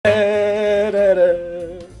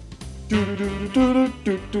Hi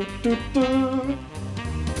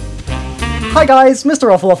guys,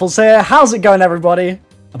 MrRoflWaffles here. How's it going, everybody?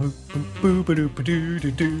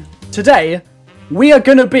 Today, we are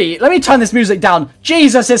gonna be... Let me turn this music down.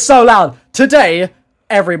 Jesus, it's so loud. Today,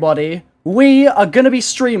 everybody, we are gonna be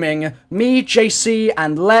streaming me, JC,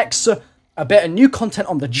 and Lex a bit of new content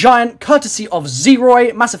on the Giant, courtesy of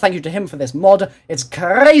Zeroy. Massive thank you to him for this mod. It's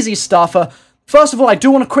crazy stuff. First of all, I do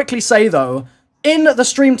want to quickly say, though, in the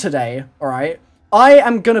stream today, alright, I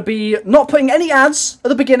am going to be not putting any ads at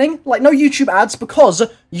the beginning, like no YouTube ads, because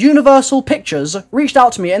Universal Pictures reached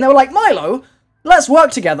out to me and they were like, Milo, let's work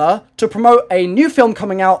together to promote a new film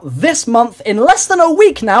coming out this month in less than a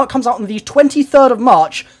week now. It comes out on the 23rd of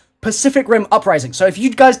March, Pacific Rim Uprising. So if you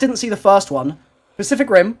guys didn't see the first one, Pacific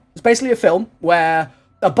Rim is basically a film where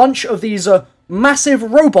a bunch of these massive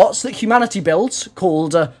robots that humanity builds,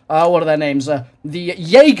 called, what are their names? The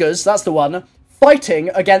Jaegers, that's the one, fighting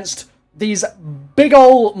against these big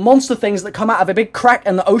old monster things that come out of a big crack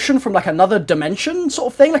in the ocean from like another dimension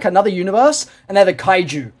sort of thing, like another universe, and they're the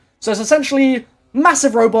kaiju. So it's essentially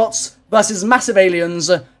massive robots versus massive aliens.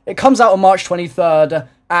 It comes out on March 23rd,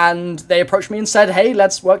 and they approached me and said, hey,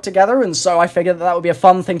 let's work together, and so I figured that would be a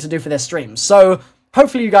fun thing to do for this stream. So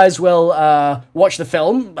hopefully you guys will watch the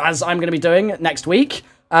film, as I'm going to be doing next week.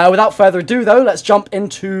 Without further ado, though, let's jump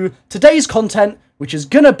into today's content, which is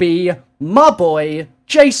going to be my boy,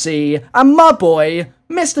 JC, and my boy,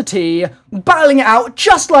 Mr. T, battling it out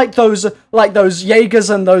just like those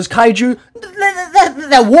Jaegers and those kaiju.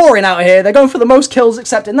 They're warring out here. They're going for the most kills,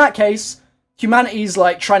 except in that case, humanity's,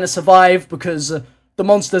 like, trying to survive because the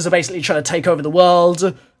monsters are basically trying to take over the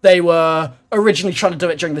world. They were originally trying to do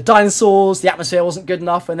it during the dinosaurs. The atmosphere wasn't good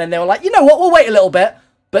enough. And then they were like, you know what? We'll wait a little bit.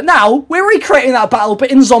 But now we're recreating that battle, but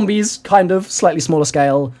in zombies, kind of slightly smaller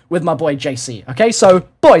scale with my boy JC. Okay, so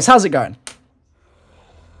boys, how's it going?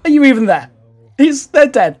 Are you even there? They're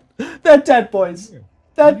dead. They're dead, boys.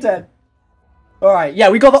 They're dead. All right, yeah,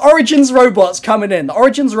 we got the Origins robots coming in. The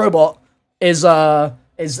Origins robot is the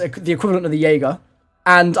equivalent of the Jaeger,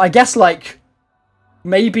 and I guess like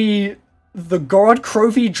maybe the God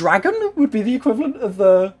Krovi Dragon would be the equivalent of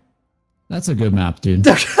the... That's a good map, dude.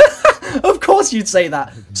 Of course you'd say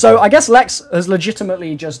that. So I guess Lex has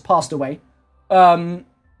legitimately just passed away.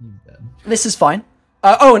 This is fine.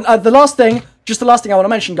 And the last thing I want to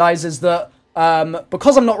mention, guys, is that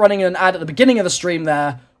because I'm not running an ad at the beginning of the stream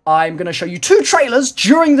there, I'm going to show you 2 trailers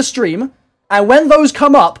during the stream. And when those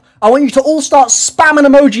come up, I want you to all start spamming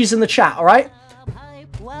emojis in the chat, alright?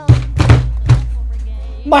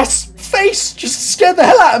 My face just scared the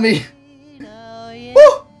hell out of me.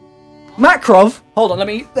 Woo! Makrov, hold on,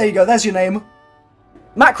 there you go, there's your name.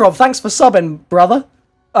 Makrov, thanks for subbing, brother.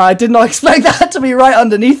 I did not expect that to be right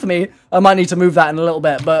underneath me. I might need to move that in a little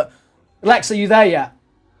bit, but... Lex, are you there yet?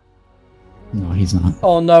 No, he's not.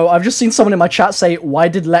 Oh no, I've just seen someone in my chat say, why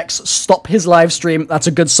did Lex stop his live stream? That's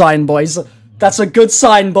a good sign, boys. That's a good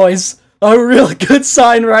sign, boys. A real good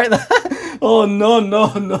sign right there. Oh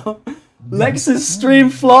no. Lex's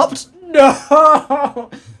stream flopped.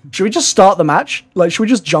 No! Should we just start the match? Like, should we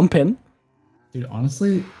just jump in? Dude,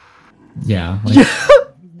 honestly, yeah. Like,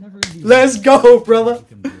 Let's go, brother.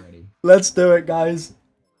 Let's do it, guys.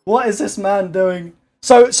 What is this man doing?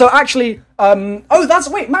 So actually, wait,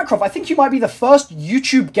 Makrov, I think you might be the first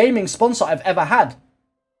YouTube gaming sponsor I've ever had.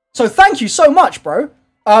 So thank you so much, bro.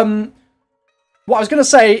 What I was going to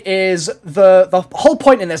say is the whole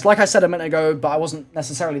point in this, like I said a minute ago, but I wasn't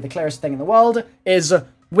necessarily the clearest thing in the world, is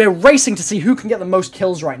we're racing to see who can get the most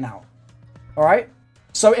kills right now. Alright?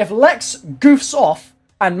 So if Lex goofs off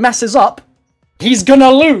and messes up, he's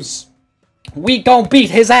gonna lose. We gon' beat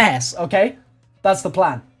his ass, okay? That's the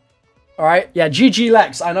plan. Alright? Yeah, GG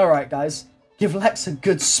Lex. I know, right, guys? Give Lex a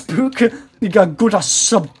good spook. You got good a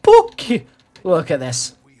spook. Look at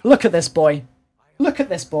this. Look at this boy. Look at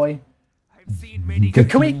this boy. Can I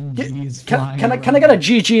get a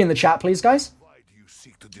GG in the chat, please, guys?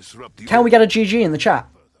 Can we get a GG in the chat?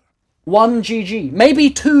 1 GG. Maybe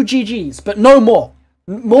 2 GGs, but no more.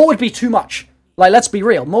 More would be too much. Like, let's be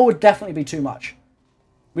real. More would definitely be too much.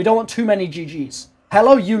 We don't want too many GGs.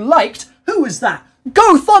 Hello, you liked? Who is that?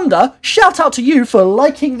 Go Thunder! Shout out to you for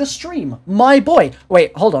liking the stream. My boy.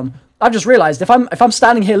 Wait, hold on. I've just realized if I'm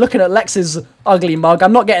standing here looking at Lex's ugly mug,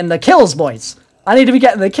 I'm not getting the kills, boys. I need to be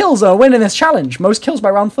getting the kills and winning this challenge. Most kills by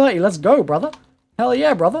round 30. Let's go, brother. Hell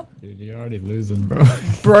yeah, brother. Dude, you're already losing, bro.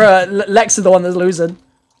 Bruh, Lex is the one that's losing.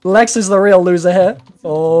 Lex is the real loser here.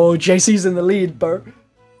 Oh, JC's in the lead, bro.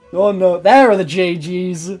 Oh no, there are the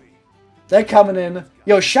JGs. They're coming in.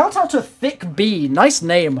 Yo, shout out to Thick B. Nice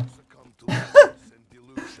name.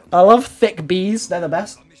 I love Thick Bs. They're the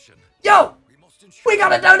best. Yo, we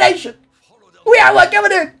got a donation. We're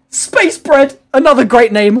giving it space bread. Another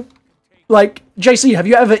great name. Like, JC, have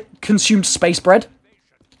you ever consumed space bread?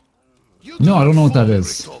 No, I don't know what that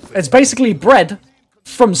is. It's basically bread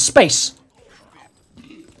from space.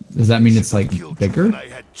 Does that mean it's like bigger?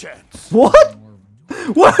 What?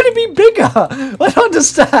 Why would it be bigger? I don't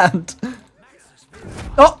understand.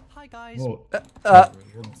 Oh. Hi guys. Whoa.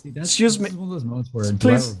 See, Excuse me. This is one of those moments where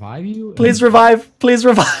Please. do I revive you? Please revive. Please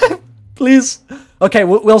revive. Please. Okay,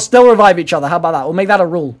 we'll still revive each other. How about that? We'll make that a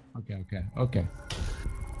rule. Okay.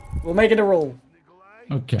 We'll make it a rule.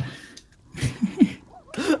 Okay.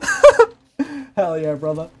 Hell yeah,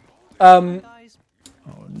 brother. Guys.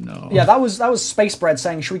 Oh no. Yeah, that was Space Bread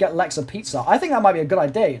saying, should we get Lex a pizza? I think that might be a good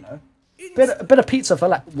idea, you know? A bit of pizza for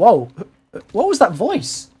Lex. Whoa. What was that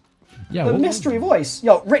voice? Yeah. The mystery voice.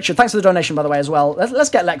 Yo, Richard, thanks for the donation, by the way, as well. Let's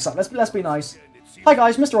get Lex up. Let's be nice. Hi,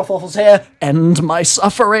 guys. MrRoflWaffles here. End my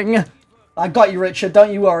suffering. I got you, Richard.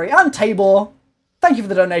 Don't you worry. And Tabor. Thank you for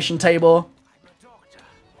the donation, Tabor.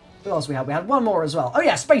 Who else we had? We had one more as well. Oh,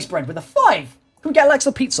 yeah, Space Bread with a 5. Can we get Lex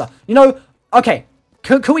a pizza? You know, okay.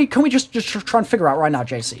 Can we just try and figure out right now,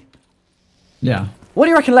 JC? Yeah. What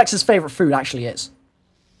do you reckon Lex's favorite food actually is?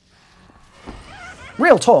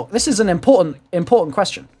 Real talk. This is an important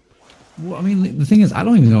question. Well, I mean, the thing is, I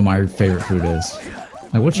don't even know what my favorite food is.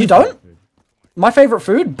 Like, what's You your don't? favorite food? My favorite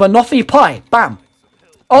food? Banoffee pie. Bam.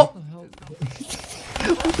 Oh.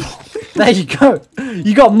 There you go.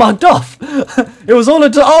 You got mugged off. It was all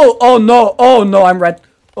a... Oh no. Oh no, I'm red.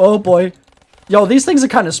 Oh boy. Yo, these things are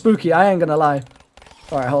kind of spooky. I ain't gonna lie.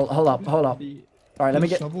 All right, hold up. All right, let me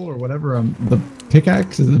get... shovel or whatever. The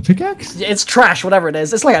pickaxe? Is it a pickaxe? It's trash, whatever it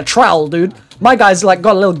is. It's like a trowel, dude. My guy's like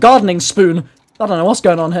got a little gardening spoon. I don't know what's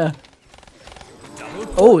going on here.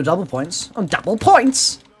 Oh, double points. Oh, double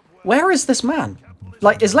points. Where is this man?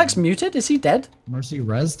 Like, is Lex muted? Is he dead? Mercy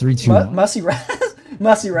res 3 2 1. Mercy res.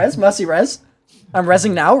 Mercy res. I'm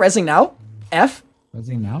resing now. F.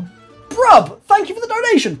 Resing now. Brub, thank you for the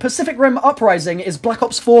donation. Pacific Rim Uprising is Black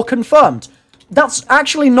Ops 4 confirmed. That's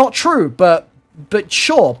actually not true, but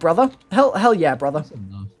sure, brother. Hell yeah, brother.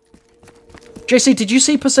 JC, did you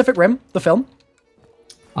see Pacific Rim, the film?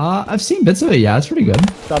 I've seen bits of it. Yeah, it's pretty good.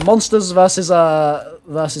 The monsters versus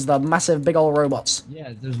the massive big old robots.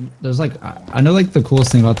 Yeah, there's like I know like the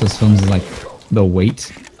coolest thing about this film is like the weight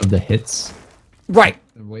of the hits. Right.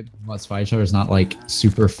 The way the fight each other is not like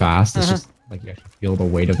super fast. It's just like you actually feel the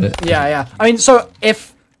weight of it. Yeah. I mean, so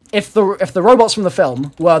if the robots from the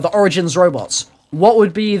film were the Origins robots, what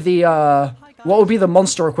would be the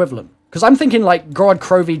monster equivalent? Because I'm thinking like Grodd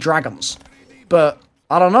Crovey dragons, but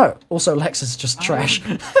I don't know. Also, Lex is just trash.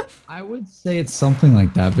 I would say it's something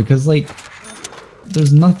like that because like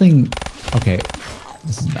there's nothing. Okay,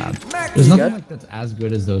 this is bad. There's nothing like that's as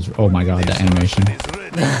good as those. Oh my god, the animation.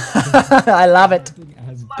 I love it.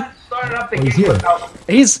 Started up the he's game here. without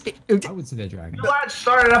me. He's I would say the dragon.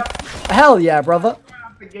 Started up hell yeah, brother.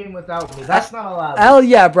 the game without me. That's not allowed. Hell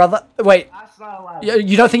yeah, brother. Wait, That's not allowed.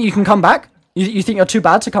 you don't think you can come back? You think you're too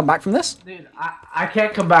bad to come back from this? Dude, I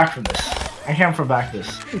can't come back from this. I can't come back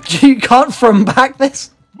this. You can't from back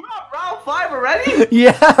this? We're on round 5 already?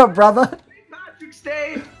 Yeah, brother. St. Patrick's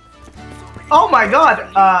Day. Oh my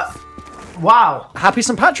god. Wow. Happy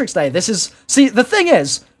St. Patrick's Day. This is... See, the thing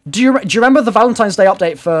is, do you remember the Valentine's Day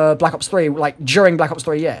update for Black Ops 3, like, during Black Ops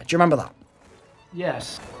 3 year? Do you remember that?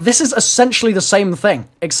 Yes. This is essentially the same thing,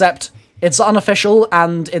 except it's unofficial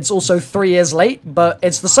and it's also 3 years late, but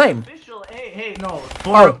it's the same. Official. Hey, no.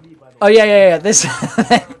 Oh, yeah. This...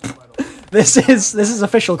 This is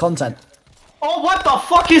official content. Oh, what the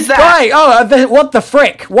fuck is that? Right, what the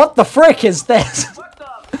frick? What the frick is this?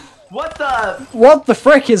 What the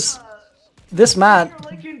frick is this man?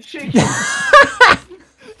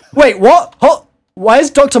 Wait, what? Why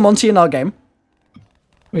is Dr. Monty in our game?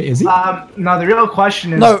 Wait, is he? No, the real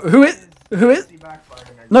question is... No, who is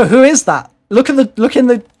that? Look at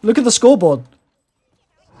the scoreboard.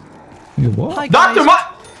 Wait, what? Hi guys.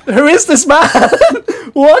 Dr. Who is this man?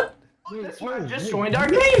 What? This man just joined our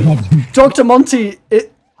game. Dr. Monty,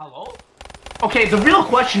 Hello? Okay, the real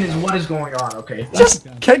question is what is going on, okay? just,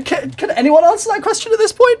 can anyone answer that question at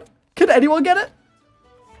this point? Can anyone get it?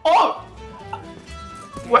 Oh!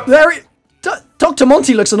 What? Dr.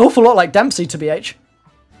 Monty looks an awful lot like Dempsey to BH.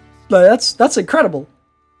 No, that's incredible.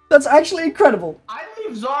 That's actually incredible. I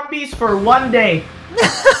leave zombies for 1 day.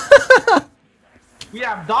 We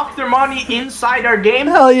have Dr. Monty inside our game.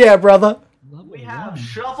 Hell yeah, brother. We have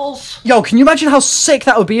shovels. Yo, can you imagine how sick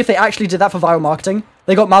that would be if they actually did that for viral marketing?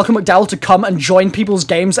 They got Malcolm McDowell to come and join people's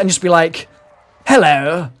games and just be like,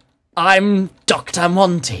 hello, I'm Dr.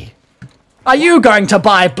 Monty. Are you going to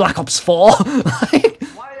buy Black Ops 4?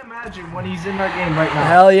 Why imagine from when he's in our game right now.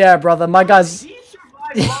 Hell yeah, brother. My guys. He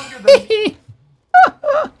survived longer than me.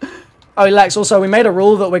 Oh, Lex. Also, we made a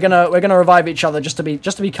rule that we're gonna revive each other just to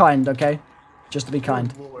be kind, okay? Just to be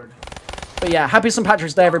kind. Lord. But yeah, happy St.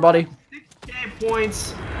 Patrick's Day, everybody. 6K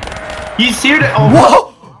points. He's here to. Oh,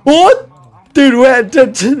 Whoa! What? Dude, where?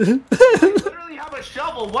 literally have a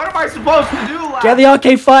shovel. What am I supposed to do? Lad? Get the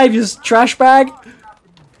RK5, you trash bag.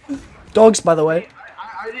 Dogs, by the way.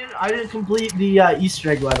 I didn't complete the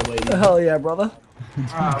Easter egg, by the way. Hell yeah, brother.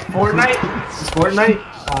 Fortnite. This is Fortnite.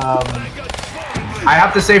 I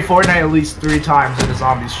have to say Fortnite at least 3 times in a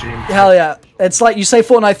zombie stream. Hell yeah. It's like you say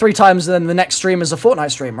Fortnite 3 times and then the next stream is a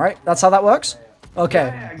Fortnite stream, right? That's how that works?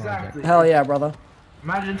 Okay. Yeah, exactly. Hell yeah, brother.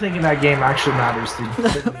 Imagine thinking that game actually matters to you.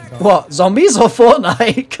 What, zombies or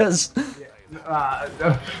Fortnite? Because...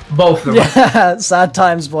 both of them. Yeah, sad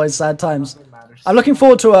times, boys, sad times. I'm looking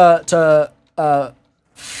forward to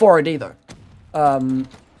 4OD, though.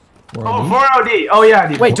 4OD. Oh,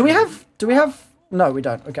 yeah. Wait, do we have... No, we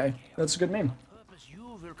don't. Okay, that's a good meme.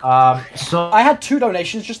 So I had 2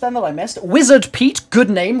 donations just then that I missed. Wizard Pete, good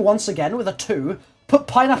name, once again, with a 2. Put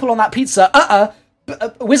pineapple on that pizza.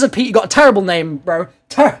 Wizard Pete, you got a terrible name, bro.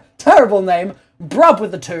 Terrible name. Brub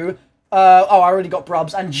with the 2. Oh, I already got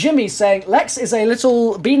Brubs. And Jimmy saying, Lex is a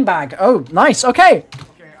little beanbag. Oh, nice. Okay.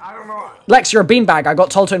 okay, I don't know. Lex, you're a beanbag. I got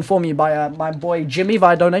told to inform you by my boy Jimmy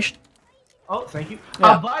via donation. Oh, thank you.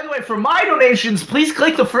 Yeah. By the way, for my donations, please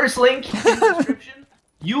click the first link in the description.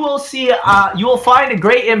 You will see. You will find a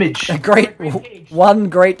great image. A great one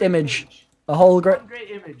great image. A whole great. One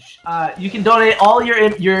great image. You can donate all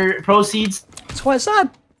your proceeds. It's quite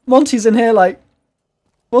sad. Monty's in here like.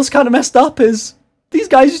 What's kind of messed up is these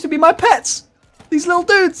guys used to be my pets. These little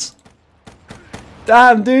dudes.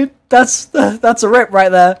 Damn, dude. That's a rip right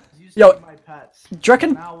there. Yo, My pets. do you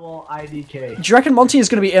reckon? Now will IDK. Do you reckon Monty is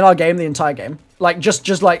gonna be in our game the entire game? Like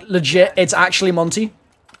just like legit, it's actually Monty.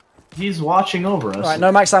 He's watching over us. Alright,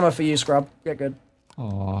 no max ammo for you, scrub. Get good.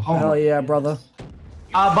 Aww. Hell yeah, brother.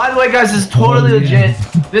 By the way, guys, this is totally legit.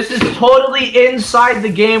 This is totally inside the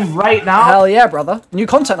game right now. Hell yeah, brother. New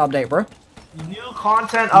content update, bro. New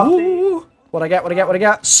content update. Ooh. What I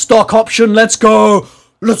get? Stock option, let's go!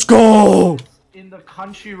 Let's go! In the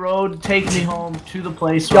country road, take me home to the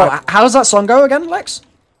place Yo, where how does that song go again, Lex?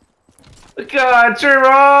 the country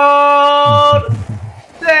road,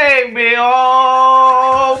 take me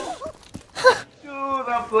home to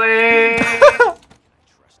the place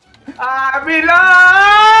I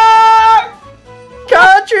belong.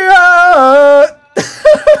 Country road!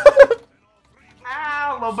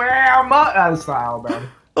 Alabama. That's not Alabama.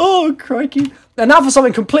 Oh, crikey. And now for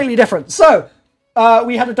something completely different. So,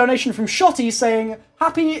 we had a donation from Shotty saying,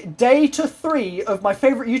 happy day to 3 of my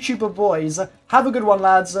favourite YouTuber boys. Have a good one,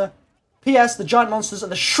 lads. P.S. The giant monsters are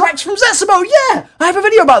the Shreks from Zesimo. Yeah! I have a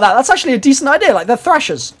video about that. That's actually a decent idea. Like, they're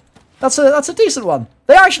Thrashers. That's a decent one.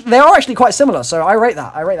 They are actually quite similar, so I rate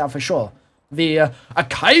that. I rate that for sure. The, a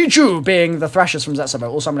kaiju being the Thrashers from Zesimo.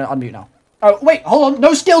 Also, I'm going to unmute now. Oh, wait, hold on.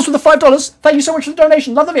 No skills for the $5. Thank you so much for the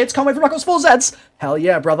donation. Love the vids. Can't wait for Black Ops 4 Zeds. Hell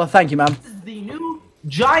yeah, brother. Thank you, man. This is the new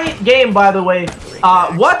giant game, by the way.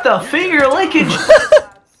 What the finger lickage?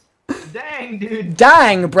 Dang, dude.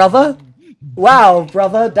 Dang, brother. Wow,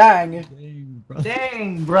 brother. Dang.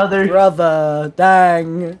 Dang, brother. Brother.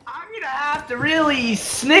 Dang. I'm gonna have to really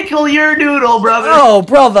snickle your doodle, brother. Oh,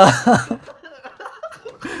 brother.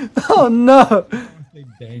 Oh, no.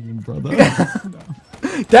 Dang, brother.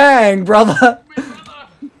 Dang, brother.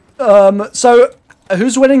 So,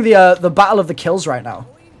 who's winning the battle of the kills right now?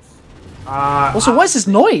 Also, what is this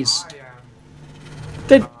noise?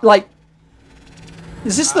 Did, like...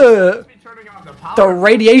 Is this the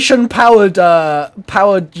radiation powered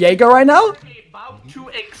Jaeger right now? About to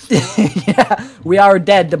explode. Yeah, we are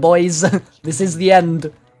dead, boys. This is the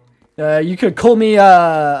end. You could call me,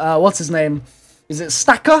 what's his name? Is it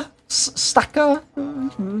Stacker? Stacker?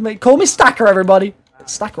 Call me Stacker, everybody.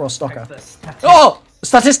 Stacker or Stalker? Oh!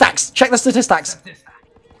 Statistics! Check the statistics.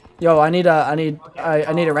 Yo, I need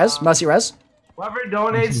a res. Mercy res. Whoever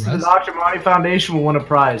donates to the Dr. Monty Foundation will win a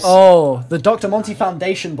prize. Oh, the Dr. Monty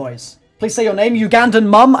Foundation, boys. Please say your name. Ugandan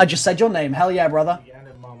mum. I just said your name. Hell yeah, brother.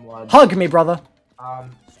 Hug me, brother. I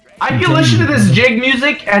can listen to this jig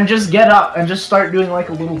music and just get up and just start doing like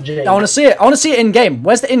a little jig. I want to see it. I want to see it in game.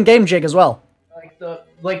 Where's the in-game jig as well?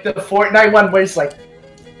 Like the Fortnite one where it's like...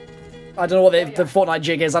 I don't know what the Fortnite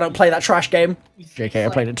jig is. I don't play that trash game. JK, I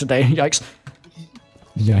played it today. Yikes.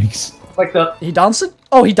 Yikes. Like the... He dancing?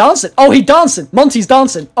 Oh, he dancing. Oh, he dancing. Monty's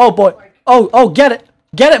dancing. Oh, boy. Oh, get it.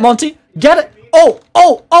 Get it, Monty. Get it.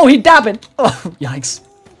 Oh, he dabbing. Oh, yikes.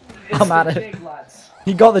 I'm at it.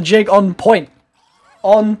 He got the jig on point.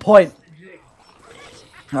 On point.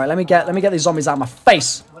 Alright, let me get these zombies out of my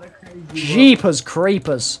face. Jeepers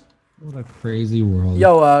creepers. What a crazy world.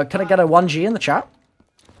 Yo, can I get a 1G in the chat?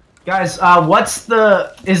 Guys,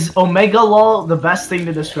 is Omega Lol the best thing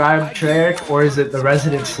to describe Treyarch, or is it the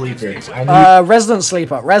Resident Sleeper? Resident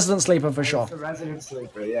Sleeper for sure. The Resident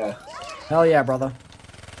Sleeper, yeah. Hell yeah, brother.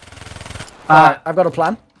 Alright, I've got a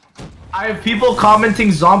plan. I have people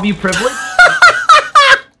commenting zombie privilege.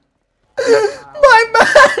 My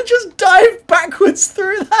man just dived backwards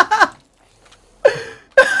through that.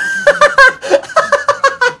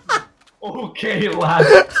 Okay,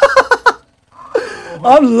 lad.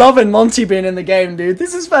 I'm loving Monty being in the game, dude.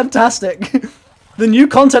 This is fantastic. The new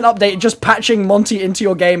content update just patching Monty into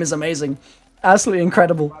your game is amazing. Absolutely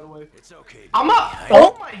incredible. Oh my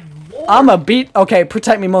lord. I'm a beat. Okay,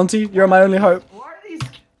 protect me, Monty. You're my only hope.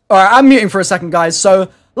 Alright, I'm muting for a second, guys. So,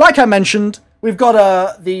 like I mentioned, we've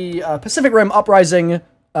got the Pacific Rim Uprising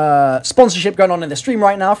sponsorship going on in the stream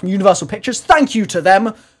right now from Universal Pictures. Thank you to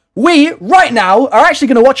them. We, right now, are actually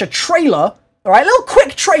going to watch a trailer. Alright, a little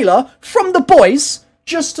quick trailer from the boys.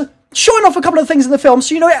 Just showing off a couple of things in the film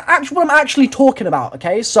so you know what I'm actually talking about,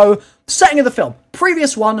 okay? So, setting of the film.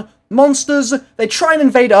 Previous one, monsters. They try and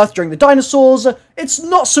invade Earth during the dinosaurs. It's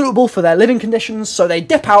not suitable for their living conditions, so they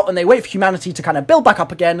dip out and they wait for humanity to kind of build back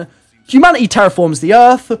up again. Humanity terraforms the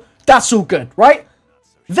Earth. That's all good, right?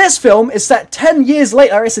 This film is set 10 years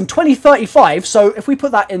later. It's in 2035, so if we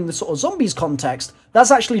put that in the sort of zombies context,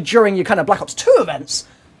 that's actually during your kind of Black Ops 2 events.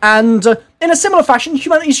 And in a similar fashion,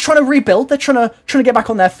 humanity's trying to rebuild. They're trying to get back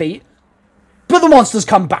on their feet. But the monsters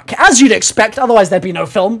come back, as you'd expect. Otherwise, there'd be no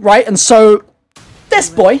film, right? And so, this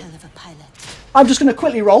boy, I'm just going to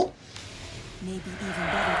quickly roll.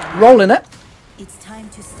 Roll in it. It's time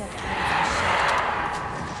to step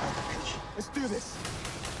out of the shell. Let's do this.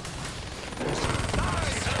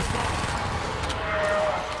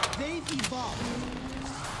 They've evolved.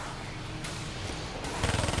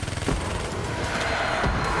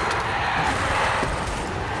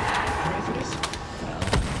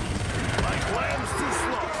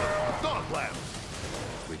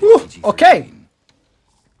 Whew, okay.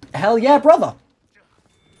 Hell yeah, brother.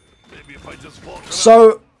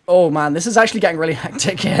 So, oh man, this is actually getting really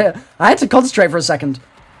hectic here. I had to concentrate for a second.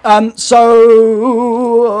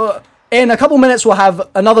 So, in a couple minutes we'll have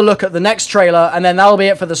another look at the next trailer, and then that'll be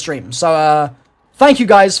it for the stream. So, thank you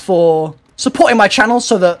guys for supporting my channel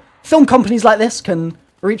so that film companies like this can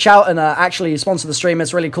reach out and actually sponsor the stream.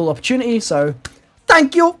 It's a really cool opportunity, so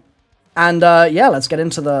thank you. And, yeah, let's get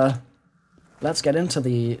into the back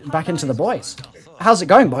into the boys. How's it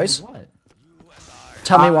going, boys?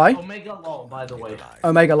 Tell me why. Omega Lol, by the way.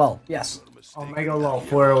 Omega lol, yes. Omega Lol,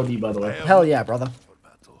 4OD, by the way. Hell yeah, brother.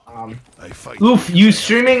 Oof, you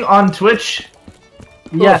streaming on Twitch?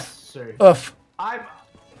 Yes, sir. Oof.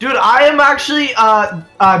 Dude, I am actually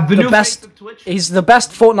the new best. face of Twitch. He's the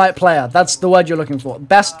best Fortnite player. That's the word you're looking for. The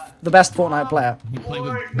best Fortnite player.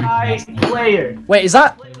 Fortnite player. Wait, is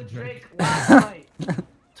that? Played with Drake last night.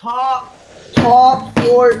 Top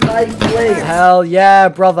Fortnite player. Hell yeah,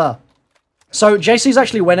 brother. So JC's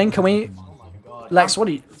actually winning. Can we? Lex, what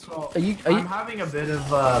are you? I'm having a bit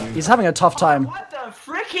of He's having a tough time. What the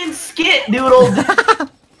frickin' skit doodle?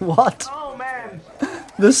 What? Oh man.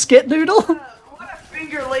 The skit noodle? What a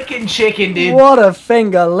finger licking chicken, dude. What a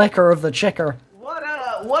finger licker of the chicker. What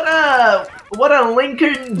a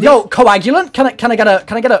Lincoln. Yo, coagulant? Can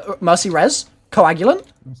I get a mercy res? Coagulant?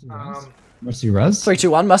 Mercy Res? 3, 2,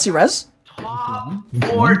 1, mercy res. Top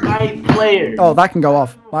Fortnite player. Oh, that can go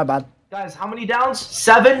off. My bad. Guys, how many downs?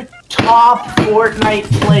 7 top Fortnite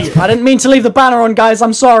players. I didn't mean to leave the banner on, guys.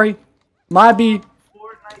 I'm sorry. My be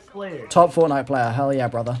Fortnite player. top Fortnite player. Hell yeah,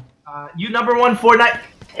 brother. You #1 Fortnite.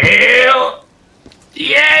 Hell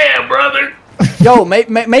yeah, brother. Yo,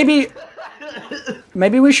 maybe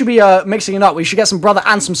we should be mixing it up. We should get some brother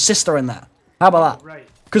and some sister in there. How about that? Right.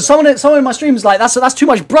 Because someone in my streams like that's too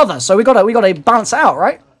much brother. So we gotta balance it out,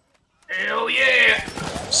 right? Hell yeah.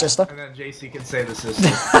 Sister. And then JC can say the sister.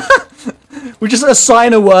 We just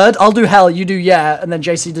assign a word. I'll do hell, you do yeah, and then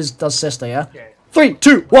JC does sister, yeah? Okay. 3,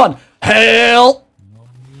 2, 1, hell!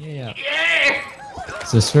 Yeah. Yeah.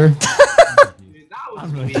 Sister? Dude, that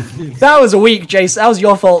was weak. That was weak, JC. That was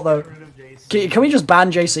your fault, though. Can we just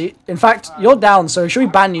ban JC? In fact, you're down, so should we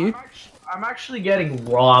ban you? I'm actually getting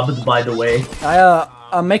robbed, by the way.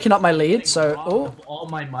 I'm making up my lead, so... Oh, Of all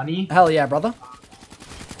my money. hell yeah, brother.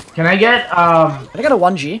 Can I get, Can I get a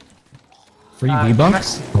 1G? Free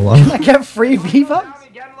V-Bucks? Hello? Can I get free V-Bucks?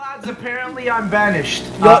 Again, lads, apparently I'm banished.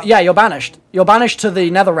 Yeah, you're banished. You're banished to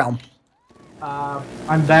the Nether Realm.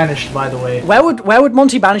 I'm banished, by the way. Where would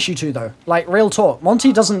Monty banish you to, though? Like, real talk.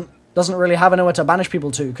 Monty doesn't really have anywhere to banish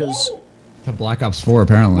people to, because... To Black Ops 4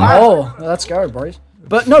 apparently. Oh, let's go, boys.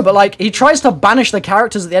 But no, but like he tries to banish the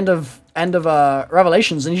characters at the end of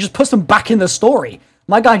Revelations, and he just puts them back in the story.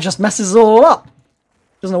 My guy just messes it all up.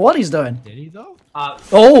 Doesn't know what he's doing. Did he though? I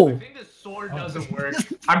Oh, think the sword doesn't work.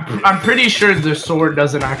 I'm pretty sure the sword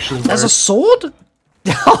doesn't actually work. there's a sword.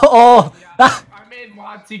 Oh, I made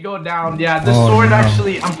Monty go down. Yeah, the sword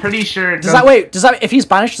actually. I'm pretty sure. does that wait? Does that if he's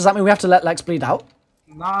banished? Does that mean we have to let Lex bleed out?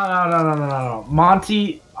 No.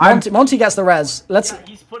 Monty. Monty gets the res. Let's. Yeah,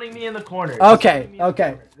 he's putting me in the corner. Okay.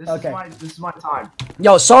 This is my time.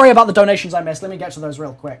 Yo, sorry about the donations I missed. Let me get to those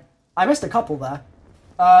real quick. I missed a couple there.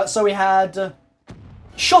 So we had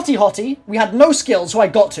Shotty Hottie. We had no skills, who I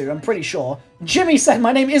got to, I'm pretty sure. Jimmy said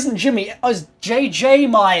my name isn't Jimmy. It was JJ.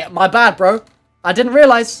 My bad, bro. I didn't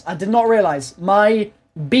realize. I did not realize. My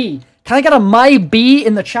B. Can I get a my B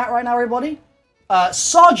in the chat right now, everybody?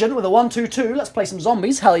 Sergeant with a 122. Let's play some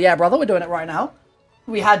zombies. Hell yeah, brother. We're doing it right now.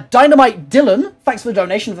 We had Dynamite Dylan. Thanks for the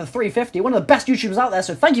donation for the 350. One of the best YouTubers out there,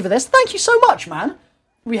 so thank you for this. Thank you so much, man.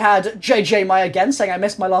 We had JJ Maya again saying I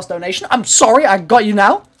missed my last donation. I'm sorry, I got you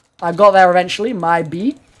now. I got there eventually, my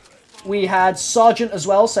B. We had Sergeant as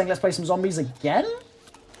well saying let's play some zombies again.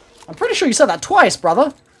 I'm pretty sure you said that twice,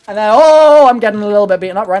 brother. And then, oh, I'm getting a little bit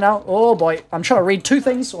beaten up right now. Oh boy, I'm trying to read 2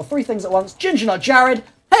 things or 3 things at once. Ginger, not Jared.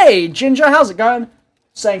 Hey, Ginger, how's it going?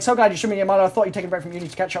 Saying, so glad you're streaming in Milo. I thought you'd taken a break from uni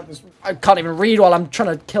to catch up. I can't even read while I'm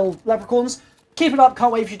trying to kill leprechauns. Keep it up.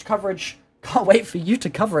 Can't wait for you to coverage. Can't wait for you to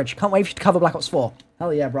coverage. Can't wait for you to cover Black Ops 4.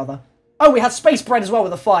 Hell yeah, brother. Oh, we had Space Bread as well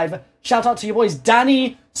with a 5. Shout out to your boys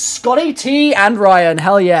Danny, Scotty T, and Ryan.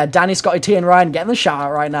 Hell yeah. Danny, Scotty T, and Ryan getting the shout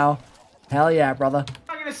out right now. Hell yeah, brother.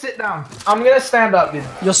 I'm gonna sit down. I'm gonna stand up, dude.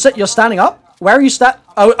 You're standing up? Where are you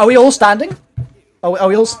are we all standing? Are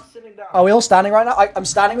we all standing right now? I'm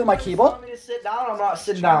standing with my keyboard. Want me to sit down? I'm not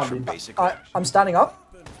sitting down, dude. I'm standing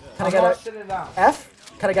up. Can I get a F?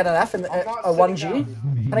 Can I get an F in the, a 1G?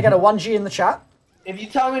 Can I get a 1G in the chat? If you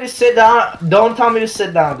tell me to sit down, don't tell me to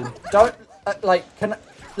sit down, dude. Don't can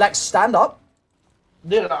Lex stand up?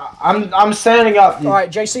 Dude, I'm standing up, dude. All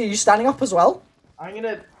right, JC, are you standing up as well? I'm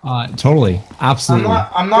gonna. Totally, absolutely.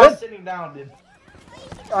 I'm not sitting down, dude.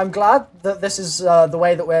 I'm glad that this is the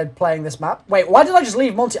way that we're playing this map. Wait, why did I just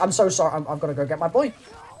leave Monty? I'm so sorry. I've got to go get my boy.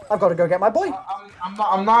 I've got to go get my boy.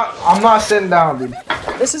 I'm not sitting down, dude.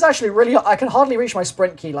 This is actually really. I can hardly reach my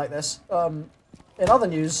sprint key like this. In other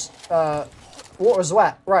news, water's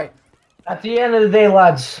wet. Right. At the end of the day,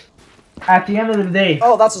 lads. At the end of the day.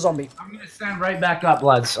 Oh, that's a zombie. I'm gonna stand right back up,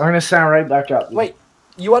 lads. I'm gonna stand right back up. Dude. Wait,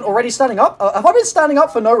 you weren't already standing up? Have I been standing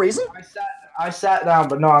up for no reason? I sat down,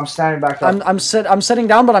 but no, I'm standing back up. I'm sitting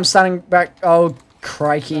down, but I'm standing back. Oh,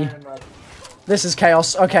 crikey. This is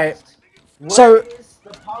chaos. Okay. So, is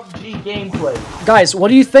the PUBG gameplay? Guys, what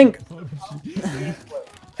do you think?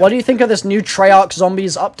 What do you think of this new Treyarch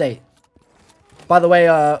Zombies update? By the way,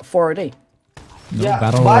 4OD. No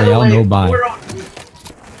battle royale, no buy.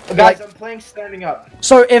 Guys, I'm playing standing up.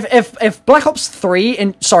 So if Black Ops 3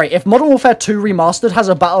 if Modern Warfare 2 Remastered has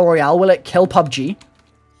a battle royale, will it kill PUBG?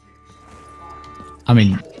 I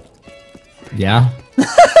mean, yeah.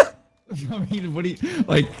 I mean, what do you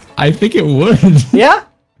like? I think it would. Yeah,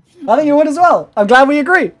 I think it would as well. I'm glad we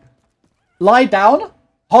agree. Lie down.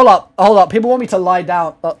 Hold up. People want me to lie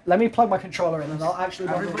down. Let me plug my controller in, and I'll actually.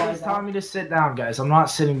 Everybody's telling me to sit down, guys. I'm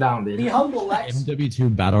not sitting down, dude. Be humble, Lex.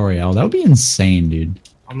 MW2 battle royale. That would be insane, dude.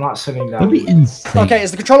 I'm not sitting down. That would be insane. Okay,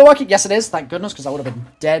 is the controller working? Yes, it is. Thank goodness, because I would have been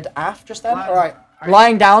dead af just then. All right,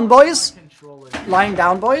 lying down, boys. Lying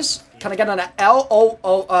down, boys. Can I get an L?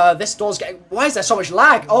 Oh, this door's getting... Why is there so much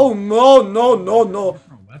lag? Oh, no.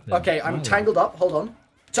 Okay, I'm tangled up. Hold on.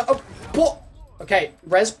 Okay,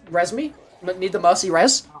 res me. Need the mercy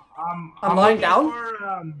res. I'm lying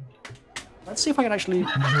down. Let's see if I can actually...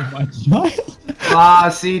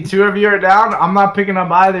 See, 2 of you are down. I'm not picking up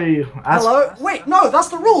either of you. Hello? Wait, no, that's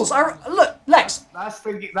the rules. Look, Lex. That's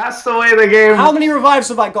the way the game... How many revives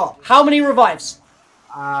have I got? How many revives?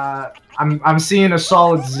 I'm seeing a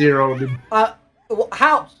solid 0, dude.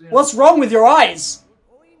 How? What's wrong with your eyes?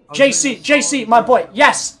 JC, my boy.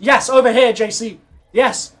 Yes, over here, JC.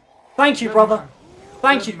 Yes. Thank you, brother.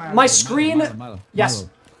 Thank you. My screen... Milo. Yes.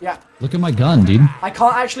 Yeah. Look at my gun, dude. I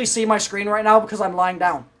can't actually see my screen right now because I'm lying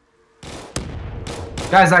down.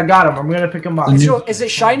 Guys, I got him. I'm gonna pick him up. Is it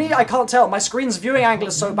shiny? I can't tell. My screen's viewing angle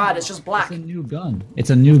is so bad. It's just black. It's a new gun. It's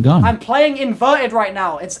a new gun. I'm playing inverted right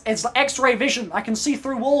now. It's X-ray vision. I can see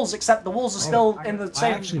through walls, except the walls are still in the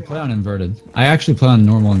same... I actually play on inverted. I actually play on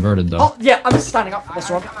normal inverted, though. Oh, yeah, I'm standing up for this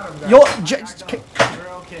one. You're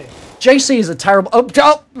okay. JC is a terrible...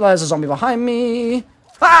 Oh, there's a zombie behind me.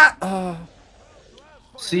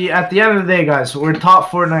 See, at the end of the day, guys, we're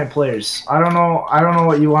top Fortnite players. I don't know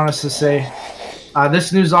what you want us to say.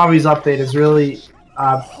 This new Zombies update has really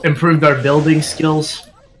improved our building skills.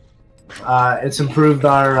 It's improved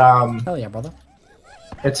our Hell yeah, brother.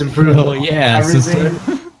 It's improved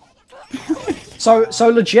everything. So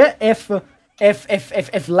legit, if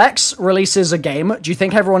Lex releases a game, do you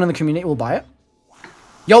think everyone in the community will buy it?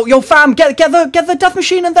 Yo, fam, get the death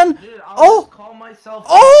machine and then. Dude, call myself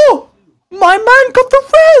my man got the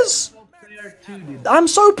res. I'm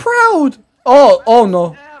so proud. Oh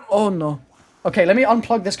no. Okay, let me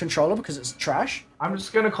unplug this controller because it's trash. I'm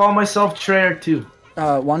just gonna call myself Treyarch too.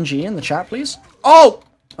 1G in the chat, please. Oh,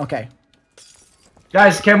 okay.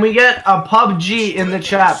 Guys, can we get a PUBG in the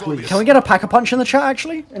chat, please? Can we get a Pack-a-Punch in the chat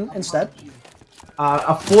actually instead?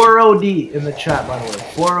 A 4OD in the chat, by the way.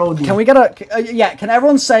 4OD. Can we get a yeah? Can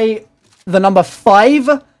everyone say the number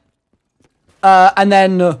 5 and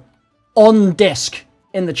then on disc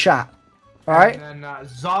in the chat? All right. And then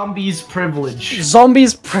Zombies privilege.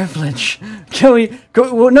 Zombies privilege. Can we?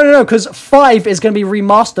 Well, no, because 5 is going to be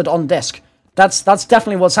remastered on disc. That's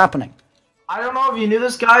definitely what's happening. I don't know if you knew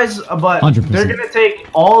this, guys, but 100%. they're gonna take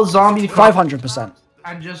all Zombie 500%.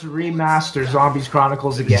 and just remaster Zombies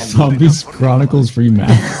Chronicles again. Zombies Chronicles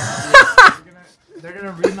remaster. They're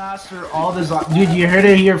gonna remaster all the Dude, you heard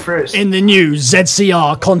it here first. In the new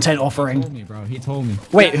ZCR content offering. He told me.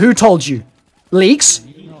 Wait, who told you? Leaks?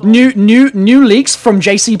 New leaks from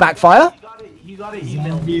JCBACKFIRE? He got an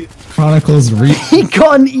email. Chronicles He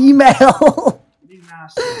got an email.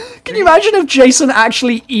 Can you imagine if Jason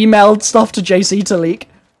actually emailed stuff to JC to leak?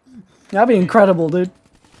 That'd be incredible, dude.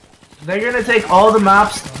 They're gonna take all the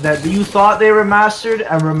maps that you thought they remastered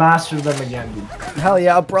and remaster them again, dude. Hell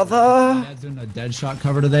yeah, brother. Dad's doing a Deadshot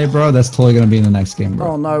cover today, bro. That's totally gonna be in the next game,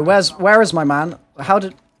 bro. Oh no, where is my man? How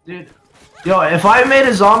did... Dude, yo, if I made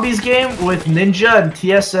a Zombies game with Ninja and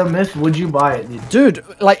TSM Myth, would you buy it, dude?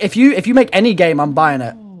 Dude, like, if you make any game, I'm buying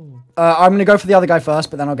it. I'm gonna go for the other guy first,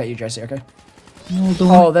 but then I'll get you, JC, okay?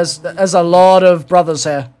 Oh, there's a lot of brothers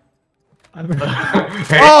here.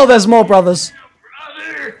 Oh, there's more brothers.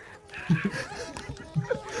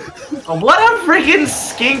 Oh, what a freaking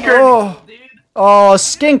skinker, dude. Oh,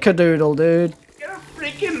 skinkadoodle, dude. Get a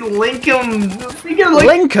freaking Lincoln.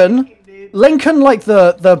 Lincoln, like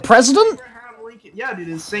the president? Yeah, dude,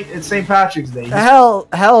 it's St. Patrick's Day.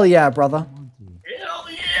 Hell yeah, brother. Hell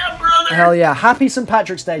yeah, brother. Hell yeah. Happy St.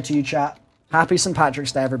 Patrick's Day to you, chat. Happy St.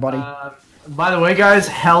 Patrick's Day, everybody. By the way, guys,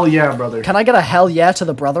 hell yeah, brother. Can I get a hell yeah to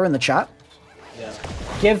the brother in the chat? Yeah.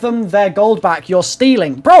 Give them their gold back. You're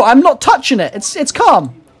stealing. Bro, I'm not touching it. It's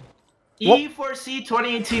calm. E4C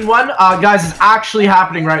 2018-1, guys, it's actually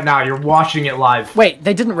happening right now. You're watching it live. Wait,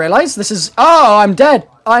 they didn't realize? This is... Oh, I'm dead.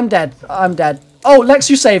 I'm dead. Oh, Lex,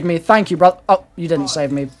 you saved me. Thank you, brother. Oh, you didn't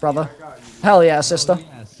save me, brother. Hell yeah, sister.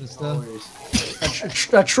 Yeah, sister.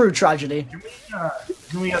 A true tragedy.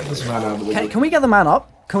 Can we get this man out of the way? Can we get the man up?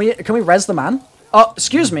 Can we res the man? Oh,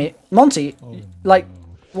 excuse me, Monty. Like,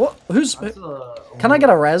 what? Can I get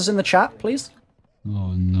a res in the chat, please?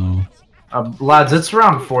 Oh no. Lads, it's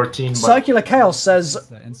around 14. But... Circular Chaos says,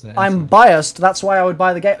 I'm biased, that's why I would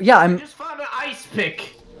buy the game. Yeah, I'm... I just found an ice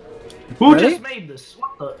pick. Who Really? just made this?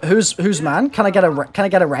 What the? Who's man? Can I get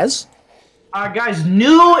a res? Guys,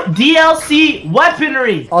 new DLC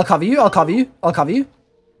weaponry. I'll cover you.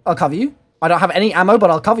 I don't have any ammo, but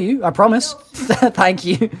I'll cover you. I promise. Thank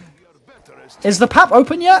you. Is the pap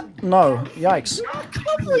open yet? No. Yikes.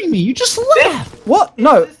 Covering me, you just left. What?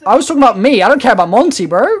 No, I was talking about me. I don't care about Monty,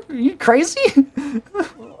 bro. Are you crazy?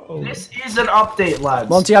 This is an update, lads.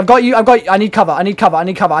 Monty, I've got you. I need cover. I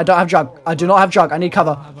don't have jug. I do not have jug. I need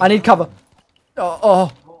cover.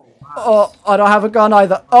 Oh, I don't have a gun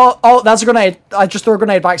either. Oh, that's a grenade. I just threw a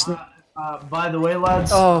grenade by accident. By the way,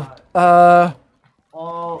 lads. All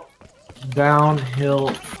downhill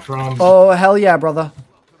from... Oh, hell yeah, brother.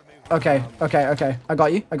 Okay. I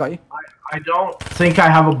got you. I don't think I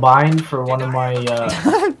have a bind for one of my...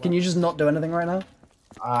 Can you just not do anything right now?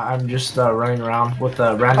 I'm just running around with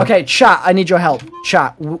a random... Okay, chat, I need your help.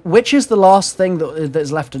 Chat, which is the last thing that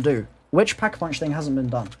is left to do? Which Pack-a-Punch thing hasn't been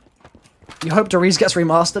done? You hope Doriz gets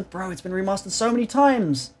remastered? Bro, it's been remastered so many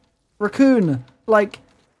times. Raccoon. Like,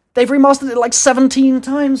 they've remastered it like 17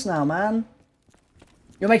 times now, man.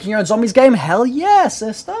 You're making your own Zombies game? Hell yeah,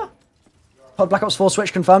 sister. CoD Black Ops 4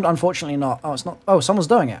 Switch confirmed? Unfortunately not. Oh, it's not. Oh, someone's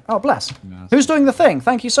doing it. Oh, bless. Who's doing the thing?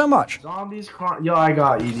 Thank you so much. Yo, I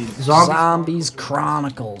got you, dude. Zombies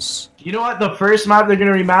Chronicles. You know what? The first map they're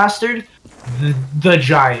gonna remaster? The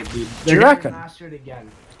Giant, dude. Do you reckon? Remastered again.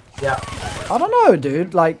 Yeah. I don't know,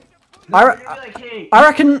 dude. Like, I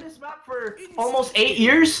reckon this map for almost 8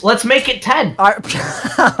 years. Let's make it 10.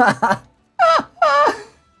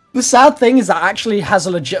 The sad thing is that actually has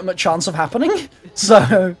a legitimate chance of happening.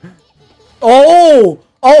 So, oh,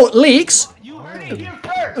 leaks. You heard it here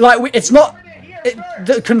first. Like it's not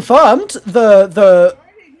confirmed. The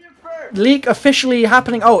leak officially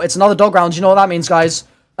happening. Oh, it's another dog round. You know what that means, guys?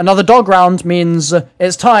 Another dog round means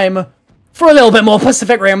it's time for a little bit more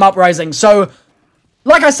Pacific Rim Uprising. So,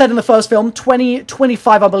 like I said in the first film,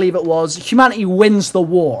 2025, I believe it was, humanity wins the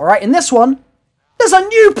war. All right. In this one, there's a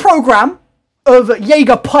new program of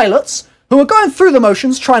Jaeger pilots who are going through the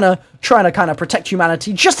motions, trying to kind of protect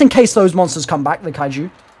humanity, just in case those monsters come back, the kaiju.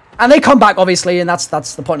 And they come back, obviously, and that's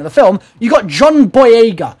the point of the film. You got John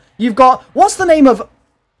Boyega. You've got, what's the name of...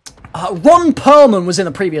 Ron Perlman was in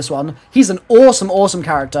the previous one. He's an awesome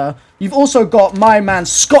character. You've also got my man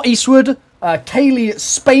Scott Eastwood, Kaylee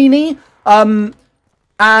Spaney,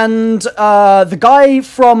 and the guy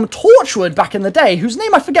from Torchwood back in the day, whose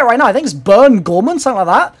name I forget right now. I think it's Bern Gorman, something like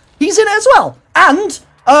that. He's in it as well. And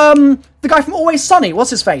the guy from Always Sunny,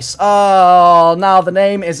 what's his face? Oh, now the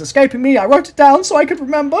name is escaping me. I wrote it down so I could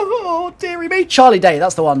remember. Oh, dearie me. Charlie Day,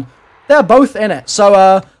 that's the one. They're both in it. So,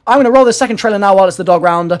 I'm going to roll the second trailer now while it's the dog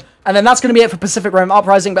round. And then that's going to be it for Pacific Rim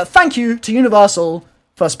Uprising. But thank you to Universal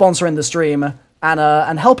for sponsoring the stream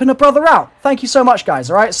and helping a brother out. Thank you so much, guys.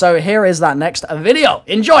 All right, so here is that next video.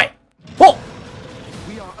 Enjoy. Oh,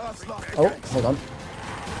 hold on.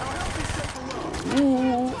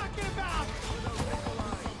 Ooh.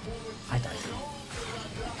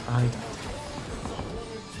 I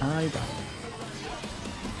died.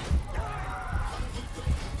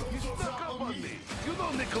 You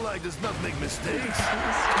know Nikolai does not make mistakes.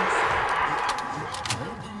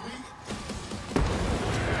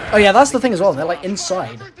 Oh yeah, that's the thing as well. They're like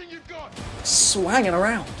inside, swanging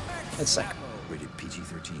around. It's sick. Rated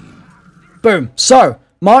PG-13. Boom. So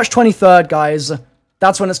March 23rd, guys.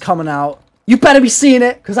 That's when it's coming out. You better be seeing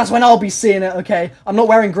it, because that's when I'll be seeing it, okay? I'm not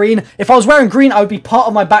wearing green. If I was wearing green, I would be part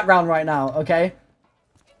of my background right now, okay?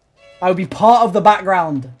 I would be part of the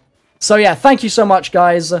background. So yeah, thank you so much,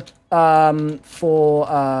 guys,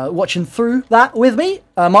 for watching through that with me.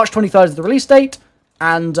 March 23rd is the release date.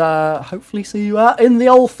 And hopefully see you in the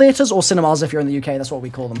old theatres, or cinemas if you're in the UK. That's what we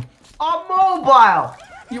call them. On mobile.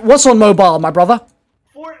 What's on mobile, my brother?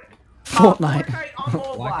 Fortnite. On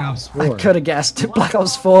mobile. Black Ops 4. I could have guessed. Black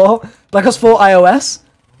Ops 4. Black Ops 4 iOS.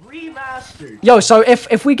 Remastered. Yo, so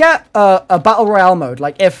if we get a Battle Royale mode,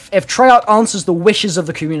 like if Treyarch answers the wishes of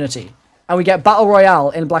the community, and we get Battle Royale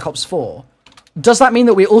in Black Ops 4, does that mean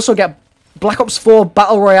that we also get Black Ops 4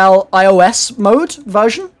 Battle Royale iOS mode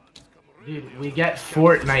version? Dude, we get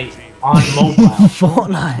Fortnite on mobile.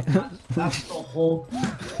 Fortnite. That's the whole...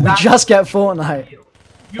 We just get Fortnite.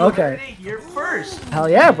 You Okay. heard it here first. Hell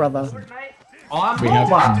yeah, brother. Fortnite on We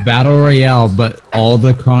mobile. have Battle Royale, but all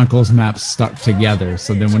the Chronicles maps stuck together.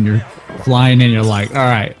 So then when you're flying in, you're like, all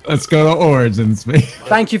right, let's go to Origins.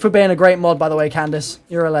 Thank you for being a great mod, by the way, Candice.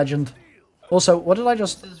 You're a legend. Also, what did I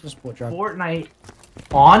just port drag? Fortnite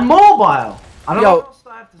on mobile. I don't know what else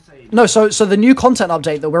I have to say. No, so the new content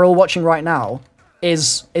update that we're all watching right now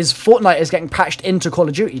is Fortnite is getting patched into Call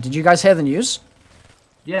of Duty. Did you guys hear the news?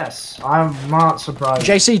 Yes, I'm not surprised.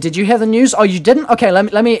 JC, did you hear the news? Oh, you didn't? Okay,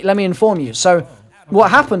 let me inform you. So,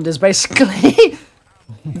 what happened is basically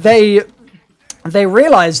they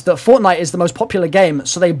realized that Fortnite is the most popular game,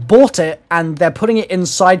 so they bought it and they're putting it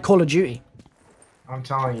inside Call of Duty. I'm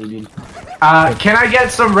telling you, dude. Can I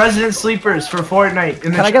get some Resident Sleepers for Fortnite?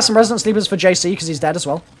 Can I get some Resident Sleepers for JC because he's dead as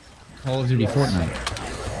well? Call of Duty Fortnite.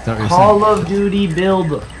 Is that what you're Call of Duty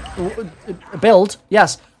build. Build?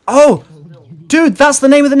 Yes. Oh, dude, that's the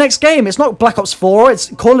name of the next game. It's not Black Ops 4, it's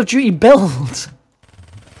Call of Duty Build.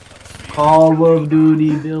 Call of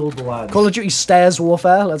Duty build, lads. Call of Duty Stairs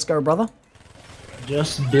Warfare. Let's go, brother.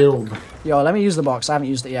 Just build. Yo, let me use the box. I haven't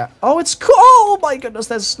used it yet. Oh, it's cool. Oh my goodness,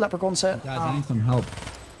 there's leprechauns here. Guys, I need some help.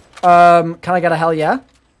 Can I get a hell yeah?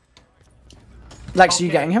 Lex, are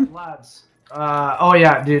you getting him? Lads. Oh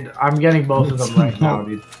yeah, dude. I'm getting both of them right now,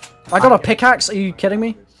 dude. I got a pickaxe. Are you kidding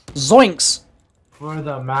me? Zoinks. For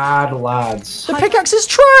the mad lads. The pickaxe is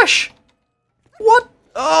trash. What?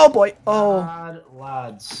 Oh boy. Oh. Mad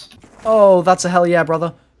lads. Oh, that's a hell yeah,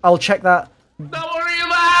 brother. I'll check that. Don't worry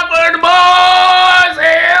about the boys!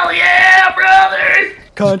 Hell yeah, brothers!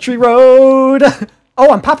 Country road.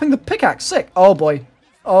 Oh, I'm popping the pickaxe. Sick. Oh boy.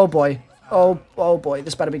 Oh boy. Oh boy.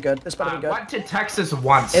 This better be good. This better be I good. went to Texas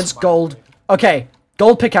once. It's gold. Okay.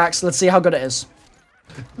 Gold pickaxe. Let's see how good it is.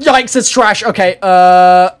 Yikes, it's trash. Okay.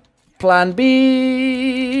 Plan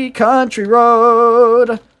B. Country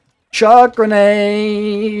road. Chuck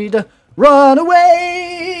grenade. Run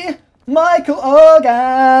away. Michael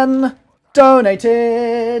Organ.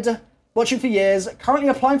 Donated. Watching for years. Currently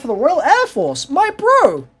applying for the Royal Air Force. My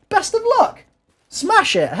bro. best of luck.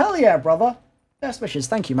 Smash it. Hell yeah, brother. Best wishes.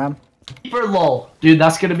 Thank you, man. For lol. Dude,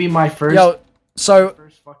 that's gonna be my first... Yo, so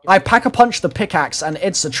I pack-a-punch the pickaxe and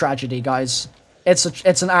it's a tragedy, guys. It's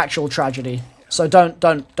an actual tragedy. So don't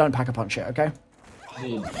pack-a-punch it, okay?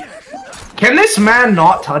 Dude. Can this man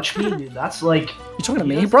not touch me, dude? That's like... You talking to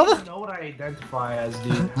me, brother? I know what I identify as,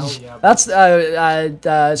 dude. Hell yeah. That's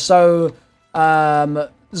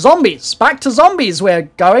zombies. Back to zombies. We're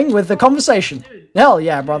going with the conversation. Hell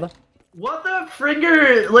yeah, brother. What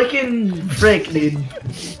the licking frick, dude?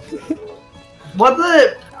 What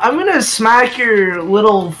the? I'm gonna smack your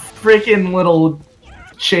little little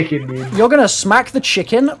chicken, dude. You're gonna smack the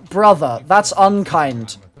chicken, brother. That's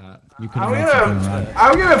unkind.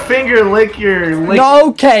 I'm gonna finger lick your. No,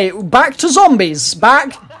 okay, back to zombies.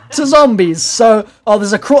 Back to zombies. So, oh,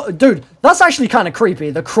 there's a dude. That's actually kind of creepy.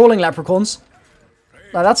 The crawling leprechauns.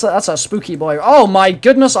 Now, that's a spooky boy. Oh my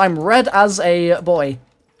goodness, I'm red as a boy.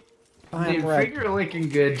 Dude, finger licking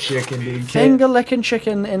good chicken, dude. Finger licking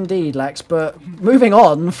chicken, indeed, Lex. But moving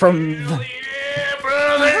on from. Yeah,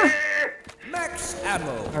 brother. Max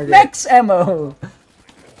ammo. Okay. Max ammo.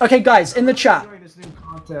 Okay, guys, in the chat.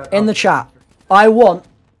 I want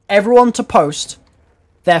everyone to post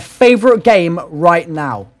their favorite game right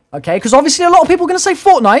now. Okay, because obviously a lot of people are gonna say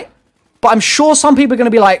Fortnite, but I'm sure some people are gonna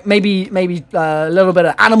be like maybe a little bit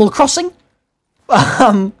of Animal Crossing.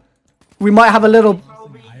 We might have a little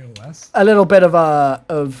bit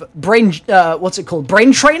of brain what's it called?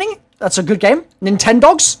 Brain training. That's a good game.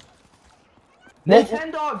 Nintendogs.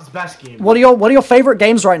 Nintendogs best game. What are your favorite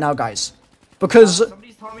games right now, guys? Because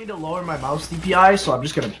somebody's telling me to lower my mouse DPI, so I'm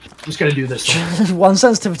just gonna do this. one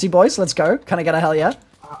sensitivity, boys. Let's go. Can I get a hell yeah?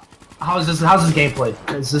 How's this gameplay?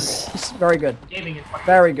 Is this? It's very good. Gaming is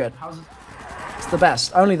very good. How's it? It's the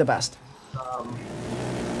best. Only the best.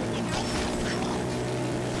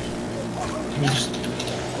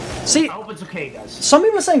 See, I hope it's okay, guys. Some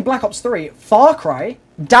people are saying Black Ops 3, Far Cry,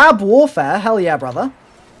 Dab Warfare, hell yeah, brother.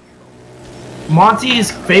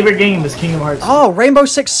 Monty's favorite game is Kingdom Hearts. Oh, Rainbow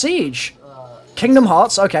Six Siege. Kingdom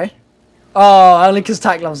Hearts, okay. Oh, only because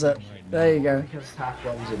Tack loves it. There you go. Because Tack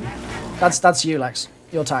loves it. That's you, Lex.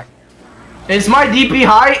 Your Tack. Is my DP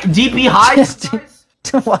high? DP high, guys?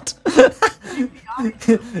 What?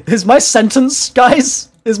 Is my sentence, guys?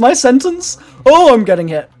 Is my sentence? Oh, I'm getting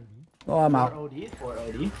hit. Oh, I'm out. 4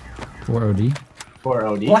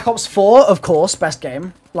 OD. Black Ops 4, of course, best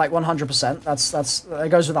game. Like 100%. That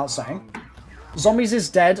goes without saying. Zombies is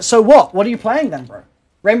dead. So what? What are you playing then, bro?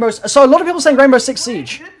 So a lot of people saying Rainbow Six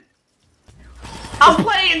Siege. I'm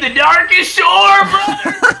playing the Darkest Shore,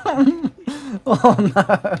 brother! Oh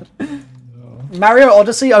no. Mario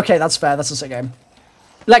Odyssey? Okay, that's fair. That's a sick game.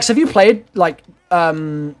 Lex, have you played, like,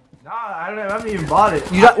 Nah, I haven't even bought it.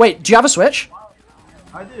 Wait, do you have a Switch?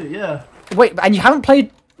 I do, yeah. Wait, and you haven't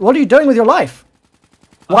played... What are you doing with your life?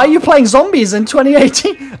 Why are you playing zombies in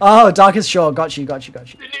 2018? Oh, Darkest Shore. Got you. The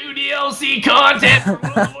new DLC content for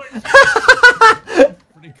World War II.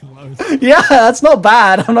 Pretty close. Yeah, that's not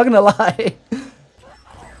bad. I'm not gonna lie.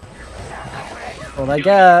 Well, I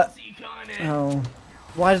get... Oh,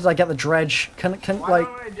 why did I get the dredge? Can Why like?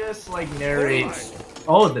 don't I just like narrate?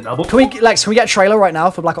 Oh, the double. Lex, can we get a trailer right now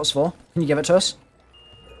for Black Ops 4? Can you give it to us?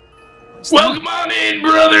 Welcome on in,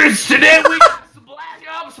 brothers. Today we got some Black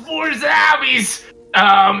Ops 4 Zombies.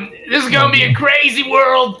 This is gonna be a crazy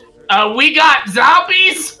world. We got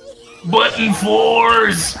zombies, but in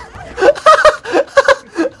fours.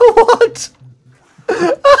 What?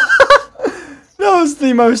 That was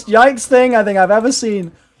the most yikes thing I think I've ever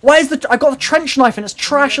seen. Why is I got the trench knife and it's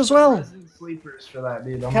trash as well. Sleepers for that,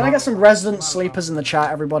 dude. Can I get some resident sleepers in the chat,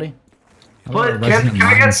 everybody? But can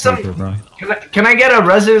I get some? Can I get a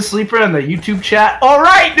resident sleeper in the YouTube chat? All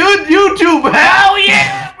right, dude, YouTube, hell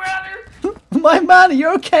yeah, brother. My man, are you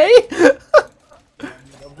okay?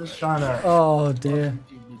 I'm just trying to. Oh dear.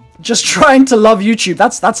 Just trying to love YouTube.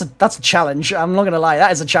 That's a challenge. I'm not gonna lie.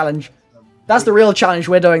 That is a challenge. That's the real challenge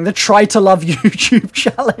we're doing. The try to love YouTube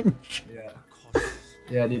challenge.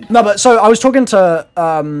 Yeah, dude. No, but so I was talking to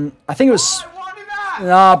I think it was.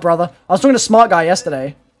 Nah, brother. I was talking to Smart Guy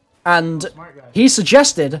yesterday, and he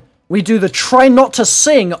suggested we do the try not to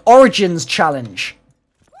sing Origins challenge.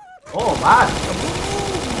 Oh, man.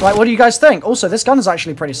 Like, what do you guys think? Also, this gun is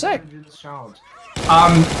actually pretty sick.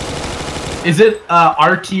 Is it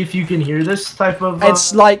RT if you can hear this type of?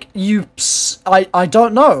 It's like I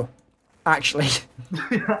don't know, actually.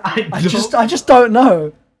 I just don't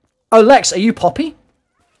know. Oh, Lex, are you Poppy?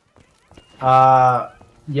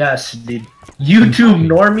 Yes, dude. YouTube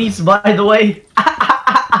normies, by the way.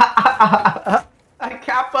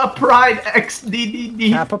 Kappa Pride XDDD.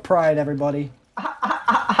 Kappa Pride, everybody.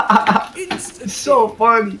 It's so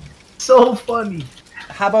funny. So funny.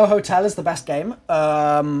 Habbo Hotel is the best game.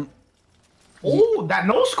 Oh, that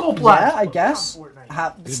no scope lad. Yeah, I guess.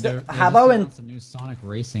 Dude, Habbo and it's a new Sonic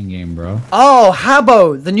racing game, bro. oh,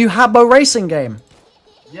 Habbo, the new Habbo racing game.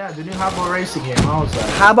 Yeah, the new Habbo racing game. How was that?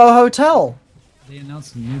 Habbo Hotel They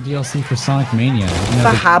announced a new DLC for Sonic Mania.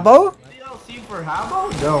 for Habbo. DLC for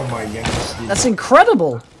Habbo? Oh my goodness, dude. That's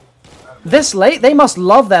incredible. This late, they must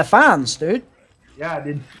love their fans, dude. Yeah,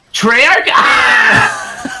 dude. Treyarch. Ah!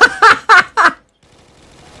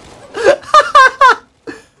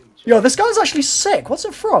 Yo, this gun's actually sick. What's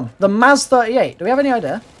it from? The Maz 38. Do we have any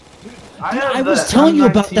idea? I was telling you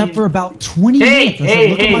about that for about 20 minutes. I said,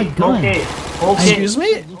 look at my gun. Okay. Excuse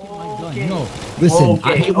me? Look at my gun. No, listen,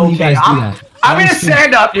 I hate when you guys do that. I'm gonna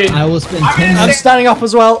stand up, dude. I will spend I'm 10 gonna I'm minutes standing up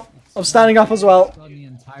as well. I'm standing up as well. on the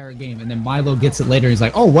entire game, and then Milo gets it later. He's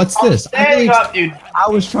like, "Oh, what's this?" Standing up, dude. I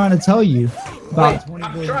was trying to tell you about 20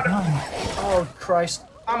 I'm billion trying to- times. Oh, Christ.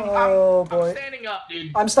 I'm boy. standing up,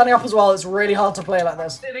 dude. I'm standing up as well. It's really hard to play like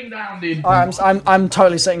this. Sitting down, dude. Alright, I'm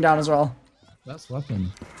totally sitting down as well. Best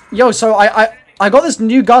weapon. Yo, so I got this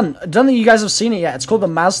new gun. I don't think you guys have seen it yet. It's called the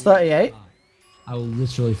Maz 38. I will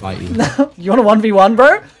literally fight you. You want a 1v1,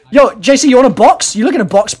 bro? Yo, JC, you want a box? You looking to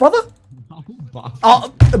box, brother?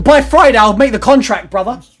 By Friday, I'll make the contract,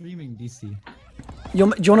 brother. Streaming DC. Do you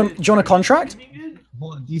want a contract?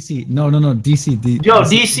 Hold on, DC. No, DC. Yo,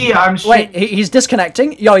 DC, I'm. Wait, he's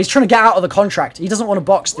disconnecting. Yo, he's trying to get out of the contract. He doesn't want to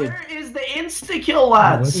box, dude. Where is the insta kill,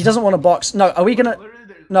 lads? He doesn't want to box. No, are we gonna?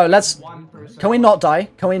 No, let's. Can we not die?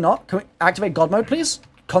 Can we not? Can we activate God mode, please?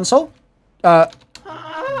 Console. Wait,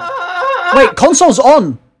 console's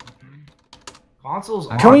on. Consoles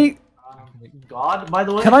on. Can we? God, by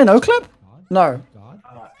the way. Can I no clip? No.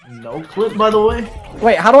 No clip, by the way.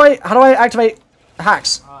 Wait, how do I activate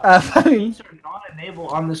hacks? Cheats are not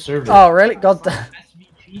enabled on the server. Oh, really? God damn. SV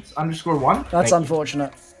cheats _1. That's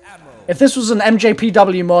unfortunate. If this was an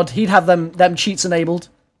MJPW mod, he'd have them cheats enabled.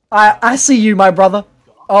 I see you, my brother.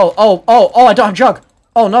 Oh, I don't have jug.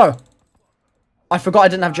 Oh no. I forgot I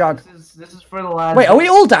didn't have jug. This is for the lads. Wait, are we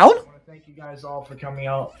all down? I want to thank you guys all for coming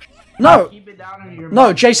out. No. Keep it down in your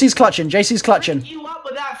No, JC's clutching. JC's clutching. You up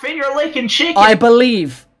with that finger licking chicken. I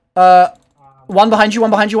believe. One behind you, one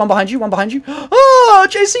behind you, one behind you, one behind you. Oh,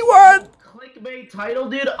 JC won! Clickbait title,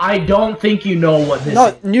 dude. I don't think you know what this No,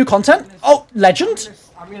 is. new content? Oh, legend?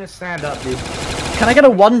 I'm gonna stand up, dude. Can I get a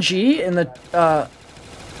 1G in the,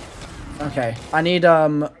 Okay, I need...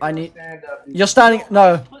 Stand up, dude. You're standing...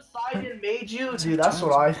 No. Poseidon made you? Dude, that's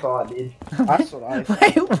what I thought, dude. That's what I thought.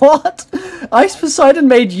 Wait, what? Ice Poseidon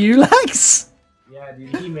made you, Lex? Yeah,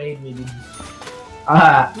 dude, he made me, dude.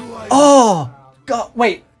 Oh! God,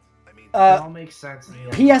 wait. It all makes sense,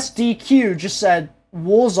 Neil. PSDQ just said,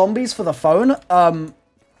 War Zombies for the phone?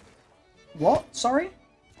 What? Sorry?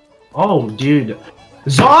 Oh, dude.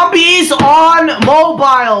 Zombies on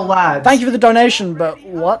mobile, lads! Thank you for the donation, but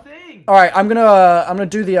what? Alright, I'm gonna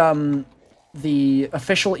do the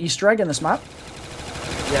official Easter egg in this map.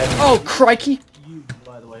 Yeah, dude, Oh, crikey! you,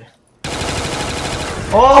 by the way.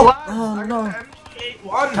 Oh, lads! Oh, no.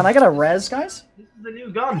 M81. Can I get a res, guys? This is the new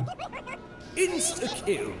gun. Insta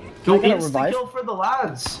kill. Go I get a insta revive? kill for the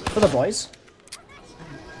lads. For the boys.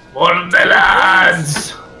 For the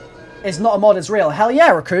lads! It's not a mod, it's real. Hell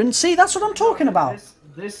yeah, Raccoon. See, that's what I'm talking about.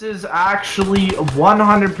 This is actually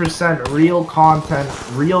 100% real content,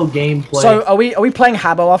 real gameplay. So, are we playing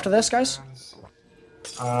Habbo after this, guys?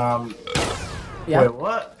 Yeah. Wait,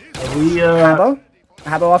 what? Are we, Habbo?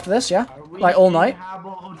 Habbo after this, yeah? are we Like all in night?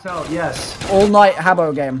 Habbo Hotel, yes. All night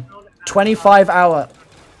Habbo game. 25 hour.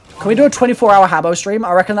 Can we do a 24-hour Habbo stream?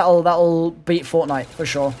 I reckon that'll beat Fortnite for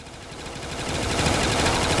sure.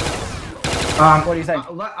 What do you think?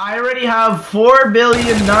 I already have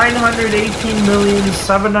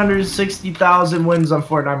 4,918,760,000 wins on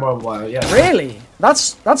Fortnite Mobile, yes. Really?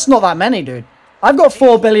 That's not that many, dude. I've got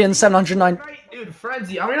 4,709. Right, dude,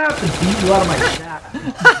 Frenzy, I'm gonna have to beat you out of my chat. I'm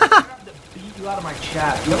gonna have to beat you out of my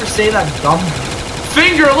chat. You ever say that dumb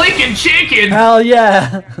finger licking chicken? Hell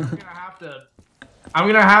yeah. I'm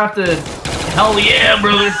gonna have to. Hell yeah,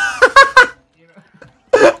 brother.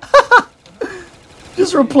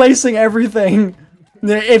 Just replacing everything.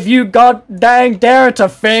 If you god dang dare to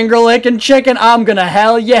finger licking chicken, I'm gonna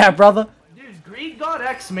hell yeah, brother. Dude, Greed God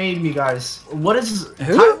X made me, guys. What is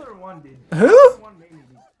Who? Tyler one, dude. Who?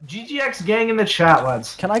 GGX gang in the chat,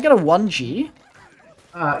 lads. Can I get a 1G?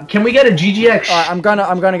 Can we get a GGX? Alright, I'm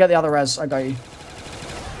gonna get the other res. I got you.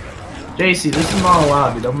 JC, this is not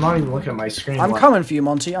allowed, dude. I'm not even looking at my screen. I'm coming for you,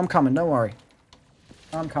 Monty. I'm coming. Don't worry.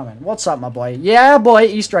 I'm coming. What's up, my boy? Yeah, boy.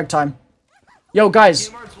 Easter egg time. Yo, guys.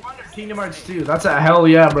 Kingdom Hearts 2. That's a hell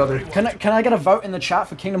yeah, brother. Can I get a vote in the chat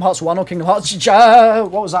for Kingdom Hearts 1 or Kingdom Hearts...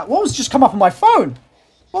 what was that? What was just come up on my phone?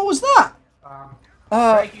 What was that?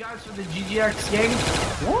 Thank you guys for the GGX game.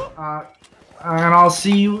 What? And I'll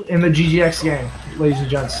see you in the GGX game, ladies and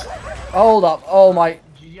gents. Hold up. Oh my...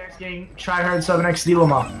 GGX game, tryhard 7XD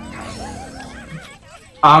Lama.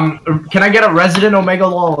 Can I get a Resident Omega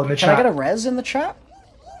LOL in the chat? Can I get a res in the chat?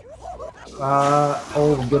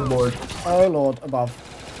 Oh, good lord. Oh lord, above.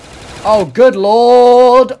 Oh, good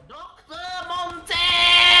lord!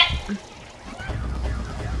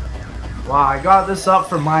 Wow, I got this up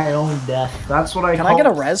for my own death. That's what I Can call... I get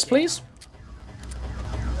a res, please?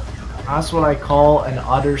 That's what I call an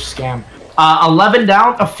utter scam. 11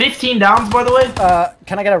 down, 15 downs, by the way.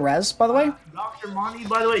 Can I get a res, by the way? Dr. Monty,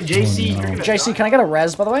 by the way. JC, you're gonna JC, die. can I get a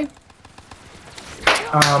res, by the way?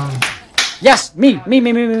 Yes, me.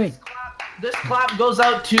 This clap goes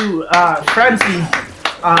out to Frenzy.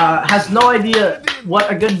 Has no idea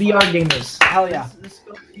what a good VR game is. Hell yeah. This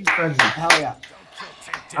goes to you, Frenzy. Hell yeah.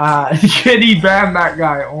 Can he ban that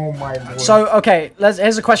guy? Oh my lord. So, okay,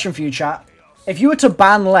 here's a question for you, chat. If you were to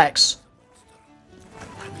ban Lex...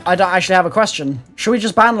 I don't actually have a question. Should we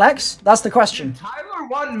just ban Lex? That's the question. Tyler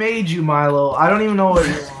 1 made you, Milo. I don't even know what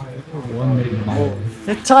you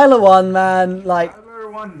want. Tyler 1, man. Like,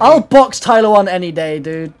 I'll box Tyler 1 any day,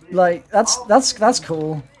 dude. Like, that's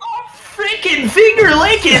cool. Oh, freaking finger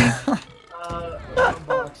licking!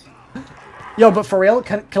 Yo, but for real,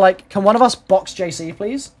 can one of us box JC,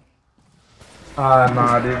 please?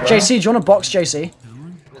 Nah, dude. JC, do you want to box JC?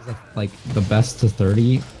 Like the best to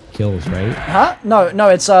 30 kills, right? Huh? No,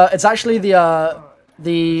 it's actually the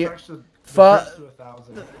First to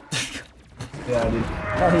 1,000. Yeah, dude.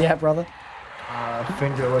 Hell yeah, brother.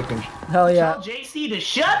 Finger licking. Hell yeah. Tell JC to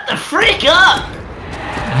shut the freak up!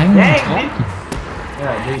 I'm Dang, talking.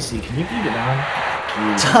 Yeah, JC, can you keep it down?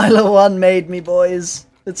 Jeez. Tyler 1 made me, boys.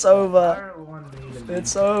 It's over. Tyler 1 made him.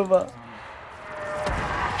 It's over.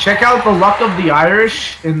 Check out the Luck of the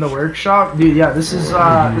Irish in the workshop, dude. Yeah, this is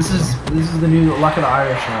the new Luck of the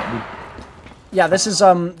Irish shop, dude. Yeah, this is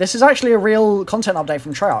actually a real content update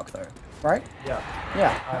from Treyarch, though, right? Yeah.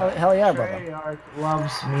 Yeah. Hell yeah, brother. Treyarch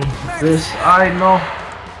loves me. This I know.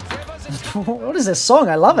 What is this song?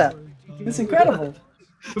 I love it. It's incredible.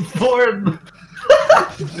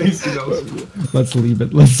 Let's leave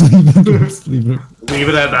it. Let's leave it. Let's leave it. Leave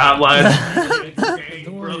it at that, lad.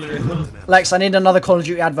 Lex, I need another Call of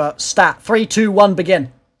Duty advert. Stat. 3, 2, 1, begin.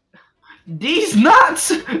 These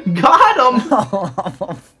nuts got him.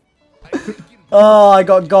 Oh, I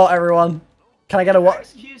got everyone. Can I get a what?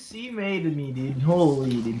 XQC made me, dude.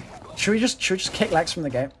 Holy, dude. Should we just kick Lex from the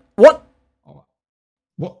game? What?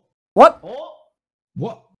 What? What? Oh,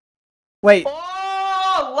 What? Wait.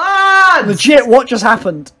 oh, lads! Legit, what just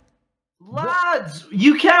happened? Lads,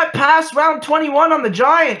 you can't pass round 21 on the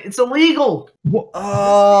Giant. It's illegal.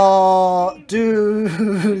 Oh,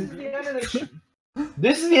 dude.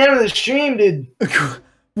 This is the end of the stream, dude.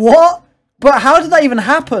 What? But how did that even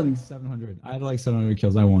happen? 700. I had like 700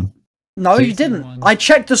 kills. I won. No, you didn't. I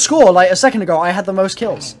checked the score like a second ago. I had the most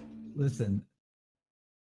kills. Listen.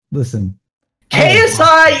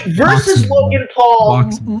 KSI versus Logan Paul.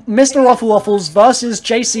 Box me. MrRoflWaffles versus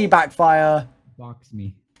JCBACKFIRE. Box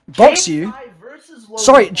me. Box you? KSI versus Logan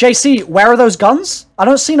Sorry, Paul. JC, where are those guns? I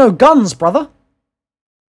don't see no guns, brother.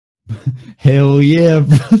 Hell yeah,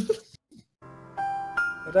 bro.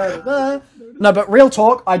 No, but real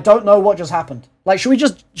talk, I don't know what just happened. Like, should we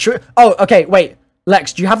just... Oh, okay, wait.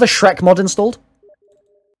 Lex, do you have the Shrek mod installed?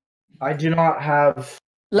 I do not have...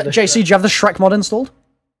 JC, do you have the Shrek mod installed?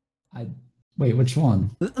 Wait, which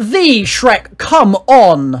one? The Shrek, come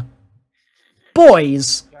on!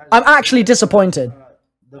 Boys, I'm actually disappointed.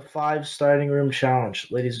 The 5 starting room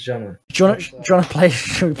challenge, ladies and gentlemen. Do you wanna play...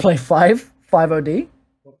 Should we play 5? 5OD?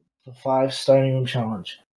 The 5 starting room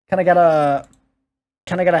challenge. Can I get a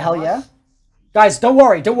hell yeah? Guys, don't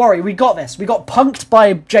worry, we got this. We got punked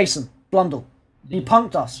by Jason Blundell. He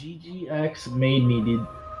punked us. GGX made me, dude.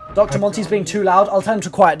 Dr. Monty's being too loud. I'll tell him to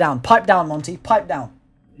quiet down. Pipe down, Monty. Pipe down.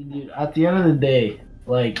 Dude, at the end of the day,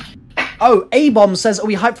 like... Oh, A-Bomb says, are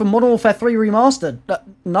we hyped for Modern Warfare 3 Remastered?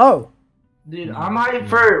 No. Dude, I'm hyped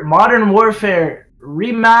for Modern Warfare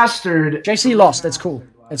Remastered. JC lost. It's cool.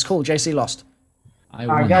 It's cool. JC lost. I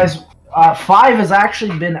won. Guys, 5 has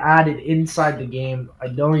actually been added inside the game. I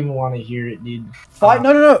don't even want to hear it, dude. 5?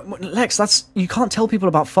 No. Lex, that's... You can't tell people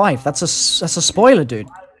about 5. That's a spoiler, dude.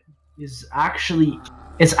 It's actually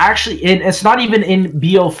in... It's not even in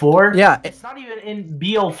BO4. Yeah. It's not even in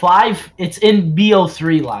BO5. It's in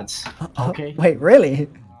BO3, lads. Okay? Wait, really?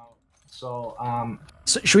 So,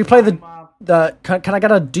 So, should we play the... Can I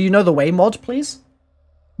get a Do You Know The Way mod, please?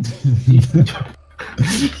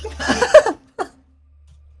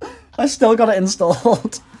 I still got it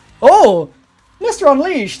installed. Oh, Mr.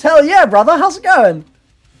 Unleashed. Hell yeah, brother. How's it going?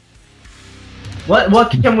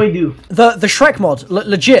 What can we do? The Shrek mod.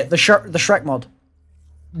 Legit, the Shrek mod.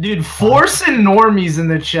 Dude, forcing normies in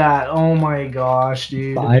the chat. Oh my gosh,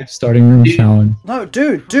 dude. 5 starting room challenge. No,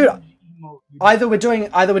 dude. Either we're doing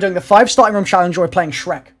the 5 starting room challenge or we're playing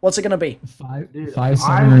Shrek. What's it gonna be? 5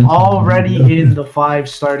 starting room. I'm already in the 5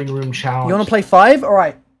 starting room challenge. You wanna play 5?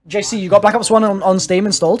 Alright. JC, you got Black Ops 1 on Steam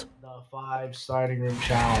installed? The 5 starting room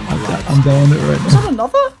challenge. I'm down it right Is now. that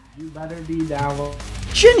another? You better be down.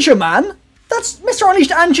 Ginger Man? That's Mr.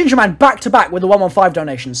 Unleashed and Ginger Man back to back with the 115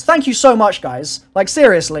 donations. Thank you so much, guys. Like,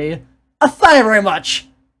 seriously. Thank you very much.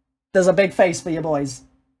 There's a big face for you boys.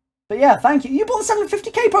 But yeah, thank you. You bought the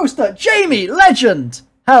 750k poster. Jamie, legend.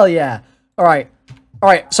 Hell yeah. Alright.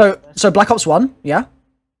 Alright, so Black Ops 1, yeah?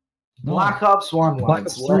 No. Black Ops 1 Black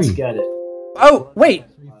ones. Ops Let's 3. get it. Oh, wait.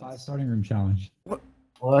 5 starting room challenge.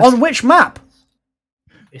 On which map?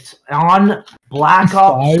 It's on Black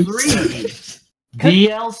Ops 5. 3.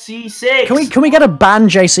 DLC 6. Can we get a ban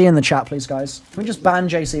JC in the chat, please, guys? Can we just ban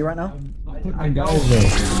JC right now? Put my guys there.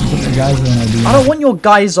 Put my guys there and I don't want your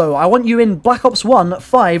Guyzo. I want you in Black Ops 1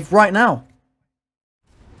 5 right now.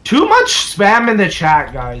 Too much spam in the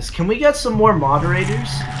chat, guys. Can we get some more moderators?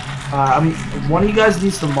 One of you guys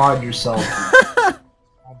needs to mod yourself. I'm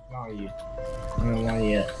telling you. I don't want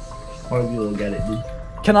you. One of you will get it, dude.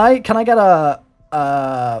 Can I get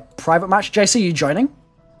a private match? JC, you joining?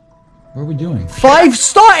 What are we doing? 5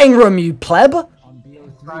 starting room, you pleb! On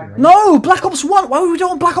BO3, right? No, Black Ops 1. Why would we do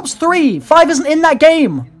it on Black Ops 3? 5 isn't in that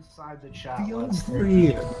game. Inside the chat.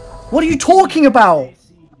 BO3. What are you talking about?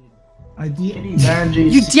 I You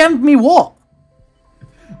JC. DM'd me what?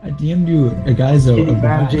 DM'd you a Guyzo.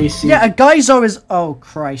 JC. Yeah, a Guyzo is... Oh,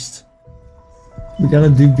 Christ. We gotta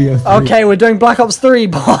do BO3. Okay, we're doing Black Ops 3,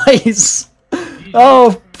 boys.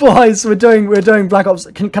 Oh, boys, we're doing Black Ops...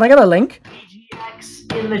 Can I get a link?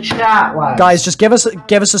 In the chat, lads. Guys, just give us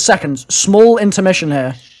a second. Small intermission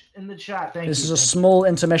here. In the chat, thank you. This is a small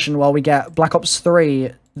intermission while we get Black Ops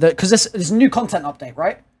 3. Because this is a new content update,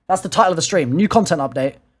 right? That's the title of the stream. New content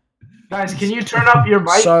update. Guys, can you turn up your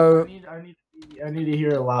mic? So, I need to hear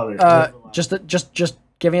it louder. just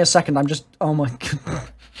give me a second. I'm just... Oh my god.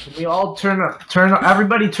 Can we all turn up,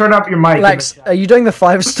 everybody turn up your mic. Lex, are you doing the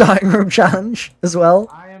 5 starting room challenge as well?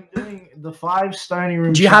 I am doing the 5 starting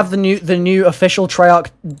room. Do you have the new official Treyarch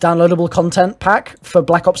downloadable content pack for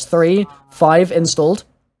Black Ops 3 5 installed?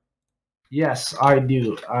 Yes, I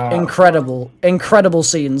do. Incredible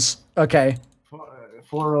scenes. Okay.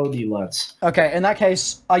 4 OD LUTs. Okay, in that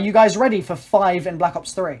case, are you guys ready for 5 in Black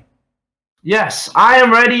Ops 3? Yes, I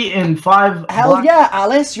am ready in 5. Hell yeah,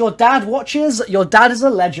 Alice, your dad watches. Your dad is a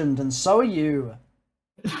legend, and so are you.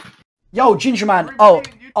 Yo, Ginger Man. Oh,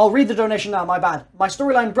 I'll read the donation now, my bad. My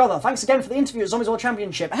storyline brother, thanks again for the interview at Zombies World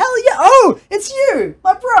Championship. Hell yeah! Oh, it's you,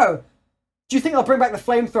 my bro! Do you think they'll bring back the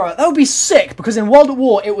flamethrower? That would be sick, because in World at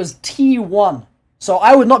War, it was T1. So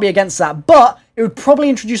I would not be against that, but it would probably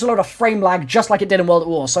introduce a lot of frame lag, just like it did in World at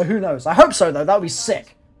War, so who knows? I hope so, though. That would be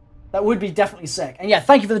sick. That would be definitely sick. And yeah,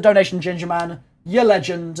 thank you for the donation, Ginger Man. You're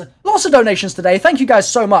legend. Lots of donations today. Thank you guys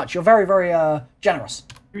so much. You're very, very generous.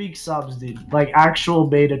 Greek subs, dude. Like actual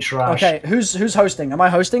beta trash. Okay, who's hosting? Am I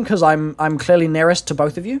hosting? Because I'm clearly nearest to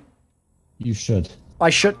both of you. You should. I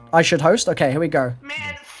should host. Okay, here we go.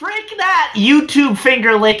 Man, frick that YouTube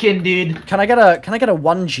finger licking, dude. Can I get a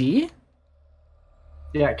 1G?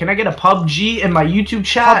 Yeah, can I get a PUBG in my YouTube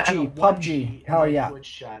chat? PUBG. Hell yeah.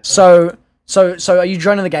 Chat. So are you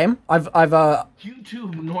joining the game? I've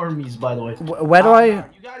YouTube normies, by the way. Where do I?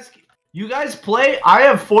 You guys play. I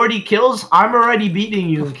have 40 kills. I'm already beating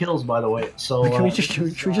you in kills, by the way. So Can we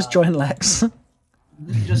just join Lex?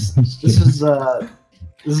 This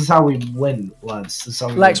is how we win, lads. This is how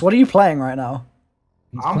we Lex, win. what are you playing right now?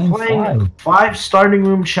 I'm playing 5 starting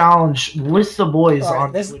room challenge with the boys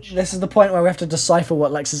on Twitch. This is the point where we have to decipher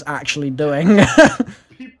what Lex is actually doing. What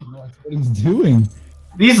he's doing.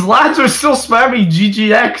 These lads are still spamming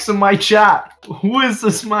GGX in my chat. Who is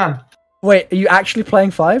this man? Wait, are you actually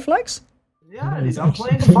playing 5, Lex? Yeah, dude, I'm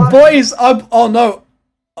playing 5. Boys, oh no.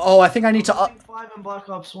 Oh, I think I need to. I'm playing 5 in Black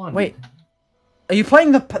Ops 1. Wait, are you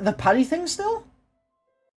playing the paddy thing still?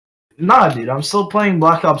 Nah, dude, I'm still playing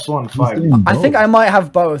Black Ops 1 5. I think I might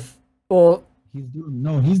have both. Or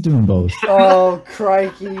He's doing both. oh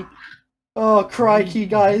crikey,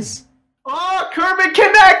 guys. Oh, Kermit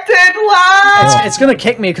connected, lads! It's gonna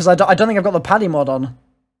kick me because I don't think I've got the paddy mod on.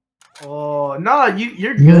 Oh no,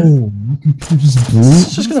 you're good. No,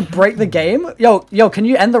 It's just gonna break the game. Yo, can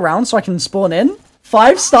you end the round so I can spawn in?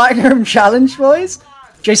 5 starting room challenge, boys.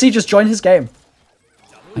 JC, just join his game.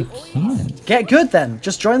 I can't. Get good then.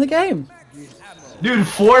 Just join the game. Dude,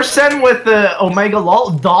 Forsen with the Omega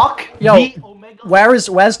Lol Doc. Yo, The Omega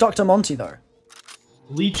where's Dr. Monty though?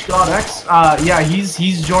 Leech God X. Yeah,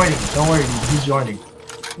 he's joining. Don't worry, dude, he's joining.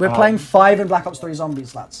 We're playing 5 in Black Ops 3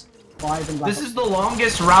 Zombies, lads. 5 in Black Ops. This is the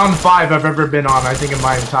longest round 5 I've ever been on, I think, in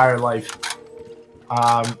my entire life.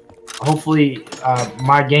 Hopefully,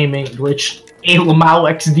 my game ain't glitched. A Lamau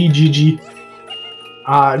XDGG.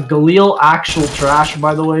 Galil actual trash,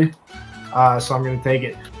 by the way. So I'm gonna take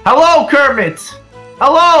it. Hello, Kermit!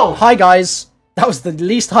 Hello! Hi guys. That was the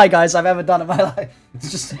least hi guys I've ever done in my life. It's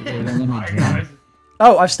just.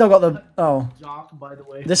 Oh, I've still got the. Oh. Doc, by the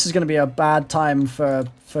way. This is gonna be a bad time for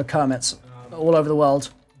Kermits all over the world.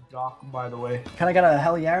 Doc, by the way. Can I get a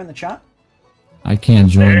hell yeah in the chat? I can't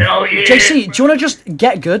join. Hell yeah! JC, do you want to just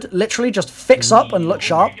get good? Literally just fix up and look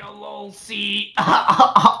sharp?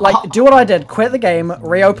 Like, do what I did. Quit the game,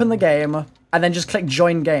 reopen the game, and then just click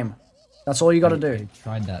join game. That's all you gotta do. I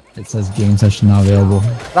tried that. It says game session not available.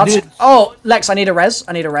 That's. Dude. Oh, Lex, I need a res.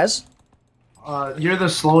 I need a res. You're the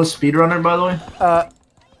slowest speedrunner, by the way.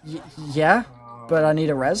 Yeah, but I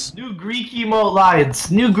need a res. New Greek emote,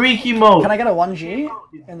 lads. New Greek emote. Can I get a 1G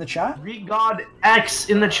in the chat? Greek God X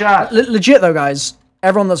in the chat. Legit though, guys.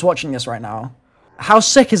 Everyone that's watching this right now. How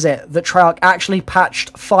sick is it that Treyarch actually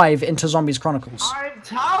patched 5 into Zombies Chronicles? I'm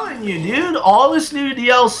telling you, dude. All this new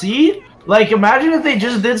DLC. Like, imagine if they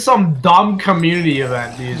just did some dumb community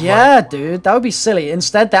event, dude. Yeah, like, dude, that would be silly.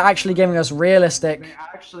 Instead, they're actually giving us realistic, they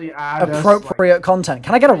actually add appropriate us, content.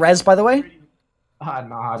 Can I get a res, by the way?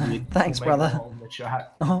 nah, dude. Thanks, We'll make brother. it all in the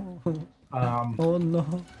chat. Oh, oh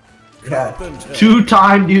no. Yeah.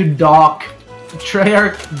 2-time, dude, Doc.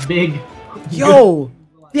 Treyarch, big. Yo,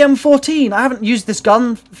 the M14. I haven't used this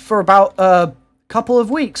gun for about a couple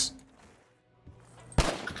of weeks.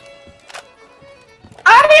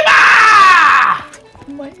 Anima!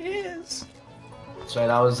 My ears. Sorry,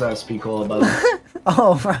 that was Speak All about it.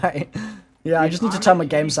 Oh, right. Yeah, I just need to turn my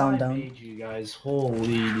game sound down. You guys, holy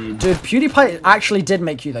dude. Dude, PewDiePie actually did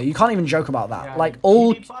make you though. You can't even joke about that. Yeah, like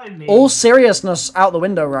PewDiePie made all seriousness out the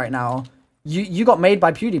window right now. You got made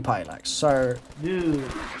by PewDiePie, Lex. So dude,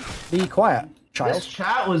 be quiet, child. this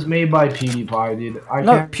chat was made by PewDiePie, dude.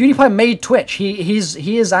 No, PewDiePie made Twitch. He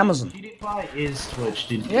is Amazon. PewDiePie is Twitch,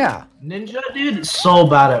 dude. Yeah. Ninja, dude, is so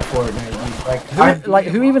bad at Fortnite, dude. Like,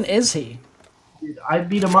 Who even is he? dude, I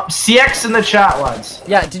beat him up. CX in the chat, lads.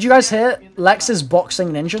 Yeah. Did you guys hear Lex is boxing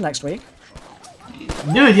Ninja next week?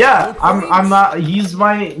 Dude, yeah, I'm not. He's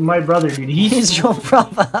my brother, dude. He's your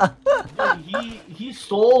brother. He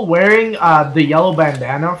stole wearing the yellow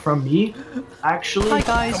bandana from me, actually. Hi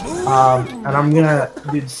guys. And I'm gonna,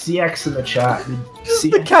 dude, CX in the chat,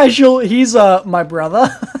 dude. The casual. He's my brother.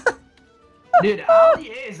 Dude, Ali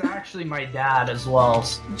is actually my dad as well.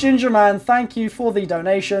 Ginger Man, thank you for the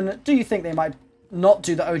donation. Do you think they might not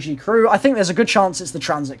do the OG crew? I think there's a good chance it's the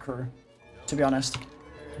transit crew, to be honest.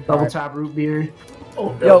 Double tap root beer.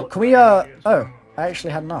 Oh, Yo, can we oh, I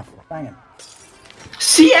actually had enough. Banging.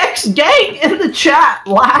 CX gang in the chat,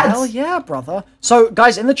 lads. Hell yeah, brother. So,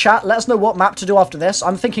 guys, in the chat, let us know what map to do after this.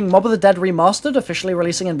 I'm thinking Mob of the Dead Remastered, officially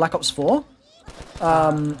releasing in Black Ops 4.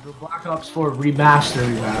 The Black Ops 4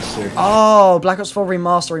 remaster. Oh, Black Ops 4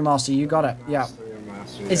 remaster. You got it. Yeah.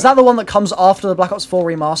 Is that the one that comes after the Black Ops 4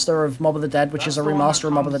 remaster of Mob of the Dead, which is a remaster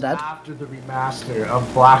of Mob of the Dead? After the remaster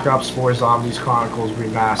of Black Ops 4 Zombies Chronicles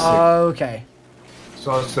remaster. Okay.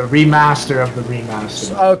 So it's the remaster of the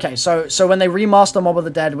remaster. Okay, so when they remaster Mob of the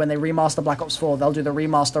Dead, when they remaster Black Ops 4, they'll do the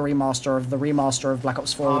remaster of the remaster of Black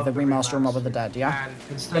Ops 4 with the remaster of Mob of the Dead, yeah? And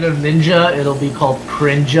instead of Ninja, it'll be called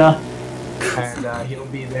Crinja. And he'll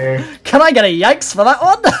be there. Can I get a yikes for that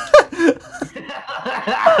one?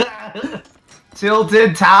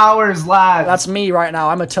 Tilted Towers, lads. That's me right now.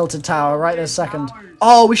 I'm a tilted tower right this second.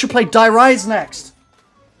 Oh, we should play Die Rise next.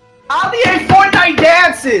 NBA Fortnite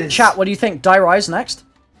dances. Chat, what do you think? Die Rise next?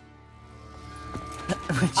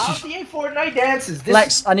 NBA Fortnite dances.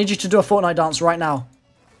 Lex, I need you to do a Fortnite dance right now.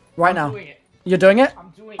 Right now. Doing it. You're doing it? I'm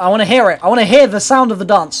doing it. I want to hear it. I want to hear the sound of the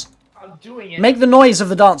dance. I'm doing it. Make the noise of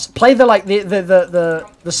the dance. Play the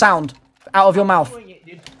sound out of your mouth. I'm doing it,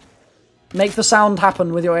 dude. Make the sound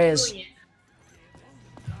happen with your ears.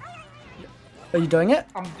 Are you doing it?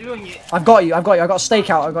 I'm doing it. I've got you. I've got a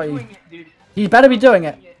stakeout. I've got you. Dude. You better be doing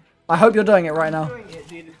it. I hope you're doing it right now.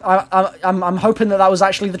 I'm hoping that was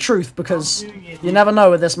actually the truth, because you never know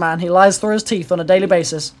with this man. He lies through his teeth on a daily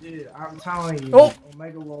basis. Dude, I'm telling you. Oh.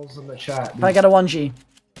 Omega Wolves in the chat. Can I get a 1G?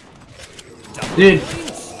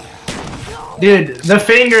 Dude, the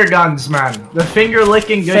finger guns, man. The finger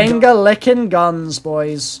licking good. Finger licking guns,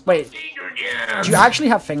 boys. Wait, do you actually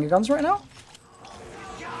have finger guns right now?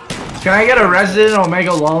 Can I get a Resident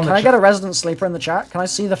Omega Lol? Can I get a Resident Sleeper in the chat? Can I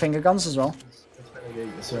see the finger guns as well?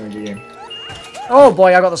 It's been a good game. Oh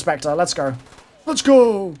boy, I got the Spectre. Let's go. Let's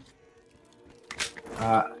go.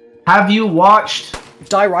 Have you watched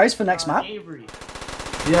Die Rise for next map? Avery?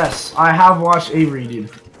 Yes, I have watched Avery, dude.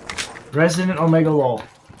 Resident Omega Lol.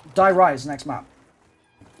 Die Rise next map.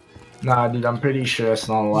 Nah, dude, I'm pretty sure it's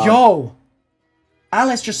not allowed. Yo!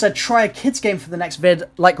 Alice just said try a kids game for the next vid,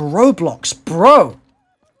 like Roblox. Bro!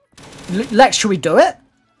 Lex, should we do it?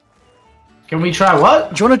 Can we try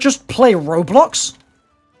what? Do you want to just play Roblox?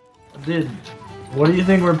 Dude, what do you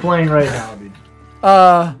think we're playing right now, dude?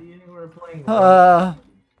 Uh...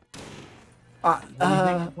 What do you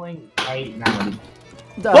think we're playing right now, dude?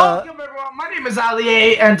 Welcome everyone, my name is Ali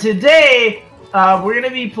A, and today we're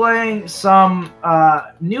gonna be playing some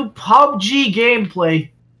new PUBG gameplay.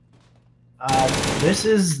 This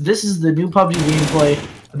is the new PUBG gameplay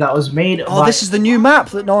that was made. Oh, this is the new map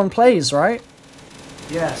that no one plays, right?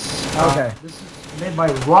 Yes. Okay. This is made by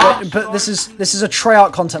Rockstar. But this is a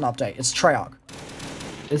Treyarch content update. It's Treyarch.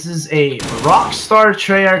 This is a Rockstar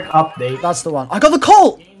Treyarch update. That's the one. I got the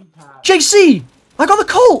Colt! JC! I got the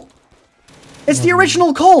Colt! It's the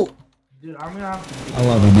original Colt! Dude, I'm gonna have to... I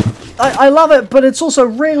love it, man. I love it, but it's also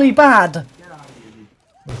really bad. Get out of here,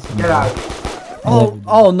 dude. Get out of here.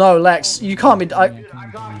 Oh no, Lex, you can't be. Dude, I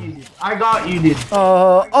got you, dude. I got you, dude.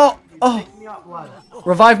 Oh. Pick me up, lad.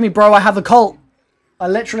 Revive me, bro. I have the Colt. I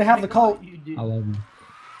literally have the Colt. I love it.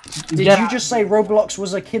 Did you just say Roblox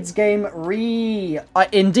was a kids game?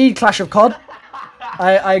 Indeed, Clash of CoD.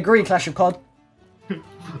 I agree, Clash of CoD.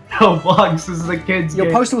 No, Bugs, this is a kid's Your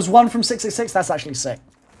game. poster was 1 from 666. That's actually sick.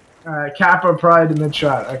 Kappa Pride in the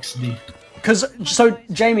chat, XD. So,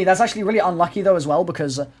 Jamie, that's actually really unlucky, though, as well,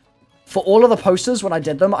 because for all of the posters, when I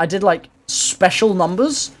did them, I did, like, special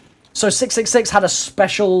numbers. So 666 had a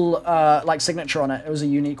special, like, signature on it. It was a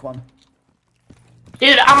unique one.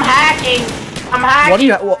 Dude, I'm hacking! I'm hacking!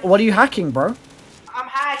 What are you hacking, bro? I'm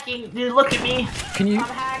hacking! Dude, look at me! Can you... I'm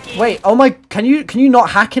hacking! Wait, oh my... Can you not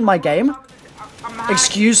hack in my game? I'm hacking!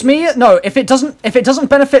 Excuse me? No, if it doesn't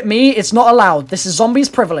benefit me, it's not allowed. This is Zombies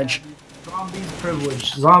privilege. Zombies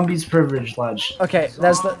privilege. Zombies privilege, ledge. Okay,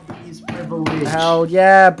 there's the... Zombies privilege. Hell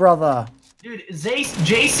yeah, brother. Dude,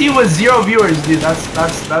 JC was 0 viewers, dude.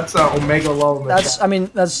 That's Omega Low. I mean,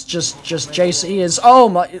 that's just JC is... Oh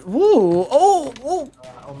my... Woo! Oh!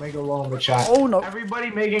 Omega Low in the chat. Oh no. Everybody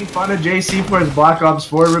making fun of JC for his Black Ops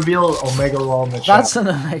 4 reveal. Omega Low in the chat. That's an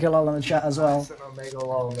Omega lol in the chat as well. That's an Omega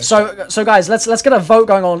Low in the chat. So guys, let's get a vote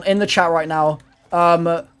going on in the chat right now.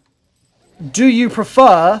 Do you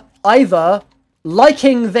prefer either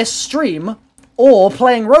liking this stream or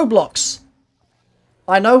playing Roblox?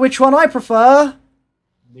 I know which one I prefer.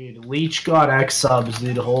 Dude, Leech got X subs,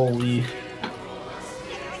 dude. Holy.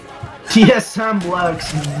 TSM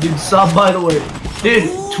Lex, dude. Sub, by the way. Dude,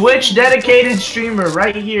 Twitch dedicated streamer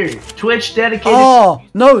right here. Twitch dedicated. Oh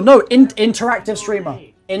no, interactive streamer.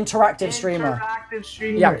 Interactive streamer. Interactive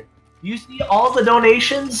streamer. Yeah. You see all the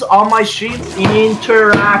donations on my stream?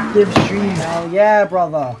 Interactive streamer. Hell yeah,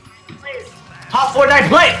 brother. Top Fortnite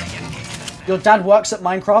play. Your dad works at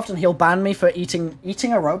Minecraft and he'll ban me for eating a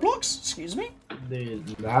Roblox? Excuse me? Dude,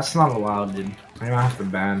 that's not allowed, dude. I'm gonna have to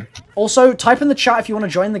ban. Also, type in the chat if you want to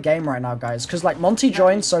join the game right now, guys. Because, like, Monty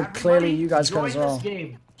joined, so clearly you guys could as well.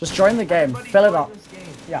 Just join the game. Fill it up.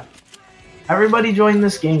 Yeah. Everybody join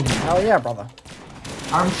this game. Hell yeah, brother.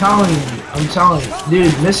 I'm telling you.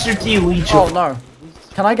 Dude, Mr. T Leech. Oh, no.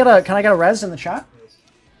 Can I get a res in the chat?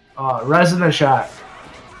 Res in the chat.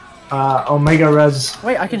 Omega Res.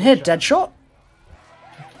 Wait, I can hear Deadshot?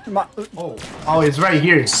 Oh, it's right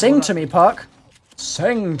here. Sing to me, Perk.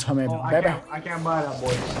 Sing to me, baby. I can't buy that,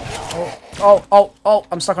 boys. Oh,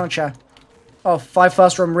 I'm stuck on a chair. Oh, 5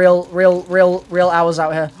 first room, real hours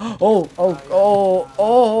out here. Oh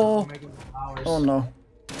no.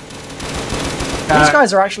 These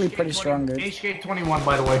guys are actually pretty strong, dude. HK21,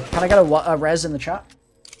 by the way. Can I get a res in the chat?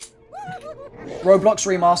 Roblox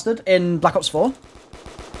remastered in Black Ops 4.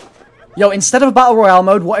 Yo, instead of a Battle Royale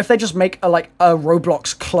mode, what if they just make a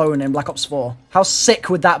Roblox clone in Black Ops 4? How sick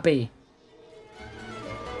would that be?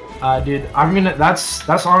 Dude, that's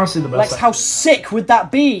honestly the best. Lex, how sick would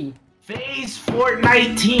that be? Phase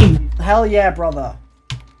Fortnite team. Hell yeah, brother.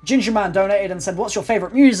 Gingerman donated and said, what's your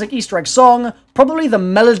favorite music Easter egg song? Probably the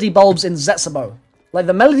melody bulbs in Zetsubou. Like,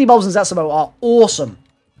 the melody bulbs in Zetsubou are awesome.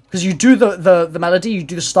 Because you do the melody, you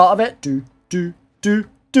do the start of it. Do, do, do,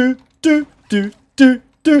 do, do, do,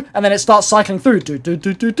 do. And then it starts cycling through.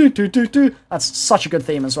 That's such a good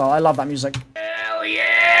theme as well. I love that music. Hell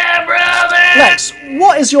yeah, brother! Lex,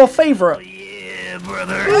 what is your favorite? Yeah,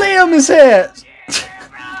 brother. Liam is here.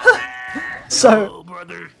 So, Oh,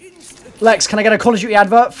 brother. Lex, can I get a Call of Duty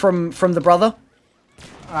advert from the brother?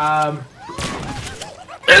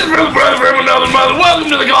 This is from the brother from another mother. Welcome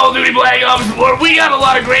to the Call of Duty Black Ops 4. We got a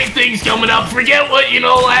lot of great things coming up. Forget what you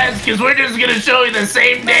know, lads, because we're just going to show you the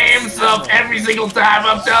same damn stuff every single time.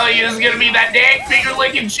 I'm telling you, this is going to be that dang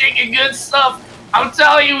finger-licking chicken good stuff. I'm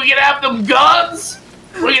telling you, we're going to have them guns.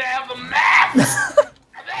 We're going to have the maps.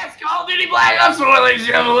 And that's Call of Duty Black Ops 4, ladies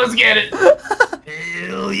and gentlemen. Let's get it.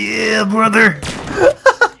 Hell yeah, brother.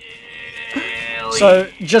 Hell So,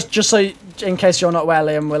 just so, in case you're not aware,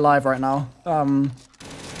 Liam, we're live right now.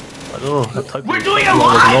 We're doing it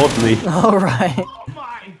live! Alright. Oh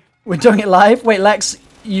my. We're doing it live? Wait, Lex,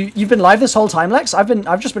 you've been live this whole time, Lex?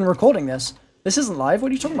 I've just been recording this. This isn't live,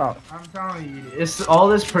 what are you talking about? I'm telling you, it's all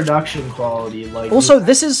this production quality. Like. Also,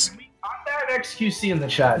 this is... I'm that XQC in the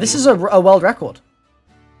chat. This is a world record.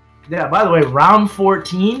 Yeah, by the way, round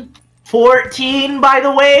 14. 14, by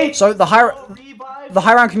the way! So, the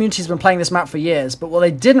high round community's been playing this map for years, but what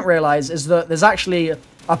they didn't realize is that there's actually a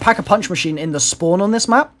pack-a-punch machine in the spawn on this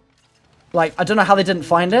map. Like, I don't know how they didn't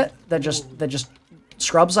find it. They're just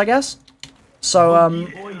scrubs, I guess. So, Hell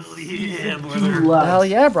yeah, brother. hell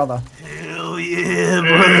yeah, brother. Hell yeah,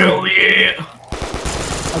 brother. Hell yeah.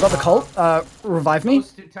 I got the Colt. Revive me.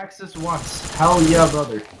 Goes to Texas once. Hell yeah,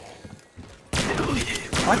 brother.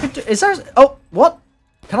 I could do, is there... Oh, what?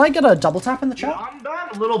 Can I get a double tap in the Dude, chat? I'm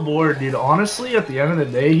a little bored, dude. Honestly, at the end of the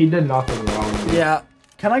day, he did nothing wrong. Dude. Yeah.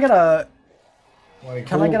 Can I get a... Like,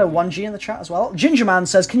 Can I get a 1G in the chat as well? Gingerman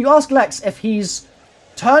says, can you ask Lex if he's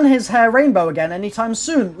turn his hair rainbow again anytime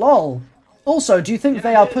soon? Lol. Also, do you think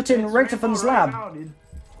they are put in Richtofan's lab? Right now, dude.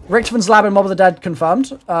 Richtofan's lab in Mob of the Dead confirmed.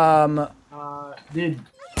 Dude.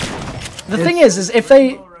 The thing is if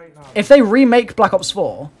they remake Black Ops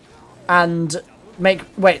 4 and make...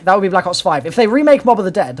 Wait, that would be Black Ops 5. If they remake Mob of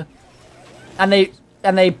the Dead and they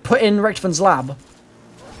put in Richtofan's lab...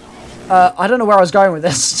 I don't know where I was going with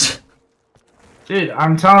this. Dude,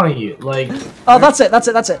 I'm telling you, like... Oh, that's it.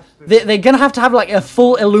 They're gonna have to have, like, a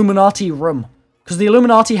full Illuminati room. Because the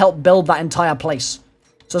Illuminati helped build that entire place.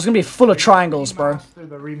 So it's gonna be full of triangles, bro.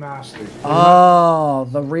 The remaster. Oh,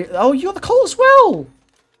 oh, you got the Colt as well!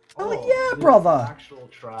 Oh, yeah, dude, brother! Actual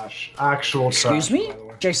trash. Actual Excuse trash, me? by the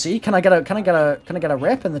way. JC, can I get a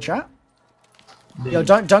rip in the chat? Dude, Yo,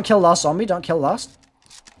 don't kill last zombie, don't kill last.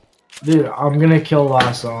 dude, I'm gonna kill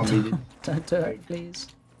last zombie, dude. Don't do it, please.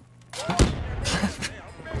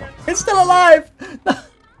 It's still alive!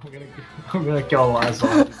 I'm gonna kill last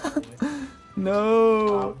zombie.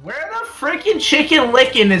 No. Where the freaking chicken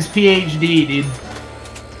licking is PhD, dude?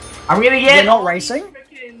 I'm gonna get You're not racing?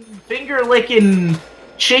 freaking finger licking,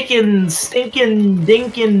 chicken stinking,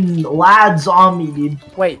 dinking lads on me, dude.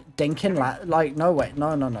 Wait, Dinkin, like, no, wait,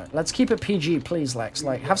 no. Let's keep it PG, please, Lex.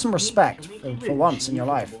 Like, have some respect for once in your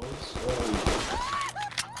life.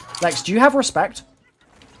 Lex, do you have respect?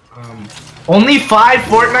 Only 5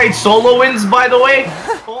 Fortnite solo wins, by the way.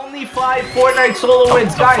 Only 5 Fortnite solo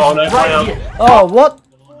wins, guys. Right here. Oh, what?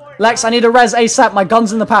 Lex, I need a res ASAP. My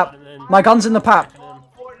gun's in the pap. My gun's in the pap.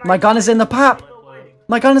 My gun is in the pap.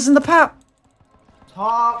 My gun is in the pap.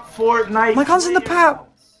 Top Fortnite. My gun's in the pap.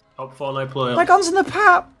 Top Fortnite player. My gun's in the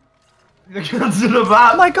pap. The gun's in the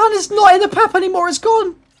pap. My gun is not in the pap anymore. It's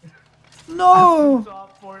gone. No.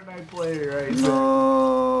 Top Fortnite player right there.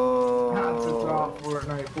 No. That's a top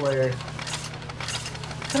Fortnite player.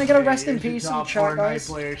 Can I get a rest in Here's your peace in the top chat, Fortnite guys?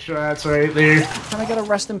 player shots right there. Can I get a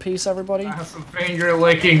rest in peace, everybody? That's some finger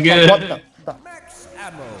licking good. What the? Oh,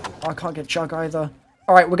 I can't get Chug either.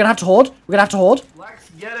 Alright, we're gonna have to hoard. We're gonna have to hoard. Lex,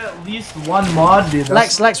 get at least one mod, dude.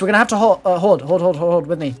 Lex, we're gonna have to hoard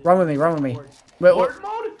with me. Run with me. Wait, Horde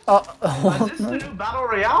mode? Is this the new Battle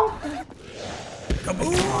Royale?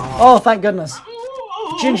 oh, thank goodness.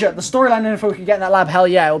 Ginger, the storyline info we can get in that lab, hell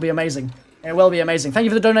yeah, it'll be amazing. It will be amazing. Thank you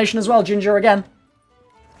for the donation as well, Ginger, again.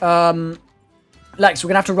 Lex, we're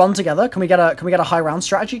gonna have to run together. Can we get a high round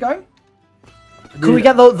strategy going? Can we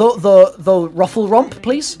get the ruffle romp,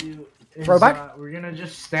 please? Throwback? We're gonna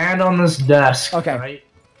just stand on this desk. Okay. Right?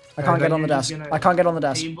 I can't get on the desk. I can't get on the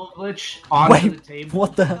desk. Table glitch onto the Wait, table.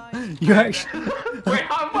 what the? You actually? Wait,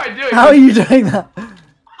 how am I doing? How are you doing that?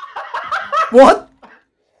 What?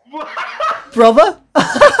 Brother?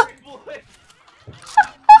 What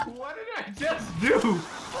did I just do?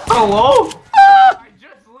 Hello? I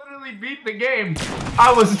just literally beat the game.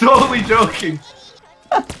 I was totally joking.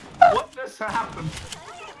 What just happened?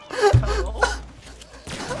 Hello?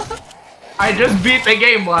 I just beat the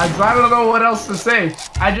game, lads. I don't know what else to say.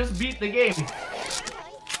 I just beat the game.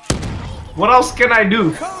 What else can I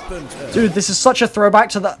do? Dude, this is such a throwback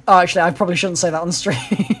to the... Oh, actually, I probably shouldn't say that on stream.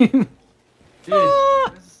 Dude,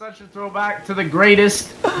 this is such a throwback to the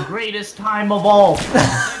greatest time of all.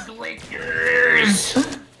 The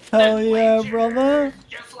glitchers. Hell yeah, brother.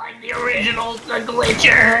 Just like the original, the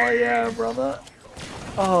glitcher. Hell yeah, brother.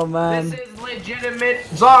 Oh, man. This is legitimate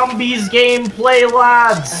zombies gameplay,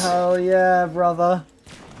 lads. Hell yeah, brother.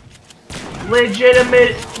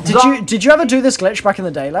 Legitimate. Did you ever do this glitch back in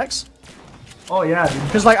the day, Lex? Oh yeah, dude.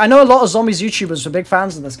 Because like I know a lot of zombies YouTubers were big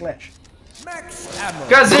fans of this glitch.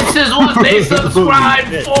 Because this is what they subscribe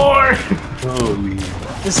for. Holy.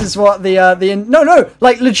 This is what no,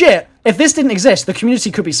 like legit. If this didn't exist, the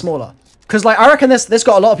community could be smaller. Because like I reckon this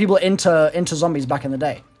got a lot of people into zombies back in the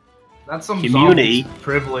day. That's some Community zombies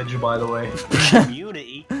privilege, by the way.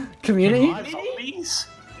 community. Community? Zombies?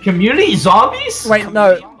 Community zombies? Wait,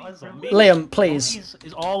 no, Zombies? Liam, please, Zombies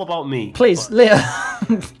is all about me. please, But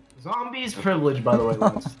Liam. Zombies privilege, by the way,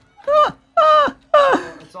 lads.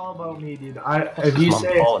 It's all about me, dude. If you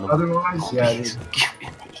say otherwise, yeah, dude.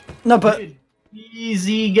 No, but Dude,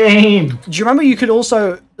 easy game. do you remember you could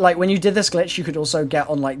also like when you did this glitch, you could also get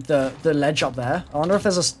on like the ledge up there. I wonder if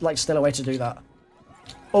there's still a way to do that.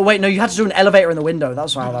 Oh wait, no, you had to do an elevator in the window.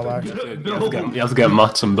 That's how that worked. you have to get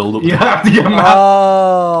mats and build up. You have to get mats.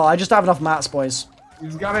 Oh, I just don't have enough mats, boys. You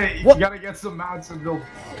gotta get some mats and go.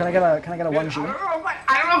 Can I get a 1G?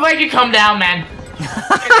 I don't know if I can come down, man.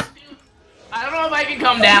 I don't know if I can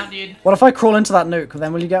come down, dude. What if I crawl into that nuke?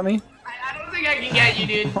 Then will you get me? I don't think I can get you,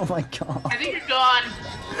 dude. Oh my god. I think you're gone.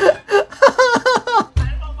 I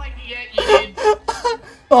don't know if I can get you, dude.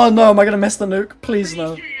 Oh no, am I gonna miss the nuke? Please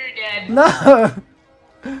no. Pretty sure you're dead.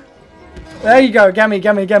 No! There you go, get me.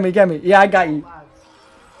 Yeah, I got you.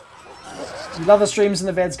 You love the streams and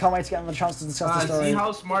the vids, can't wait to get the chance to discuss the story. Sea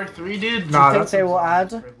House Mark III, dude? Do Nah, you think that's they will add?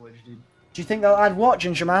 privilege, dude. Do you think they'll add what,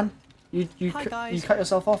 Ginger Man? You cut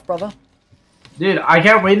yourself off, brother. Dude, I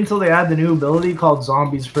can't wait until they add the new ability called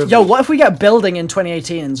Zombies Privilege. Yo, what if we get building in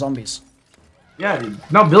 2018 in zombies? Yeah, dude.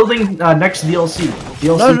 No, building next DLC.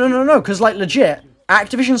 No, because like legit,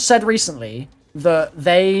 Activision said recently that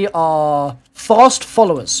they are fast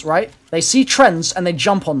followers, right? They see trends and they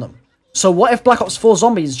jump on them. So what if Black Ops 4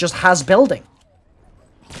 Zombies just has building?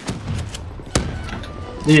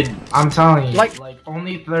 Dude, I'm telling you, Like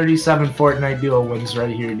only 37 Fortnite duo wins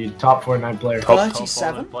right here, dude. Top Fortnite player.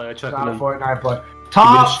 37? Player Top checking in. Fortnite player.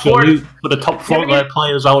 Top Salute 40. for the top Fortnite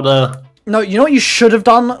players out there. No, you know what you should have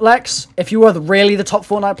done, Lex? If you were really the top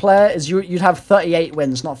Fortnite player, is you'd have 38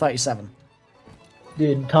 wins, not 37.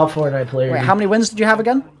 Dude, top Fortnite player. Wait, dude. how many wins did you have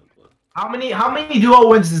again? How many duo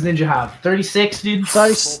wins does Ninja have? 36, dude.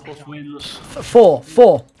 30, 4+ wins.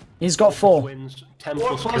 4. He's got 4. Wins. 10+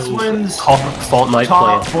 4+ kills. wins. Top Fortnite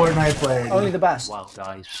Top player. Fortnite player. Dude. Only the best. Wow,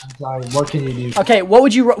 guys. Sorry, what can you do? Okay, what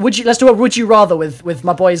would you let's do a would you rather with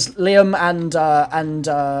my boys Liam and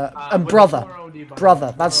brother.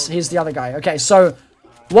 Brother, he's the other guy. Okay, so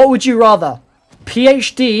what would you rather?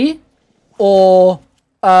 PhD or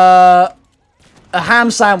a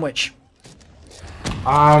ham sandwich?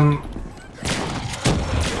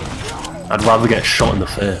 I'd rather get shot in the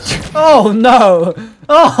face. Oh no!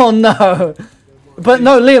 Oh no! But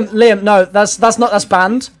no, Liam, no, that's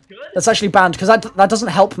banned. That's actually banned because that doesn't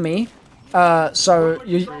help me. So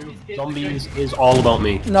you. Zombies is all about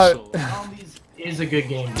me. No. So. Zombies is a good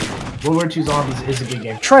game, dude. World War II Zombies is a good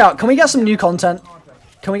game. Treyarch, can we get some new content?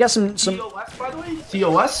 Can we get some TOS, by the way?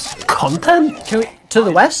 TOS? Content? Can we to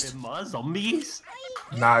the west? More zombies?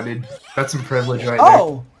 Nah, dude. That's some privilege right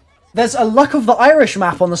Oh, there's a Luck of the Irish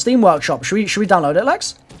map on the Steam Workshop. Should we download it,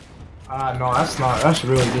 Lex? there. No, that's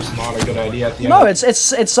really just not a good idea at the end. No,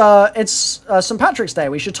 it's St. Patrick's Day.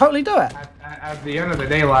 We should totally do it. At the end of the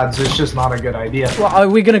day, lads, it's just not a good idea. Well, are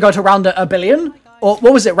we gonna go to round a billion? Or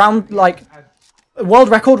what was it? Round like world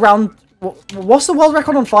record round. What's the world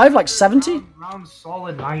record on 5? Like 70? Round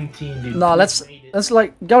solid 19, dude. No, let's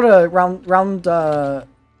like go to round.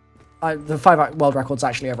 The 5 world record's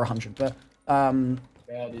actually over 100, but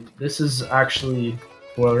Yeah, dude. This is actually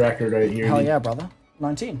world record right here. hell dude. yeah, brother.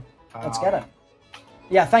 19. Let's get it.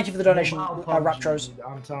 Yeah, thank you for the donation, Wow, PUBG, Raptros. dude.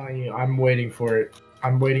 I'm telling you, I'm waiting for it.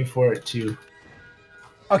 I'm waiting for it too.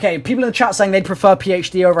 Okay, people in the chat saying they'd prefer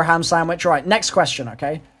PhD over a ham sandwich. All right, next question,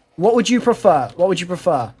 okay? What would you prefer? What would you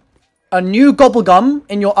prefer? A new gobblegum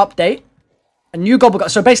in your update? A new gobblegum.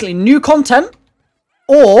 So basically, new content?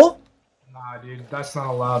 Or Nah, dude, that's not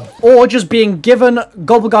allowed. just being given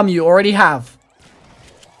gobblegum you already have?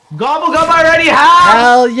 Gobblegum I already have!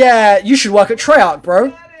 Hell yeah! You should work at Treyarch,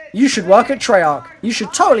 bro. You should work at Treyarch. You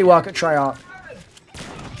should totally work at Treyarch.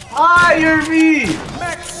 Hire me!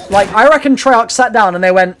 Like, I reckon Treyarch sat down and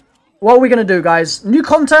they went, what are we going to do, guys? New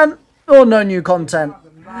content or no new content?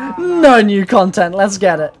 No new content. Let's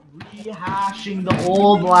get it. Rehashing the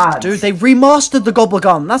old lads. Dude, they remastered the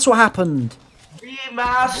gobblegum. That's what happened.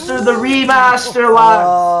 remaster, the remaster, lads.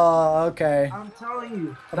 Oh, okay. I'm telling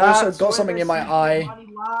you. I've also that's got where something the in my secret eye. money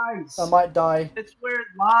lies. I might die. It's where it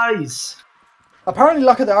lies. Apparently,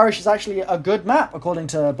 Luck of the Irish is actually a good map, according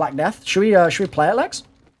to Black Death. Should we play it, Lex?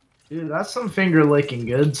 Dude, that's some finger licking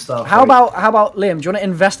good stuff. How about Liam? Do you want to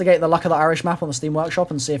investigate the Luck of the Irish map on the Steam Workshop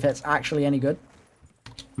and see if it's actually any good?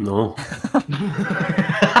 No.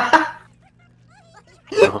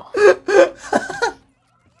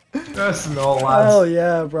 Just no, lads. Oh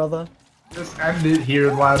yeah, brother. Just end it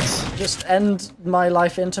here, lads. Just end my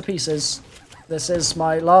life into pieces. This is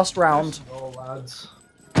my last round. Just no, lads.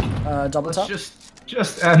 Double Let's tap.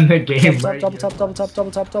 just end the game right Double here. tap, double tap,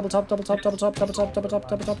 double tap, double tap, double tap, double tap, double tap, double tap,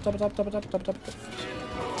 double tap, double tap, double tap, double tap, double tap.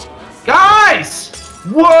 Guys!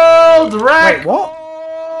 World record! Wait, what?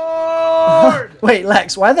 Wait,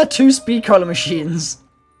 Lex, why are there two speed cola machines?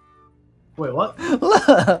 Wait, what?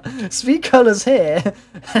 Look, speed cola's here,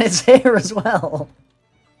 and it's here as well.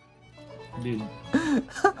 Dude,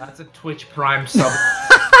 that's a Twitch Prime sub.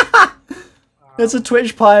 It's a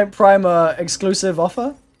Twitch Prime exclusive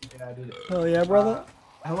offer. Yeah, dude. Oh yeah, brother.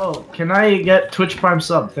 Hello, can I get Twitch Prime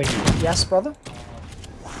sub? Thank you. Yes, brother.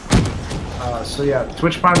 So yeah,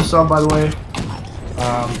 Twitch Prime sub, by the way.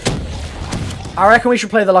 I reckon we should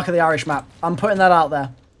play the Luck of the Irish map. I'm putting that out there.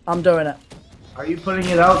 I'm doing it. Are you putting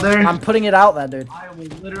it out there? I'm putting it out there, dude. I will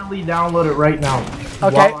literally download it right now.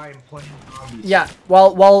 Okay. While I'm playing zombies. Yeah.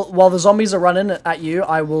 While the zombies are running at you,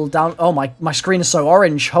 I will down. Oh my screen is so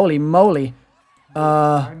orange. Holy moly.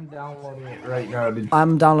 I'm downloading it right now, dude.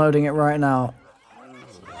 I'm downloading it right now.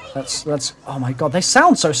 Let's. Oh my god, they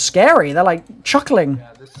sound so scary. They're like chuckling.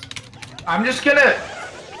 Yeah, I'm just gonna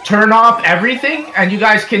turn off everything, and you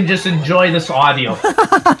guys can just enjoy this audio.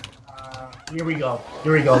 Here we go.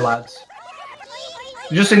 Here we go, lads.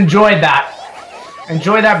 Just enjoy that.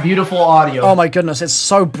 Enjoy that beautiful audio. Oh my goodness, it's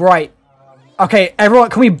so bright. Okay, everyone,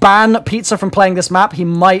 can we ban Pizza from playing this map? He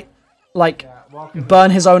might, like,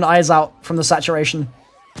 burn his own eyes out from the saturation.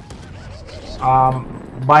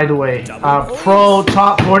 By the way, pro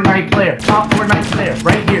top Fortnite player,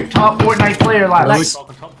 right here, top Fortnite player, lads. Are we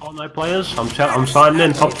talking top Fortnite players? I'm signing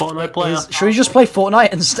in, top Fortnite player. Should we just play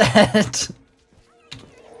Fortnite instead?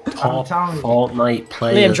 Top telling you. Fortnite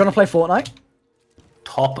player. Liam, do you want to play Fortnite?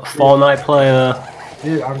 Top Fortnite player.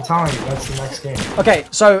 Dude, I'm telling you, that's the next game. Okay,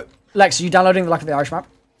 so, Lex, are you downloading the Luck of the Irish map?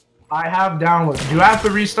 I have downloaded. Do I have to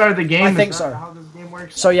restart the game? I think Is that so. how this game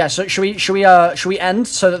works? So yeah, so should we end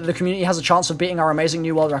so that the community has a chance of beating our amazing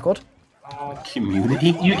new world record? Community?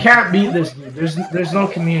 You can't beat this, dude. There's no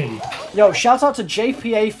community. Yo, shout out to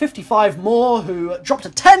JPA55 Moore who dropped a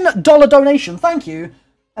 $10 donation, thank you,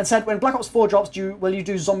 and said when Black Ops 4 drops, will you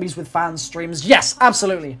do Zombies with Fans streams? Yes,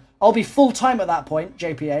 absolutely. I'll be full time at that point,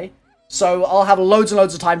 JPA. So I'll have loads and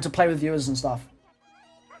loads of time to play with viewers and stuff.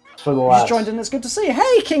 It's for the You lads. just joined in, it's good to see you.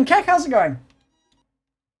 Hey, King Keck, how's it going?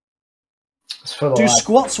 It's for the Do lads.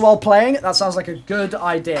 squats while playing? That sounds like a good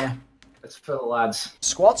idea. It's for the lads.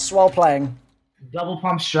 Squats while playing. Double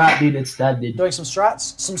pump strat, dude. It's dead, dude. Doing some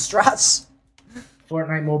strats? Some strats?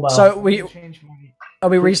 Fortnite Mobile. So we- Change my Are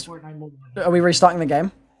we, Fortnite Mobile. are we restarting the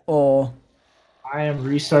game? Or... I am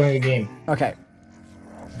restarting the game. Okay.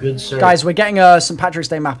 Good sir. Guys, we're getting St. Patrick's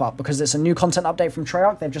Day map up because it's a new content update from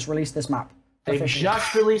Treyarch. They've just released this map. They officially.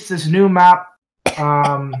 just released this new map.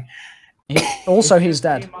 Also, he's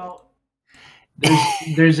dead. Came out.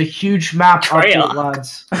 There's a huge map update,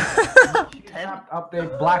 lads. Huge map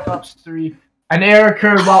update. Black Ops 3. An error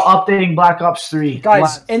occurred while updating Black Ops 3. Guys,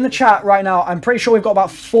 Lads. in the chat right now, I'm pretty sure we've got about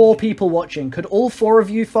 4 people watching. Could all 4 of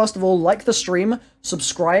you, first of all, like the stream,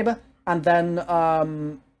 subscribe, and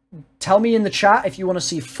then tell me in the chat if you want to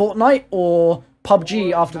see Fortnite or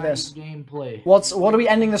PUBG after this. Gameplay. What are we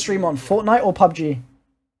ending the stream on? Fortnite or PUBG?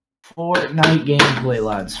 Fortnite gameplay,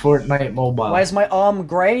 lads. Fortnite Mobile. Why is my arm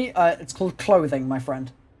grey? It's called clothing, my friend.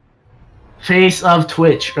 Face of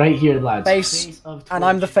Twitch, right here, lads. Face of Twitch. And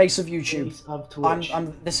I'm the face of YouTube. Face of Twitch.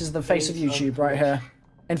 This is the face of Face of YouTube right Twitch. here.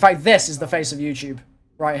 In fact, this is the face of YouTube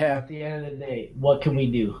right here. At the end of the day, what can we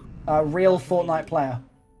do? Real Fortnite player.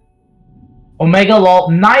 Omega LOL,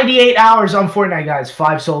 98 hours on Fortnite, guys.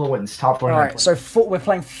 5 solo wins. Top Fortnite. Alright, so we're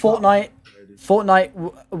playing Fortnite.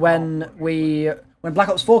 When Black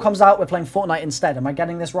Ops 4 comes out, we're playing Fortnite instead. Am I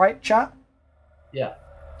getting this right, chat? Yeah.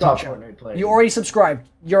 Top Gotcha. Fortnite player. You already subscribed.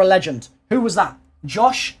 You're a legend. Who was that?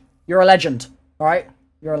 Josh? You're a legend. Alright?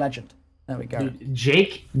 You're a legend. There we go. Dude,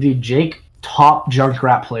 Jake, top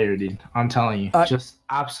Junkrat player, dude. I'm telling you. Just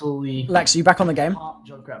absolutely Lex, are you back on the game? top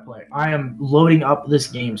Junkrat player. I am loading up this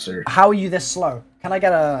game, sir. How are you this slow? Can I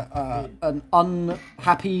get an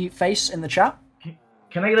unhappy face in the chat?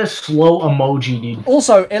 Can I get a slow emoji, dude?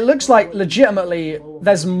 Also, it looks like legitimately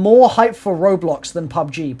there's more hype for Roblox than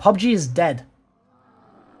PUBG. PUBG is dead.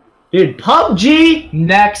 Dude, PUBG,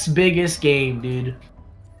 next biggest game, dude.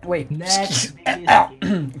 Wait, Next biggest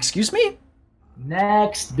game. excuse me?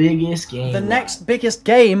 Next biggest game. The next biggest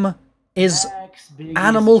game is Next biggest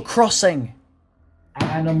Animal Crossing.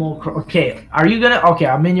 Okay, are you gonna... Okay,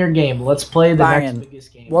 I'm in your game. Let's play the Bangin'. next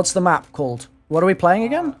biggest game. What's the map called? What are we playing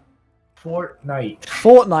again? Fortnite.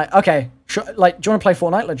 Fortnite. Okay. Like, do you want to play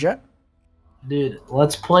Fortnite legit? Dude,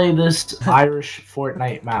 let's play this Irish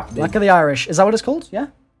Fortnite map, dude. Luck of the Irish. Is that what it's called? Yeah?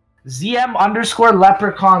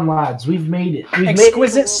 ZM_leprechaun lads. We've made it. We've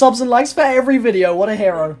Exquisite made it. subs and likes for every video. What a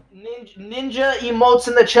hero. Ninja emotes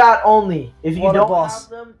in the chat only. If you What a don't boss. have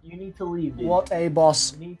them, you need to leave, dude. What a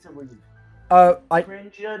boss. You need to leave.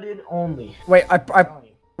 Ninja did only. Wait,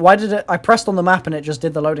 why did it... I pressed on the map and it just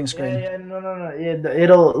did the loading screen. No.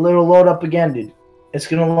 It'll load up again, dude. It's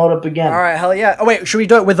gonna load up again. Alright, hell yeah. Oh wait, should we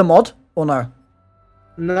do it with the mod? Or no?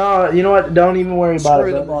 No, you know what? Don't even worry about Screw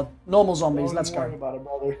it. the mod. Normal zombies, let's Worry go. about it,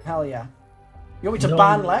 brother. Hell yeah. You want me to Don't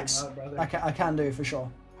ban worry Lex? about it, brother. I can do, for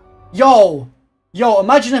sure. Yo,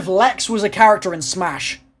 imagine if Lex was a character in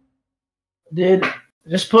Smash. Dude,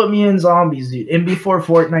 just put me in zombies, dude. And before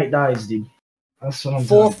Fortnite dies, dude. That's what I'm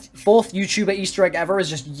telling you. Fourth YouTuber Easter egg ever is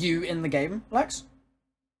just you in the game, Lex.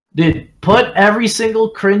 Dude, put every single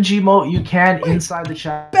cringe emote you can inside the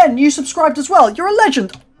chat. Ben, you subscribed as well. You're a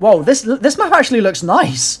legend. Whoa, this map actually looks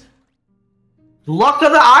nice. Luck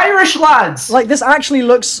of the Irish lads! Like, this actually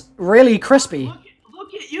looks really crispy.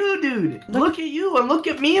 Look at you, dude. Look at you, and look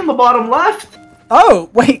at me in the bottom left. Oh,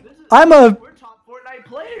 wait. We're top Fortnite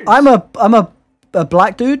players. I'm a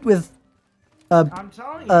black dude with I'm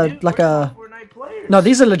telling you, dude, like we're a... top Fortnite players. No,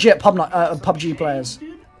 these are legit PUBG players.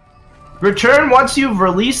 Return once you've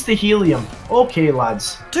released the helium. Okay,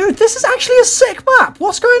 lads. Dude, this is actually a sick map.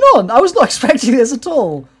 What's going on? I was not expecting this at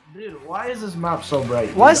all. Dude, why is this map so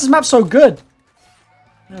bright? Why is this map so good?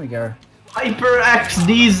 There we go. Hyper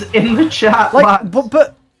XD's in the chat, Like, lads.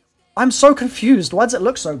 but I'm so confused. Why does it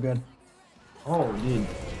look so good? Oh, dude.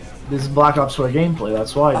 This is Black Ops 4 gameplay,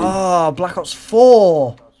 that's why, dude. Oh, Black Ops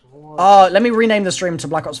 4. Oh, let me rename the stream to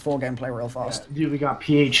Black Ops 4 gameplay real fast. Dude, we got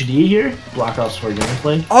PhD here. Black Ops 4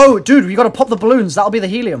 gameplay. Oh, dude, we gotta pop the balloons. That'll be the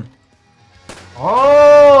helium.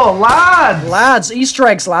 Oh, lads! Lads, Easter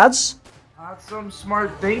eggs, lads. That's some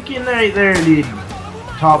smart thinking right there, dude.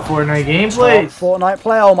 Top Fortnite gameplay. Fortnite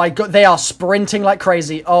play. Oh my god, they are sprinting like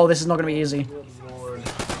crazy. Oh, this is not gonna be easy.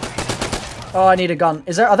 Oh, I need a gun.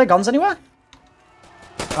 Are there guns anywhere?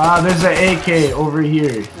 There's an AK over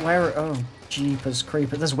here. Where? Oh, jeepers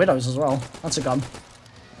creepers. There's widows as well. That's a gun.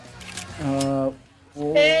 AK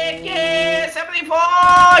 74.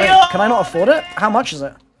 Wait, can I not afford it? How much is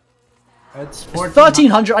it? It's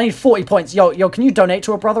 1300. I need 40 points. Yo, can you donate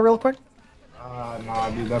to a brother real quick? Nah,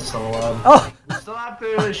 dude, that's not allowed. Oh, We still have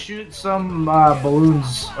to shoot some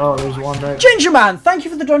balloons. Oh, there's one right. Ginger Man, thank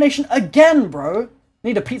you for the donation again, bro.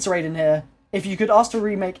 Need a pizza raid in here. If you could ask to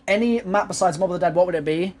remake any map besides Mob of the Dead, what would it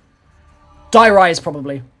be? Die Rise,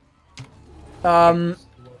 probably.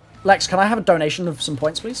 Lex, can I have a donation of some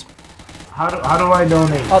points, please? How do I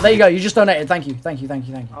donate? Oh, there you go. You just donated. Thank you. Thank you.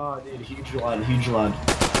 Oh, dude, huge lad, huge lad.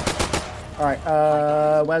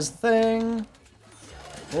 Alright, where's the thing?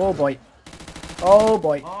 Oh, boy. Oh,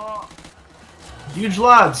 boy. Oh, huge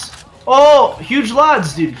lads. Oh, huge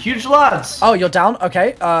lads, dude, huge lads. Oh, you're down?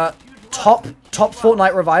 Okay. Top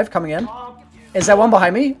Fortnite revive coming in. Is there one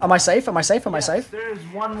behind me? Am I safe? Am I safe? There's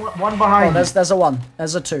one behind. Oh, there's a 1.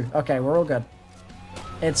 There's a 2. Okay, we're all good.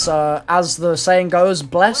 It's, as the saying goes,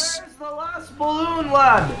 bless. Where's the last balloon,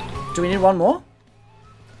 lad? Do we need one more?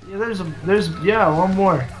 Yeah, one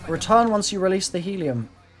more. Return once you release the helium.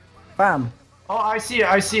 Bam. Oh, I see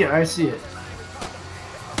it.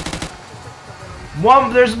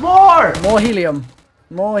 There's more! More helium.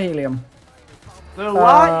 They're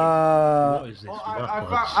lying. What is this? Oh,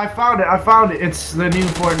 I found it. It's the new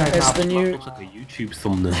Fortnite It's map. the new... Looks like a YouTube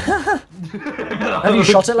thumbnail. Have you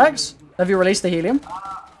shot it, Lex? Have you released the helium?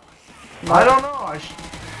 I don't know.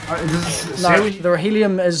 Does it say No, we the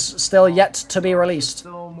helium is still yet to be released.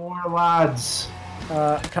 still more lads?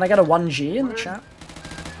 Can I get a 1G in the chat?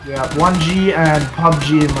 Yeah, 1G and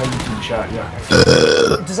PUBG in my YouTube chat, yeah.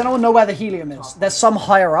 Does anyone know where the helium is? There's some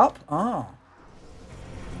higher up? Oh.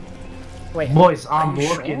 Wait. Boys, I'm you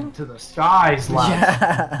looking sure? to the skies, lads.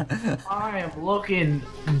 Yeah. I am looking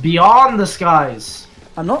beyond the skies.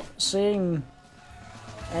 I'm not seeing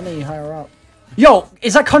any higher up. Yo,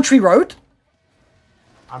 is that Country Road?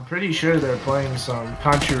 I'm pretty sure they're playing some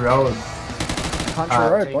Country Road. Country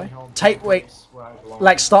Road, Take boy. Me Home to Wait. Place where I belong.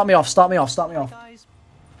 Lex, start me off.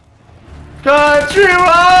 Country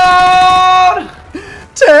road,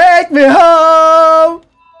 Take me home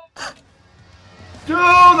to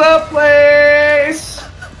the place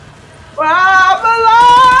where I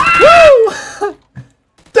Woo!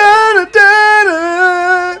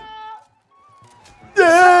 Da-da-da-da.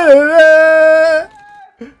 Da-da-da.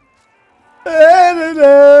 Da-da-da.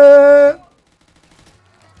 belong.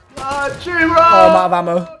 Country road. Oh, I'm out of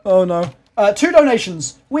ammo. Oh no. 2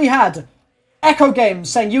 donations. We had Echo Games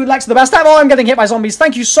saying you and Lex are the best ever. I'm getting hit by zombies.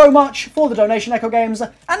 Thank you so much for the donation, Echo Games.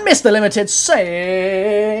 And Mr. Limited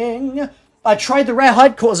saying I tried the rare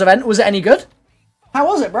headquarters event. Was it any good? How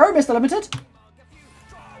was it, bro, Mr. Limited?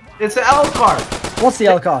 It's an L card. What's the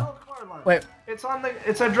L car? Wait. It's on the.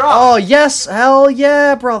 It's a drop. Oh yes, hell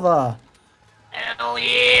yeah, brother. Hell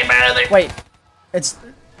yeah, brother. Wait, it's.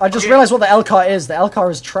 I just realized what the L car is. The L car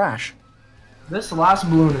is trash. This last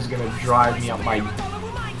balloon is gonna drive me up my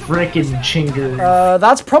frickin' chinger.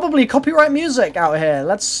 That's probably copyright music out here.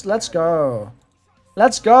 Let's go.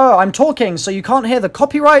 Let's go. I'm talking, so you can't hear the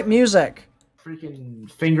copyright music. Freaking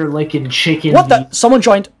finger licking chicken. What the? Someone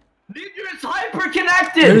joined. Ninja is hyper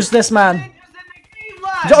connected. Who's this man?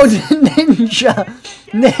 Ninja's in the game, Oh, lads. Ninja.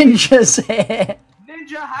 Ninja's here.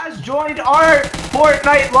 Ninja has joined our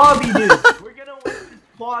Fortnite lobby, dude. We're gonna win this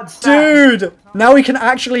quad stack. Dude, now we can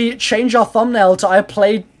actually change our thumbnail to I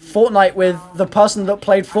played Fortnite with the person that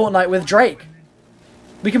played Fortnite with Drake.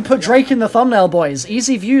 We can put Drake in the thumbnail, boys.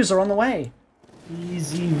 Easy views are on the way.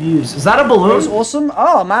 Easy views. Is that a That balloon? was awesome.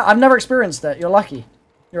 Oh, man, I've never experienced it. You're lucky.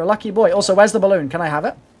 You're a lucky boy. Also, where's the balloon? Can I have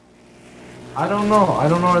it? I don't know. I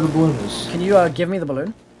don't know where the balloon is. Can you give me the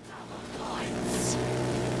balloon?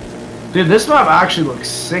 Dude, this map actually looks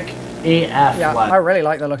sick AF. Yeah, lad. I really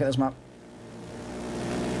like the look at this map.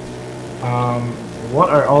 What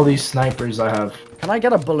are all these snipers I have? Can I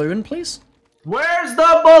get a balloon, please? Where's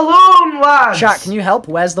the balloon, lads? Chat, can you help?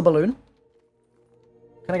 Where's the balloon?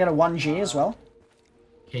 Can I get a 1G as well?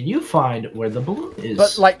 Can you find where the balloon is?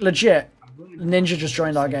 But, like, legit, Ninja just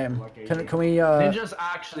joined our game. Can we Ninja's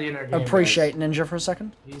actually in our game. appreciate Ninja for a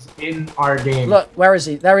second? Guys. He's in our game. Look, where is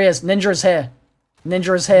he? There he is. Ninja is here.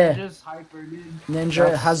 Ninja is here. Ninja's hyper, dude.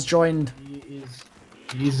 Ninja has joined.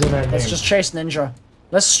 He's in our game. Let's just chase Ninja.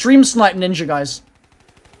 Let's stream snipe Ninja, guys.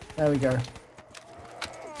 There we go.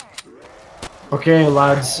 Okay,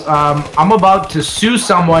 lads. I'm about to sue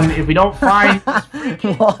someone if we don't find.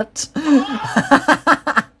 What?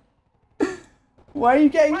 Why are you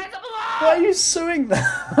getting... Why are you suing them?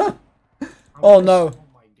 Oh no.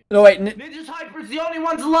 No wait, Ninja's hyper's the only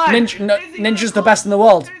one's alive. Ninja's the best in the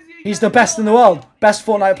world. He's the best in the world. Best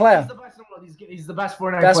Fortnite player. He's the best in the world. He's the best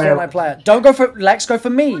Fortnite Best player. Fortnite player. Don't go for Lex, go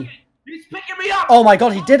for me. He's picking me up. Oh my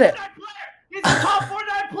god, he did it. He's the top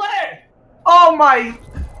Fortnite player. Oh my.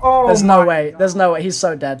 Oh. There's no way. There's no way. He's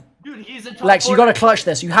so dead. Dude, he's a top Lex, you Fortnite. gotta clutch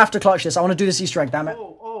this. You have to clutch this. I want to do this Easter egg, damn it.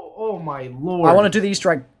 Oh my lord. I want to do the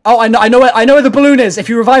Easter egg. Oh, I know where the balloon is. If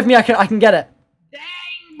you revive me, I can get it.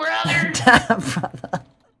 Dang, brother. Damn, brother.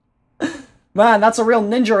 Man, that's a real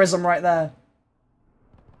ninjaism right there.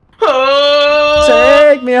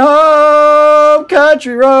 Take me home,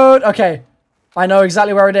 country road. Okay, I know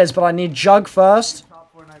exactly where it is, but I need Jug first.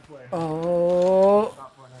 Top Fortnite player. Oh,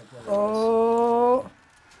 Top Fortnite player. oh.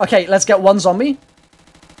 Okay, let's get one zombie.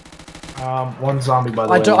 One zombie by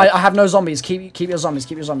the I way. do. I have no zombies. Keep your zombies.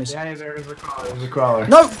 Keep your zombies. Yeah, there's a crawler. There's a crawler.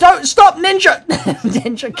 No, don't stop, Ninja.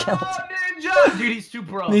 Ninja killed. Oh, Ninja! Dude, he's too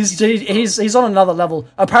pro. He's on another level.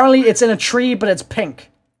 Apparently, it's in a tree, but it's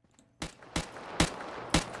pink.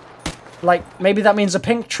 Like, maybe that means a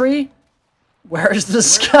pink tree? Where is the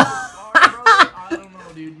sky? I don't know,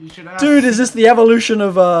 dude. You should ask. Dude, is this the evolution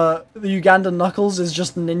of the Ugandan Knuckles? Is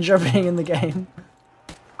just Ninja being in the game?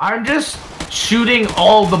 I'm just shooting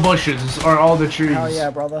all the bushes or all the trees. Oh yeah,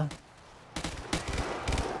 brother.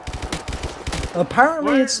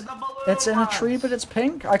 Apparently Where's the balloon, it's in a tree, lads? but it's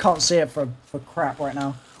pink. I can't see it for crap right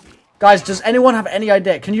now. Guys, does anyone have any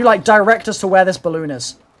idea? Can you like direct us to where this balloon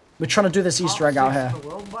is? We're trying to do this Easter egg out here. The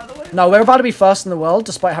world, by the way? No, we're about to be first in the world,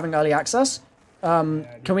 despite having early access. Can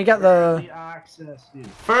we get the Early access, dude.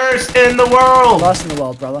 First in the world. first in the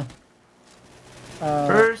world, brother?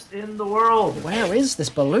 First in the world. Where is this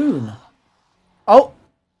balloon? Oh.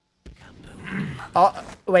 Oh,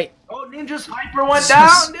 wait. Oh, Ninja's hyper went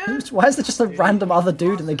down, dude. Why is there just a random other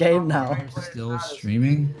dude in the game now? Still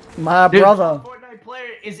streaming? My Dude, brother. Fortnite player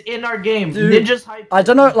is in our game. Dude, Ninja's hyper. I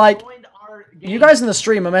don't know, like, joined our game. you guys in the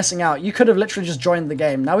stream are messing out. You could have literally just joined the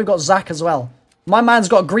game. Now we've got Zach as well. My man's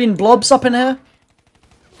got green blobs up in here.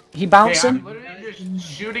 He Okay, bouncing. I'm literally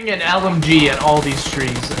just shooting an LMG at all these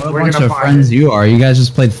trees. What a We're bunch gonna of find friends it. you are. You guys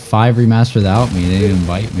just played 5 remastered without me. They didn't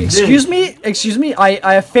invite me. Excuse me.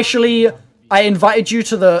 I officially I invited you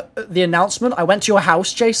to the announcement. I went to your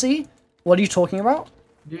house, JC. What are you talking about?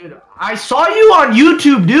 Dude, I saw you on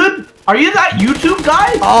YouTube, dude. Are you that YouTube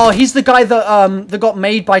guy? Oh, he's the guy that got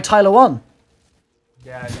made by Tyler One.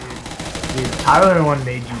 Yeah, dude, Tyler One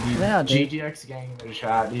made you, dude. Yeah, dude. GGX gang in the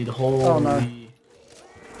chat, dude. Holy. Oh no.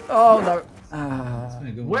 Oh no.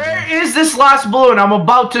 Where is this last balloon? I'm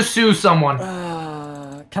about to sue someone.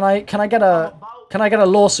 Can I get a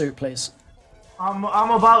lawsuit, please? I'm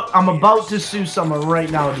about to sue someone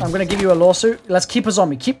right now, dude. I'm gonna give you a lawsuit. Let's keep a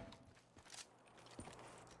zombie. Keep.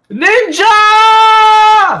 Ninja!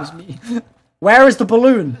 Where is the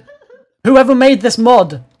balloon? Whoever made this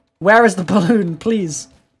mod, where is the balloon, please?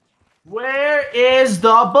 Where is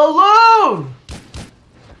the balloon?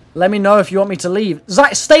 Let me know if you want me to leave.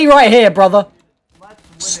 Zach, stay right here, brother.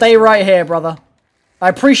 Stay right here, brother. I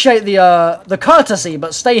appreciate the courtesy,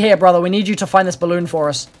 but stay here, brother. We need you to find this balloon for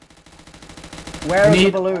us. Where is the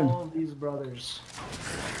balloon? All of these brothers.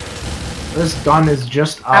 This gun is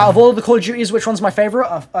just out of all the Call of Duties, which one's my favorite?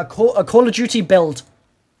 A Call of Duty build.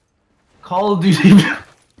 Call of Duty.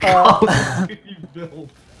 Call of Duty build.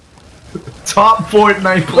 Top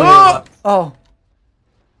Fortnite player. Oh.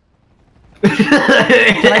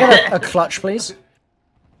 Can I get a clutch, please?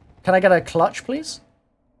 Can I get a clutch, please?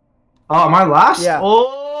 Oh, am I last? Yeah.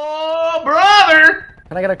 Oh, brother!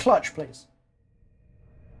 Can I get a clutch, please?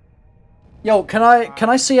 Yo, can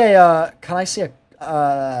I see a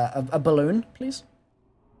balloon, please?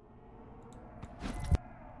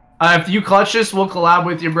 If you clutch this, we'll collab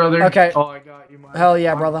with you, brother. Okay. Oh, I got you, man. Hell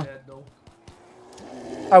yeah, brother. Dead,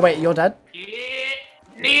 oh wait, you're dead.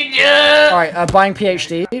 Ninja! All right, buying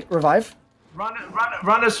PhD, revive.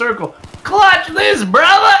 Run a circle. Clutch this,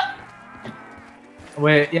 brother!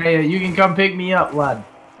 Wait, yeah, you can come pick me up, lad.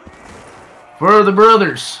 For the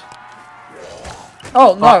brothers.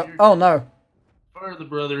 Oh no! Oh no! For the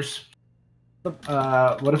brothers.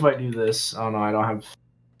 What if I do this? Oh no, I don't have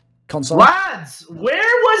console. Lads, where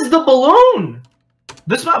was the balloon?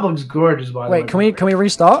 This map looks gorgeous, by the way. Wait, can we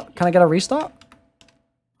restart? Can I get a restart?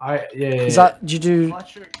 Yeah. Is that, did you do?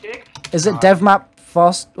 Kick? Is it dev map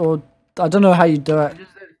fast or I don't know how you do it? I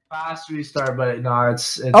just did fast restart, but no,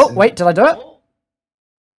 it's. Oh wait, did I do it?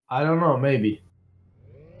 I don't know, maybe.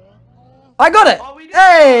 I got it! Oh,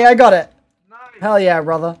 Hey, I got it! Nice. Hell yeah,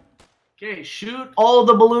 brother. Okay, shoot all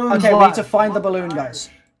the balloons. Okay, we need to find the balloon, guys.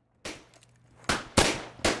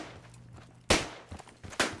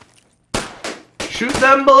 Shoot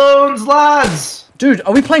them balloons, lads! Dude,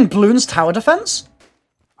 are we playing Bloons Tower Defense?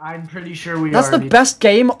 I'm pretty sure we are. That's the best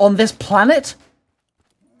game on this planet?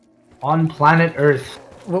 On planet Earth.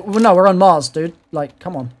 No, we're on Mars, dude. Like,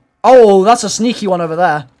 come on. Oh, that's a sneaky one over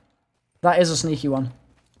there. That is a sneaky one.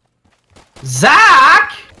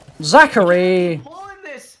 Zach! Zachary! Pulling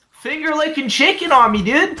this finger-licking chicken on me,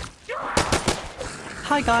 dude!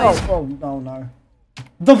 Hi, guys. Oh, no.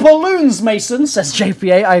 The balloons, Mason, says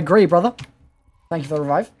JPA. I agree, brother. Thank you for the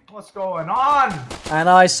revive. What's going on? And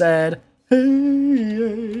I said... Hey,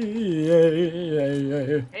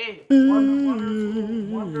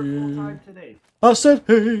 wonderful time today. I said,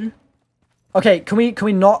 hey. Okay, can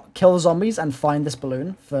we not kill the zombies and find this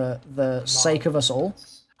balloon for the sake of us all?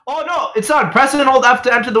 Oh no, it's on. Press and hold F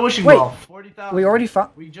to enter the wishing well. 40,000. We already found.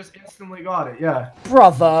 We just instantly got it. Yeah.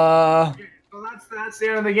 Brother. Okay, so that's the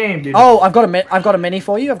end of the game, dude. Oh, I've got a mini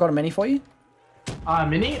for you.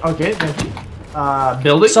 Mini. Okay, thank you.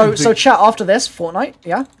 Building. So chat after this Fortnite.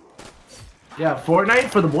 Yeah. Yeah, Fortnite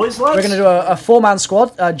for the boys, lads. We're gonna do a 4-man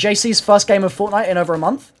squad. JC's first game of Fortnite in over a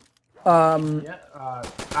month.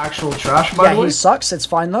 Actual trash, by the way. Yeah, he sucks. It's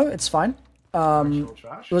fine though. It's fine.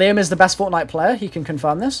 Liam is the best Fortnite player. He can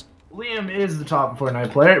confirm this. Liam is the top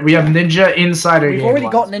Fortnite player. We have Ninja inside our game. We've already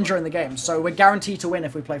got Ninja in the game, so we're guaranteed to win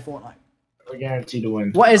if we play Fortnite. We're guaranteed to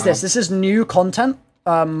win. What is this? This is new content.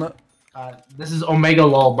 This is Omega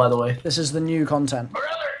LOL, by the way. This is the new content. Brother,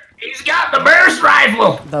 he's got the burst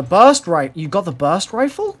rifle! The burst rifle? You got the burst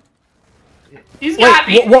rifle? He's got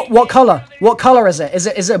Wait, what color? What color is it?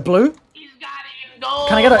 Is it blue? He's got it in gold.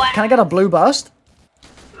 Can I get a blue burst?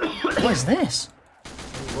 What is this?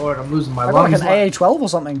 Oh, Lord, I'm losing my I got lungs. like an AA-12 or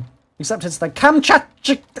something. Except it's the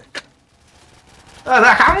Kamchatka.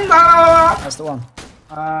 That's the one.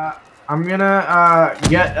 I'm gonna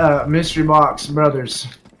get a mystery box, brothers.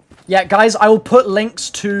 Yeah, guys, I will put links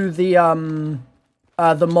to the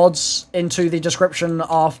mods into the description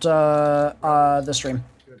after the stream.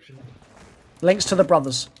 Links to the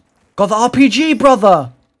brothers. Got the RPG,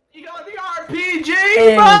 brother! You got the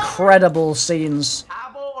RPG, bro! Incredible scenes.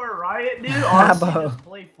 Habbo or Riot, dude? Honestly, Habbo. just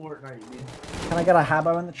play Fortnite, dude. Can I get a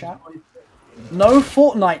Habbo in the chat? No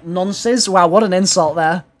Fortnite nonsense. Wow, what an insult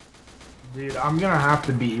there. Dude, I'm gonna have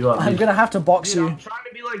to beat you up. I'm gonna have to box you. I'm trying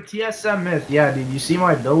to be like TSM Myth. Yeah, dude, you see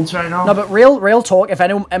my builds right now? No, but real talk, if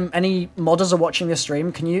any modders are watching this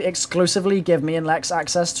stream, can you exclusively give me and Lex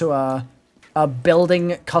access to a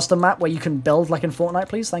building custom map where you can build like in Fortnite,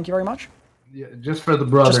 please? Thank you very much. Yeah, just for the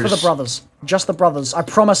brothers. Just for the brothers. Just the brothers. I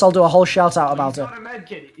promise I'll do a whole shout out about it. He's got a med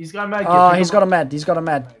kit. He's got a med kit. Oh, he's got a med. He's got a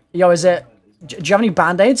med. Yo, is it... Do you have any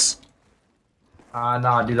band-aids?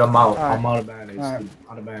 Nah, dude, I'm out. Right. I'm out of band-aids. Right.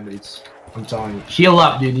 Out of band-aids. I'm telling you. Heal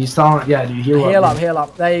up, dude. He's telling... Yeah, dude, heal up. Heal up, heal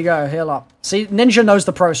up. There you go, heal up. See, Ninja knows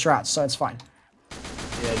the pro strats, so it's fine.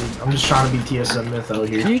 Yeah, dude, I'm just trying to be TSM Myth out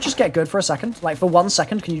here. Can you just get good for a second? Like, for 1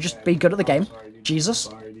 second, can you just be good at the game? Sorry, dude. Jesus.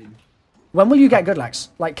 Sorry, dude. When will you get good, Lex?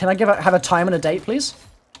 Like, can I have a time and a date, please?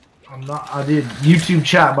 I'm not... I did. YouTube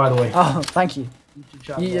chat, by the way. Oh, thank you. YouTube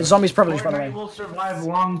chat, Zombies privilege, by the way. Fortnite will survive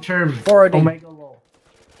long-term. 4OD. Omega lol.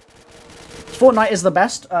 Fortnite is the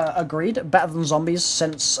best, agreed. Better than Zombies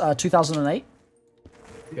since 2008.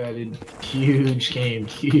 Yeah, dude. Huge game.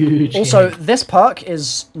 Huge Also, game. this perk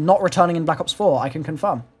is not returning in Black Ops 4, I can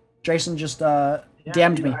confirm. Jason just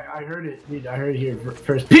DM'd dude, me. I heard it, dude. I heard it here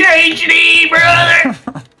first. PhD, brother!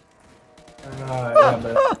 Yeah,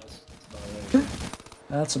 but...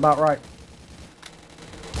 That's about right.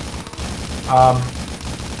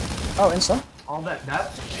 Oh, Insta? All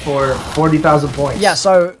that's for 40,000 points. Yeah,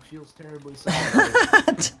 so... Feels terribly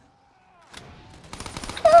sad.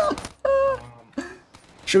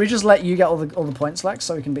 Should we just let you get all the points, Lex,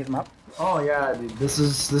 so we can beat them up? Oh yeah, dude. This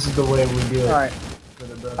is the way we do it. Alright.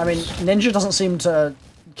 I mean, Ninja doesn't seem to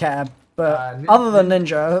care, but other than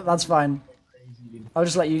Ninja, that's fine. I'll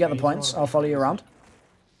just let you get the points. I'll follow you around.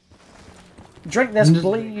 Drink this,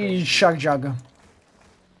 please, Shug Jug.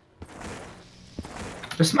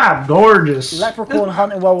 This map gorgeous. Leprechaun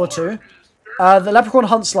Hunt in World War II. The Leprechaun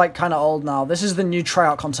Hunt's like kind of old now. This is the new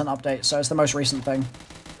tryout content update, so it's the most recent thing.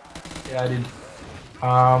 Yeah, dude.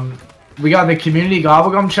 We got the community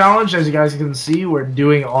gobblegum challenge. As you guys can see, we're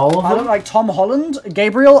doing all of them. I don't like Tom Holland.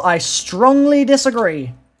 Gabriel, I strongly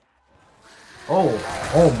disagree.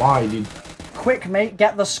 Oh my, dude. Quick, mate,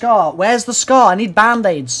 get the scar. Where's the scar? I need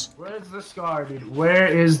band-aids. Where's the scar, dude? Where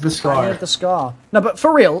is the scar? I need the scar. No, but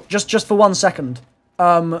for real, just for 1 second.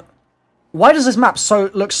 Why does this map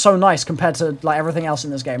look so nice compared to like everything else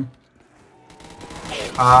in this game?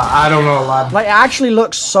 I don't know, lad. Like, it actually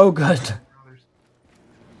looks so good.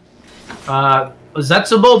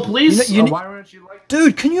 Zetsubo, please? Why weren't you like...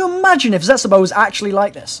 Dude, can you imagine if Zetsubo was actually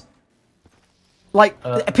like this? Like,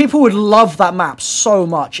 people would love that map so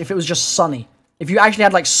much if it was just sunny. If you actually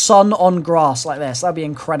had, like, sun on grass like this, that'd be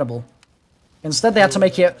incredible. Instead, they had to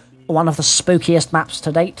make it one of the spookiest maps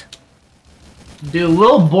to date. Dude,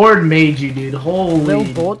 Lil Board made you, dude. Holy...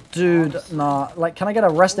 Lil Board? Dude, nah. Like, can I get a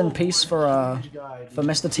rest in peace for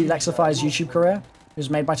MrTLEXIFY's YouTube career? Who's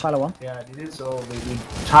made by Tyler 1? Yeah, dude, it's over, dude.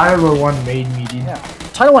 Tyler 1 made me, dude. Yeah.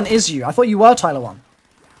 Tyler 1 is you. I thought you were Tyler 1.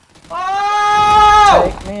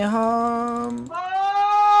 Oh! Take me home.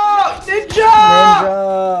 Oh! Ninja!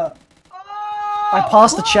 Ninja! I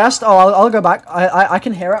passed the chest. Oh, I'll go back. I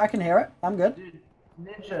can hear it. I can hear it. I'm good.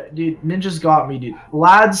 Dude, Ninja's got me, dude.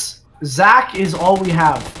 Lads, Zach is all we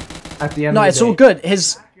have at the end of the day. No, it's all good.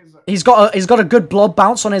 He's got a good blob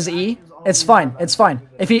bounce on his E. It's fine. It's fine.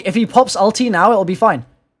 If he pops ulti now, it'll be fine.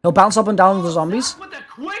 He'll bounce up and down with the zombies. With the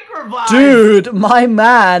quick revive. Dude, my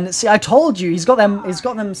man. See, I told you. He's got them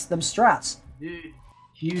strats. Dude,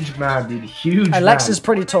 huge man, dude. Huge man. Lex is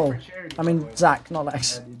pretty tall. I mean, Zach, not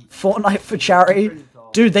Lex. Fortnite for charity.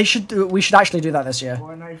 Dude, we should actually do that this year.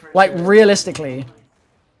 Like, realistically.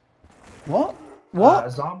 What?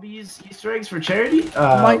 What? Zombies Easter eggs for charity?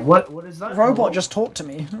 What is that? Robot just talked to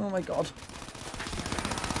me. Oh my god.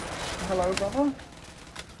 Hello, brother.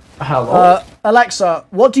 Hello. Alexa,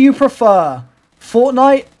 what do you prefer?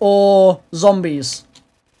 Fortnite or zombies?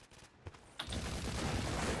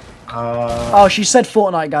 Oh, she said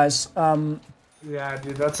Fortnite, guys. Yeah,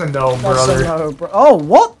 dude, that's a no, brother. That's a no, bro. Oh,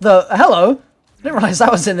 what the? Hello? I didn't realize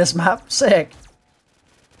that was in this map. Sick.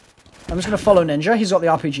 I'm just gonna follow Ninja. He's got the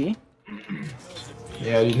RPG.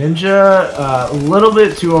 Yeah, dude, Ninja, a little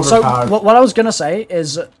bit too overpowered. So, what I was gonna say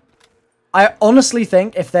is, I honestly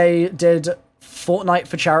think if they did Fortnite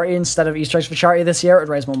for charity instead of Easter eggs for charity this year, it would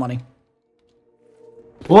raise more money.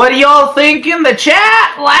 What do y'all think in the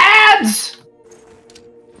chat, lads?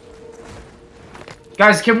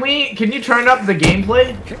 Guys, can you turn up the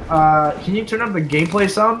gameplay? Can you turn up the gameplay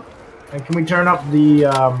sound? And can we turn up the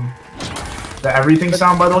everything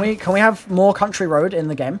sound, by the way? Can we have more Country Road in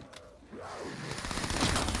the game?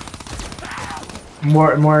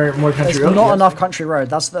 More Country There's Road? not enough Country Road.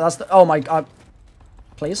 That's the oh my god.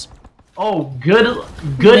 Please. Oh, goodness.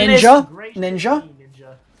 Ninja? gracious Ninja?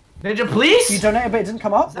 me, Ninja, please? You donated, but it didn't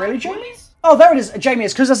come up? Really, Jamie? Oh, there it is. Jamie,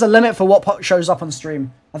 it's because there's a limit for what shows up on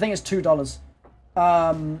stream. I think it's $2.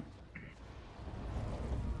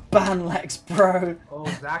 Ban Lex, bro. Oh,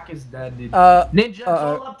 Zach is dead, dude. Ninja, it's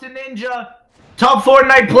all up to Ninja. Top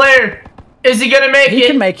Fortnite player. Is he gonna make it? He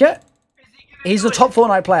can make it. He's the top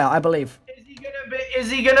Fortnite player, I believe.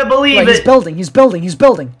 Is he gonna believe Wait, it? he's building. He's building. He's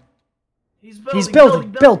building. He's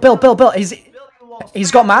building. Build.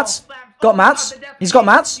 He's got mats. Got mats. He's got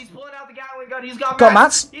mats. He's pulling out the Gatling gun. He's got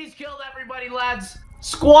mats. He's killed everybody, lads.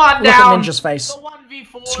 Squad Look down. at Ninja's face. The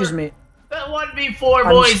 1v4. Excuse me. The 1v4,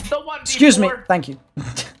 boys. The 1v4. Excuse me. Thank you.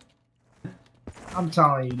 I'm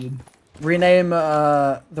telling you, dude. Rename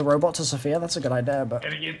the robot to Sophia. That's a good idea, but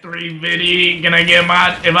Gonna get 350. Gonna get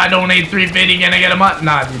my. If I donate 350, gonna get a month.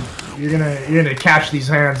 Nah, dude. You're gonna catch these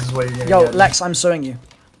hands is what you're gonna yo, get. Lex, I'm suing you.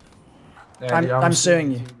 Yeah, dude, I'm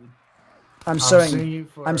suing you. I'm suing you.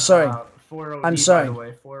 I'm suing. I'm suing.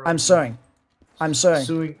 I'm suing. I'm suing. I'm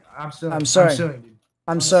suing. I'm suing.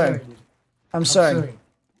 I'm suing. I'm suing.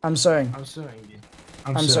 I'm suing. I'm suing, dude.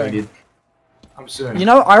 I'm suing. I'm suing. You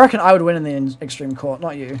know, I reckon I would win in the extreme court,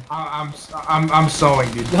 not you. I'm sewing,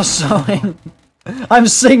 dude. You're sewing. I'm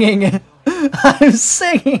singing. I'm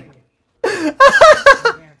singing.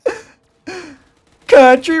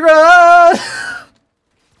 Country road.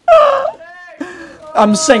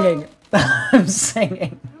 I'm singing. I'm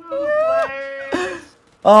singing.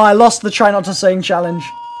 Oh, I lost the try not to sing challenge.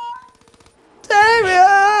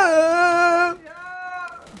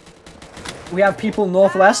 We have people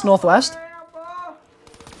northwest. Northwest.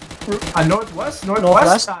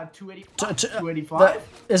 285.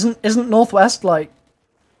 Isn't northwest like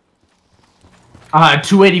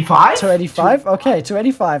 285? 285? Okay,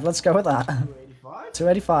 285. Let's go with that.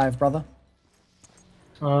 285, brother.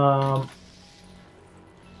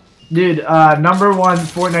 Dude, number one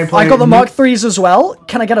Fortnite player. I got the Mark 3s as well.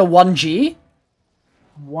 Can I get a 1G?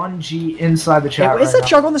 1G inside the chat. Hey, is there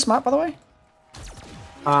Jug on this map, by the way?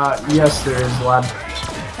 Yes, there is, lad.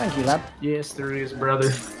 Thank you, lad. Yes, there is,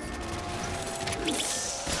 brother.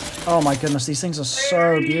 Oh my goodness, these things are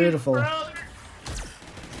so beautiful.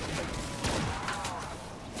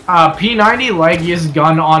 P90, leggiest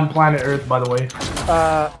gun on planet Earth, by the way.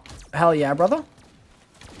 Hell yeah, brother.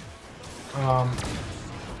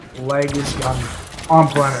 Leggiest gun on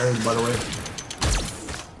planet Earth, by the way.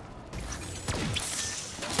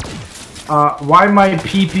 Why my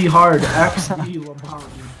PP hard? XD Lamau,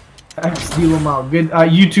 dude. XD Lamau. Good,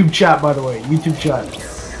 YouTube chat, by the way. YouTube chat.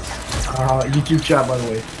 YouTube chat, by the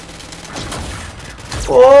way.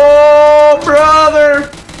 Oh, brother!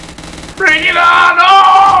 Bring it on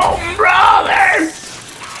home, brother!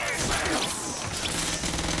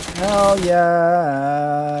 Hell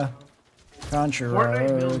yeah. Country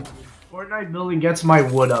road. Fortnite building gets my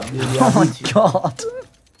wood up, dude. Yeah, Oh my god.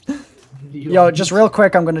 Yo, just real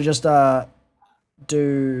quick, I'm gonna just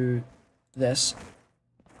do this.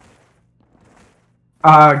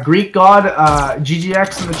 Greek God,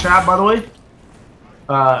 GGX in the chat, by the way.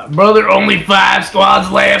 Brother, only 5 squads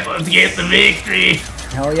left. Let's get the victory.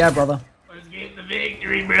 Hell yeah, brother. Let's get the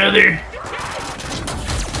victory, brother.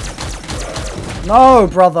 No,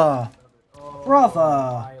 brother. Brother.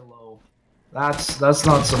 Milo. That's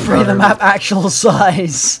not some. Free the map actual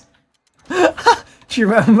size. Do you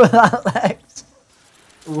remember that, Lex?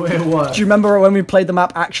 Wait, what? Do you remember when we played the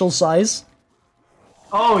map actual size?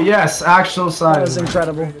 Oh yes, actual size. That was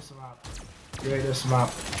incredible. Greatest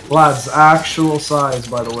map. Lads, actual size,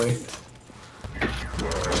 by the way.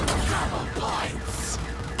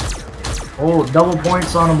 Oh, double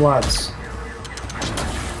points on him, lads.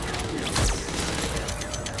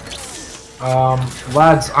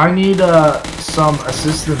 Lads, I need some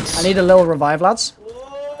assistance. I need a little revive, lads.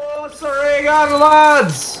 Oh, sorry, God,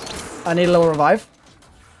 lads. I need a little revive.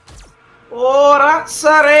 Oh, that's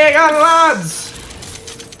sorry, God, lads.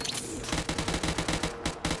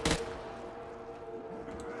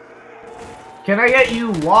 Can I get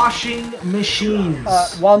you washing machines?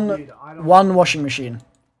 One washing machine.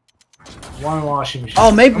 One washing machine.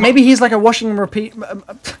 Oh, maybe he's like a washing and repeat.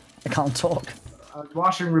 I can't talk.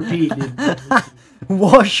 Wash and repeat, dude.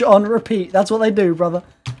 Wash on repeat. That's what they do, brother.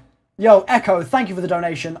 Yo, Echo, thank you for the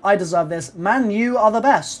donation. I deserve this. Man, you are the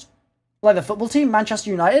best. Like the football team,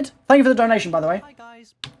 Manchester United. Thank you for the donation, by the way. Hi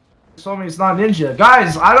guys. Told me it's not Ninja.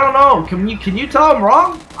 Guys, I don't know. Can you tell I'm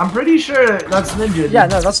wrong? I'm pretty sure that's Ninja. Dude. Yeah,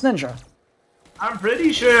 no, that's Ninja. I'm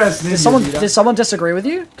pretty sure that's Ninja. Did someone disagree with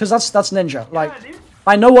you? Because that's Ninja. Like, dude.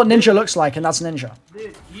 I know what Ninja looks like, and that's Ninja.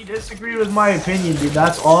 Dude, you disagree with my opinion, dude.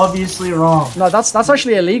 That's obviously wrong. No, that's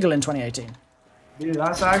actually illegal in 2018. Dude,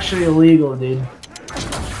 that's actually illegal, dude.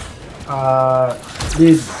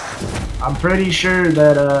 Dude. I'm pretty sure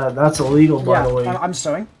that that's illegal, by the way. I'm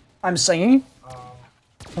sewing. I'm singing.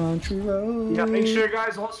 Country road. Yeah, make sure,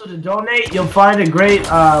 guys, also to donate. You'll find a great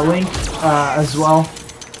link as well.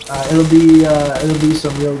 It'll be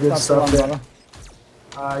some real good stuff there.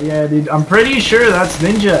 Yeah, dude, I'm pretty sure that's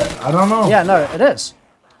Ninja. I don't know. Yeah, no, it is.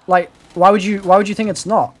 Like, why would you think it's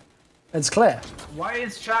not? It's clear. Why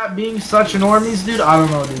is chat being such normies, dude? I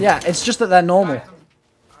don't know, dude. Yeah, it's just that they're normal.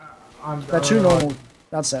 They're too normal. Like,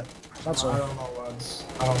 that's it. That's all. I don't know, lads.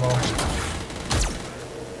 I don't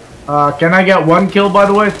know. Can I get 1 kill, by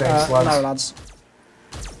the way? Thanks, lads. No, lads.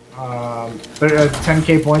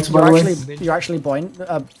 10k points, by the way. You're actually boined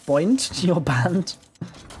to your band.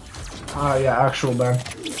 Yeah, actual ban.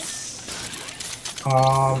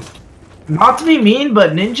 Not to be mean,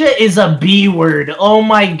 but Ninja is a B word. Oh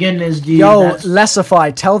my goodness, dude. Yo,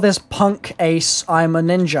 Lessify, tell this punk ace I'm a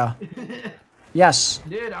ninja. Yes.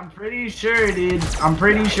 Dude, I'm pretty sure, dude. I'm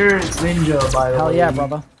pretty sure it's Ninja, by the way. Hell yeah,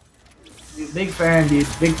 brother. Dude, big fan, dude.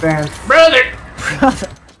 Big fan. Brother!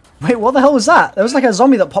 Wait, what the hell was that? There was like a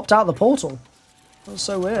zombie that popped out of the portal. That was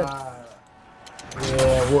so weird.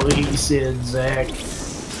 Yeah, what he said, Zach.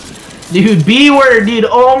 Dude, B word, dude.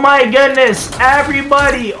 Oh my goodness.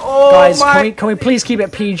 Everybody. Oh guys, my. can we please keep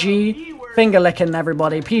it PG? Finger licking,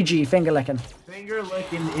 everybody. PG, finger licking. Finger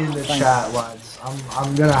licking in the chat, lads.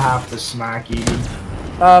 I'm gonna have to smack you, dude.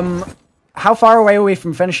 How far away are we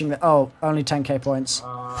from finishing the? Oh, only 10k points.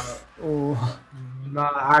 Ooh.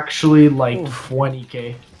 Not actually like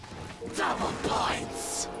 20k. Double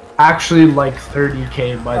points. Actually like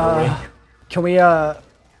 30k, by the way. Can we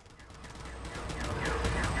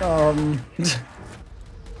I'm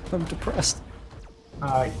depressed.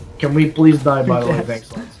 Can we please die, by the way?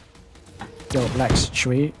 Thanks, lads. Yo, Lex,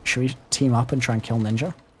 should we team up and try and kill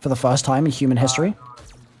Ninja for the first time in human history?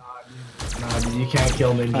 Nah, dude, you can't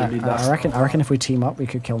kill Ninja, dude. I reckon if we team up, we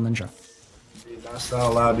could kill Ninja. Dude, that's not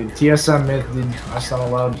allowed, dude. TSM myth, dude. That's not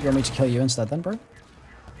allowed. You want me to kill you instead, then, bro?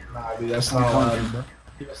 Nah, dude, that's not allowed, bro.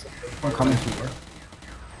 I'm coming for you, bro.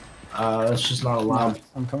 That's just not allowed.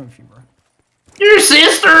 I'm coming for you, bro. Your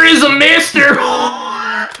sister is a mister!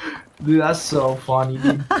 Dude, that's so funny,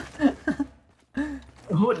 dude.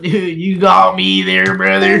 Oh, dude, you got me there,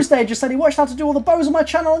 brother. Doomsday just said he watched how to do all the bows on my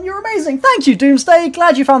channel and you're amazing. Thank you, Doomsday.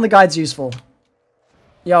 Glad you found the guides useful.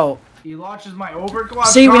 Yo. He launches my overclock.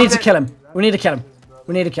 See, we need to kill him. We need to kill him.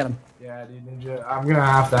 We need to kill him. Yeah, dude, Ninja. I'm gonna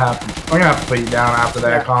have to put you down after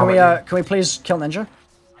that comment. Can we please kill Ninja?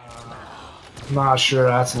 I'm not sure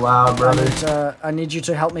that's allowed, brother. I need you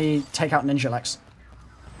to help me take out Ninja, Lex.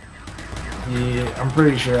 Yeah, I'm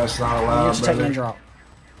pretty sure that's not allowed, I need to take brother. Ninja out.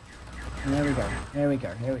 There we go. Here we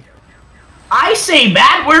go. Here we go. I say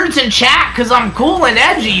bad words in chat because I'm cool and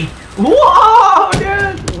edgy. Whoa,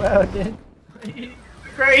 dude. Well, dude.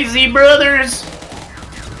 Crazy brothers.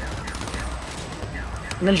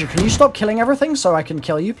 Ninja, can you stop killing everything so I can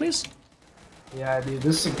kill you, please? Yeah, dude,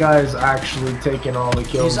 this guy is actually taking all the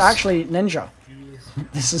kills. He's actually Ninja.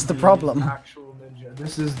 This is the problem. Actual Ninja.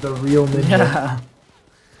 This is the real Ninja. Yeah.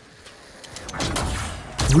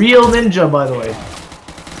 Real Ninja, by the way.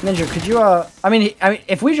 Ninja, could you, I mean,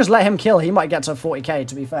 if we just let him kill, he might get to 40k,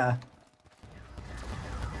 to be fair.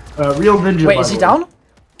 Real Ninja, Wait, is he down?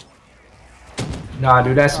 Nah,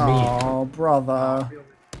 dude, that's me. Oh, brother.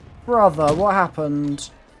 Brother, what happened?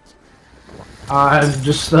 I'm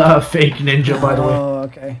just fake Ninja, by the way. Oh,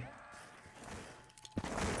 okay.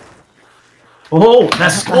 Oh, the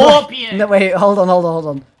scorpion! No, wait, hold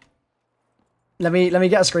on. Let me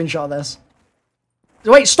get a screenshot of this.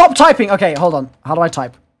 Wait, stop typing! Okay, hold on. How do I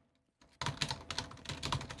type?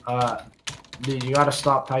 Dude, you gotta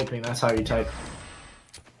stop typing. That's how you type.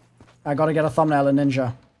 I gotta get a thumbnail of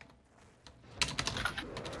Ninja.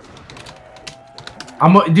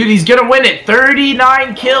 Dude, he's gonna win it.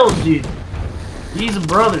 39 kills, dude. He's a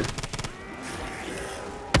brother.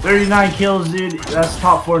 39 kills, dude. That's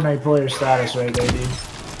top Fortnite player status right there, dude.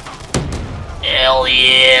 Hell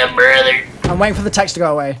yeah, brother. I'm waiting for the text to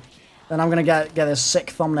go away. Then I'm gonna get this sick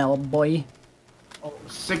thumbnail, boy. Oh,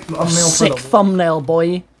 sick thumbnail. Sick thumbnail,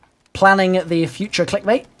 boy. Planning the future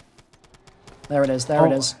clickbait. There it is. There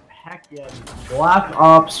it is. Heck yeah. Black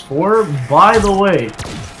Ops 4, by the way.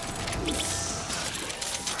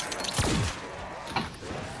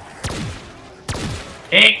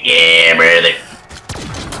 Heck yeah, brother.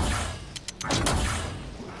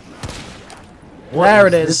 There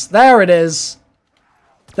it is. There it is.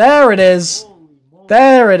 There it is.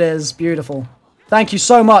 There it is. Beautiful. Thank you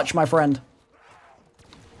so much, my friend.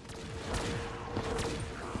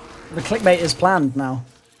 The clickbait is planned now.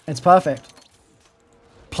 It's perfect.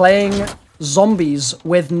 Playing zombies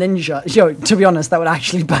with Ninja. Yo, to be honest, that would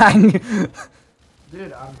actually bang.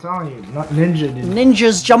 Dude, I'm telling you, not Ninja, dude.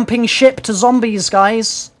 Ninja's jumping ship to zombies,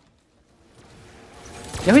 guys.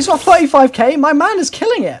 Yo, he's got 35k. My man is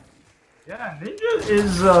killing it. Yeah, Ninja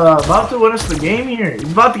is about to win us the game here.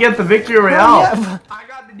 He's about to get the victory royale. Yeah. I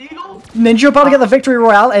got the deagle. Ninja about to get the victory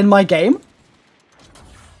royale in my game.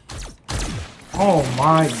 Oh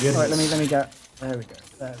my goodness. Alright, let me get. There we go.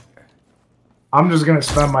 There we go. I'm just gonna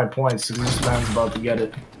spend my points because this man's about to get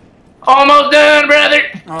it. Almost done, brother.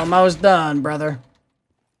 Almost done, brother.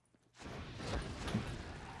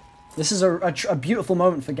 This is a beautiful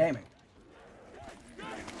moment for gaming.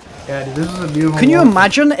 Yeah, dude, this is a beautiful Can you moment.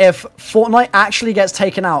 imagine if Fortnite actually gets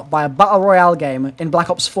taken out by a Battle Royale game in Black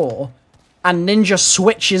Ops 4 and Ninja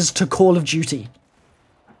switches to Call of Duty?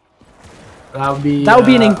 That would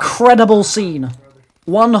be An incredible scene.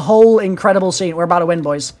 One whole incredible scene. We're about to win,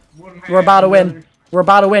 boys. We're about to win. We're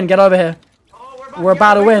about to win. Get over here. We're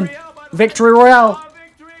about to win. Victory Royale.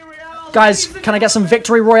 Guys, can I get some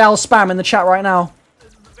Victory Royale spam in the chat right now?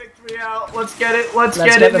 This is the victory out. Let's get it. Let's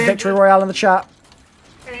get it. the Victory Royale in the chat.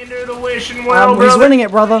 Enter the wishing well, He's winning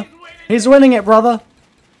it, brother. He's winning it, brother.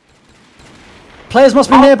 Players must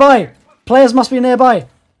be nearby. Players must be nearby.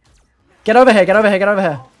 Get over here. Get over here. Get over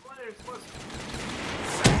here.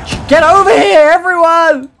 Get over here,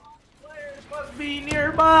 everyone! Players must be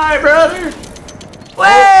nearby, brother.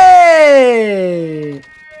 Hey!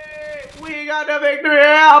 We got the victory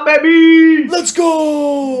out, baby. Let's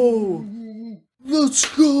go! Let's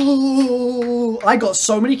go! I got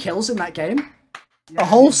so many kills in that game. A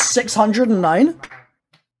whole 609.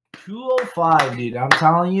 205, dude. I'm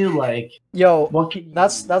telling you, like, Yo,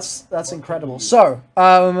 that's incredible. So,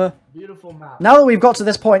 beautiful map. now that we've got to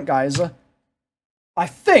this point, guys, I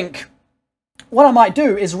think what I might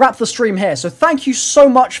do is wrap the stream here. So thank you so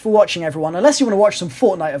much for watching, everyone. Unless you want to watch some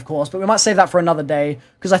Fortnite, of course, but we might save that for another day,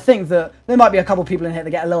 because I think that there might be a couple people in here that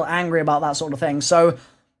get a little angry about that sort of thing. So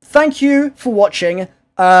thank you for watching.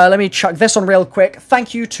 Let me chuck this on real quick.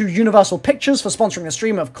 Thank you to Universal Pictures for sponsoring the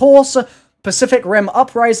stream, of course. Pacific Rim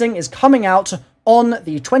Uprising is coming out on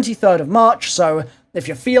the 23rd of March, so if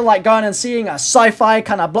you feel like going and seeing a sci-fi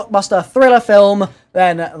kind of blockbuster thriller film,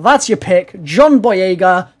 then that's your pick. John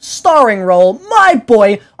Boyega, starring role. My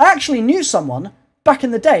boy, I actually knew someone back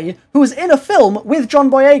in the day who was in a film with John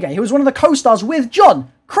Boyega. He was one of the co-stars with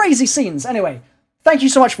John. Crazy scenes. Anyway, thank you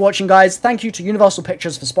so much for watching, guys. Thank you to Universal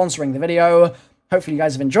Pictures for sponsoring the video. Hopefully you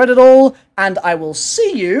guys have enjoyed it all, and I will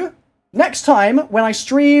see you next time when I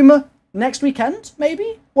stream next weekend,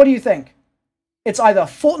 maybe? What do you think? It's either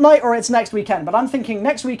Fortnite or it's next weekend, but I'm thinking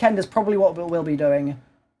next weekend is probably what we'll be doing.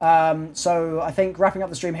 So I think wrapping up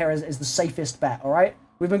the stream here is the safest bet, alright?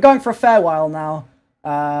 We've been going for a fair while now.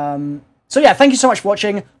 So yeah, thank you so much for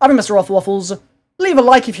watching. I've been MrRoflWaffles. Leave a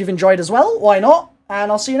like if you've enjoyed as well, why not?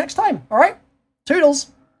 And I'll see you next time, alright? Toodles!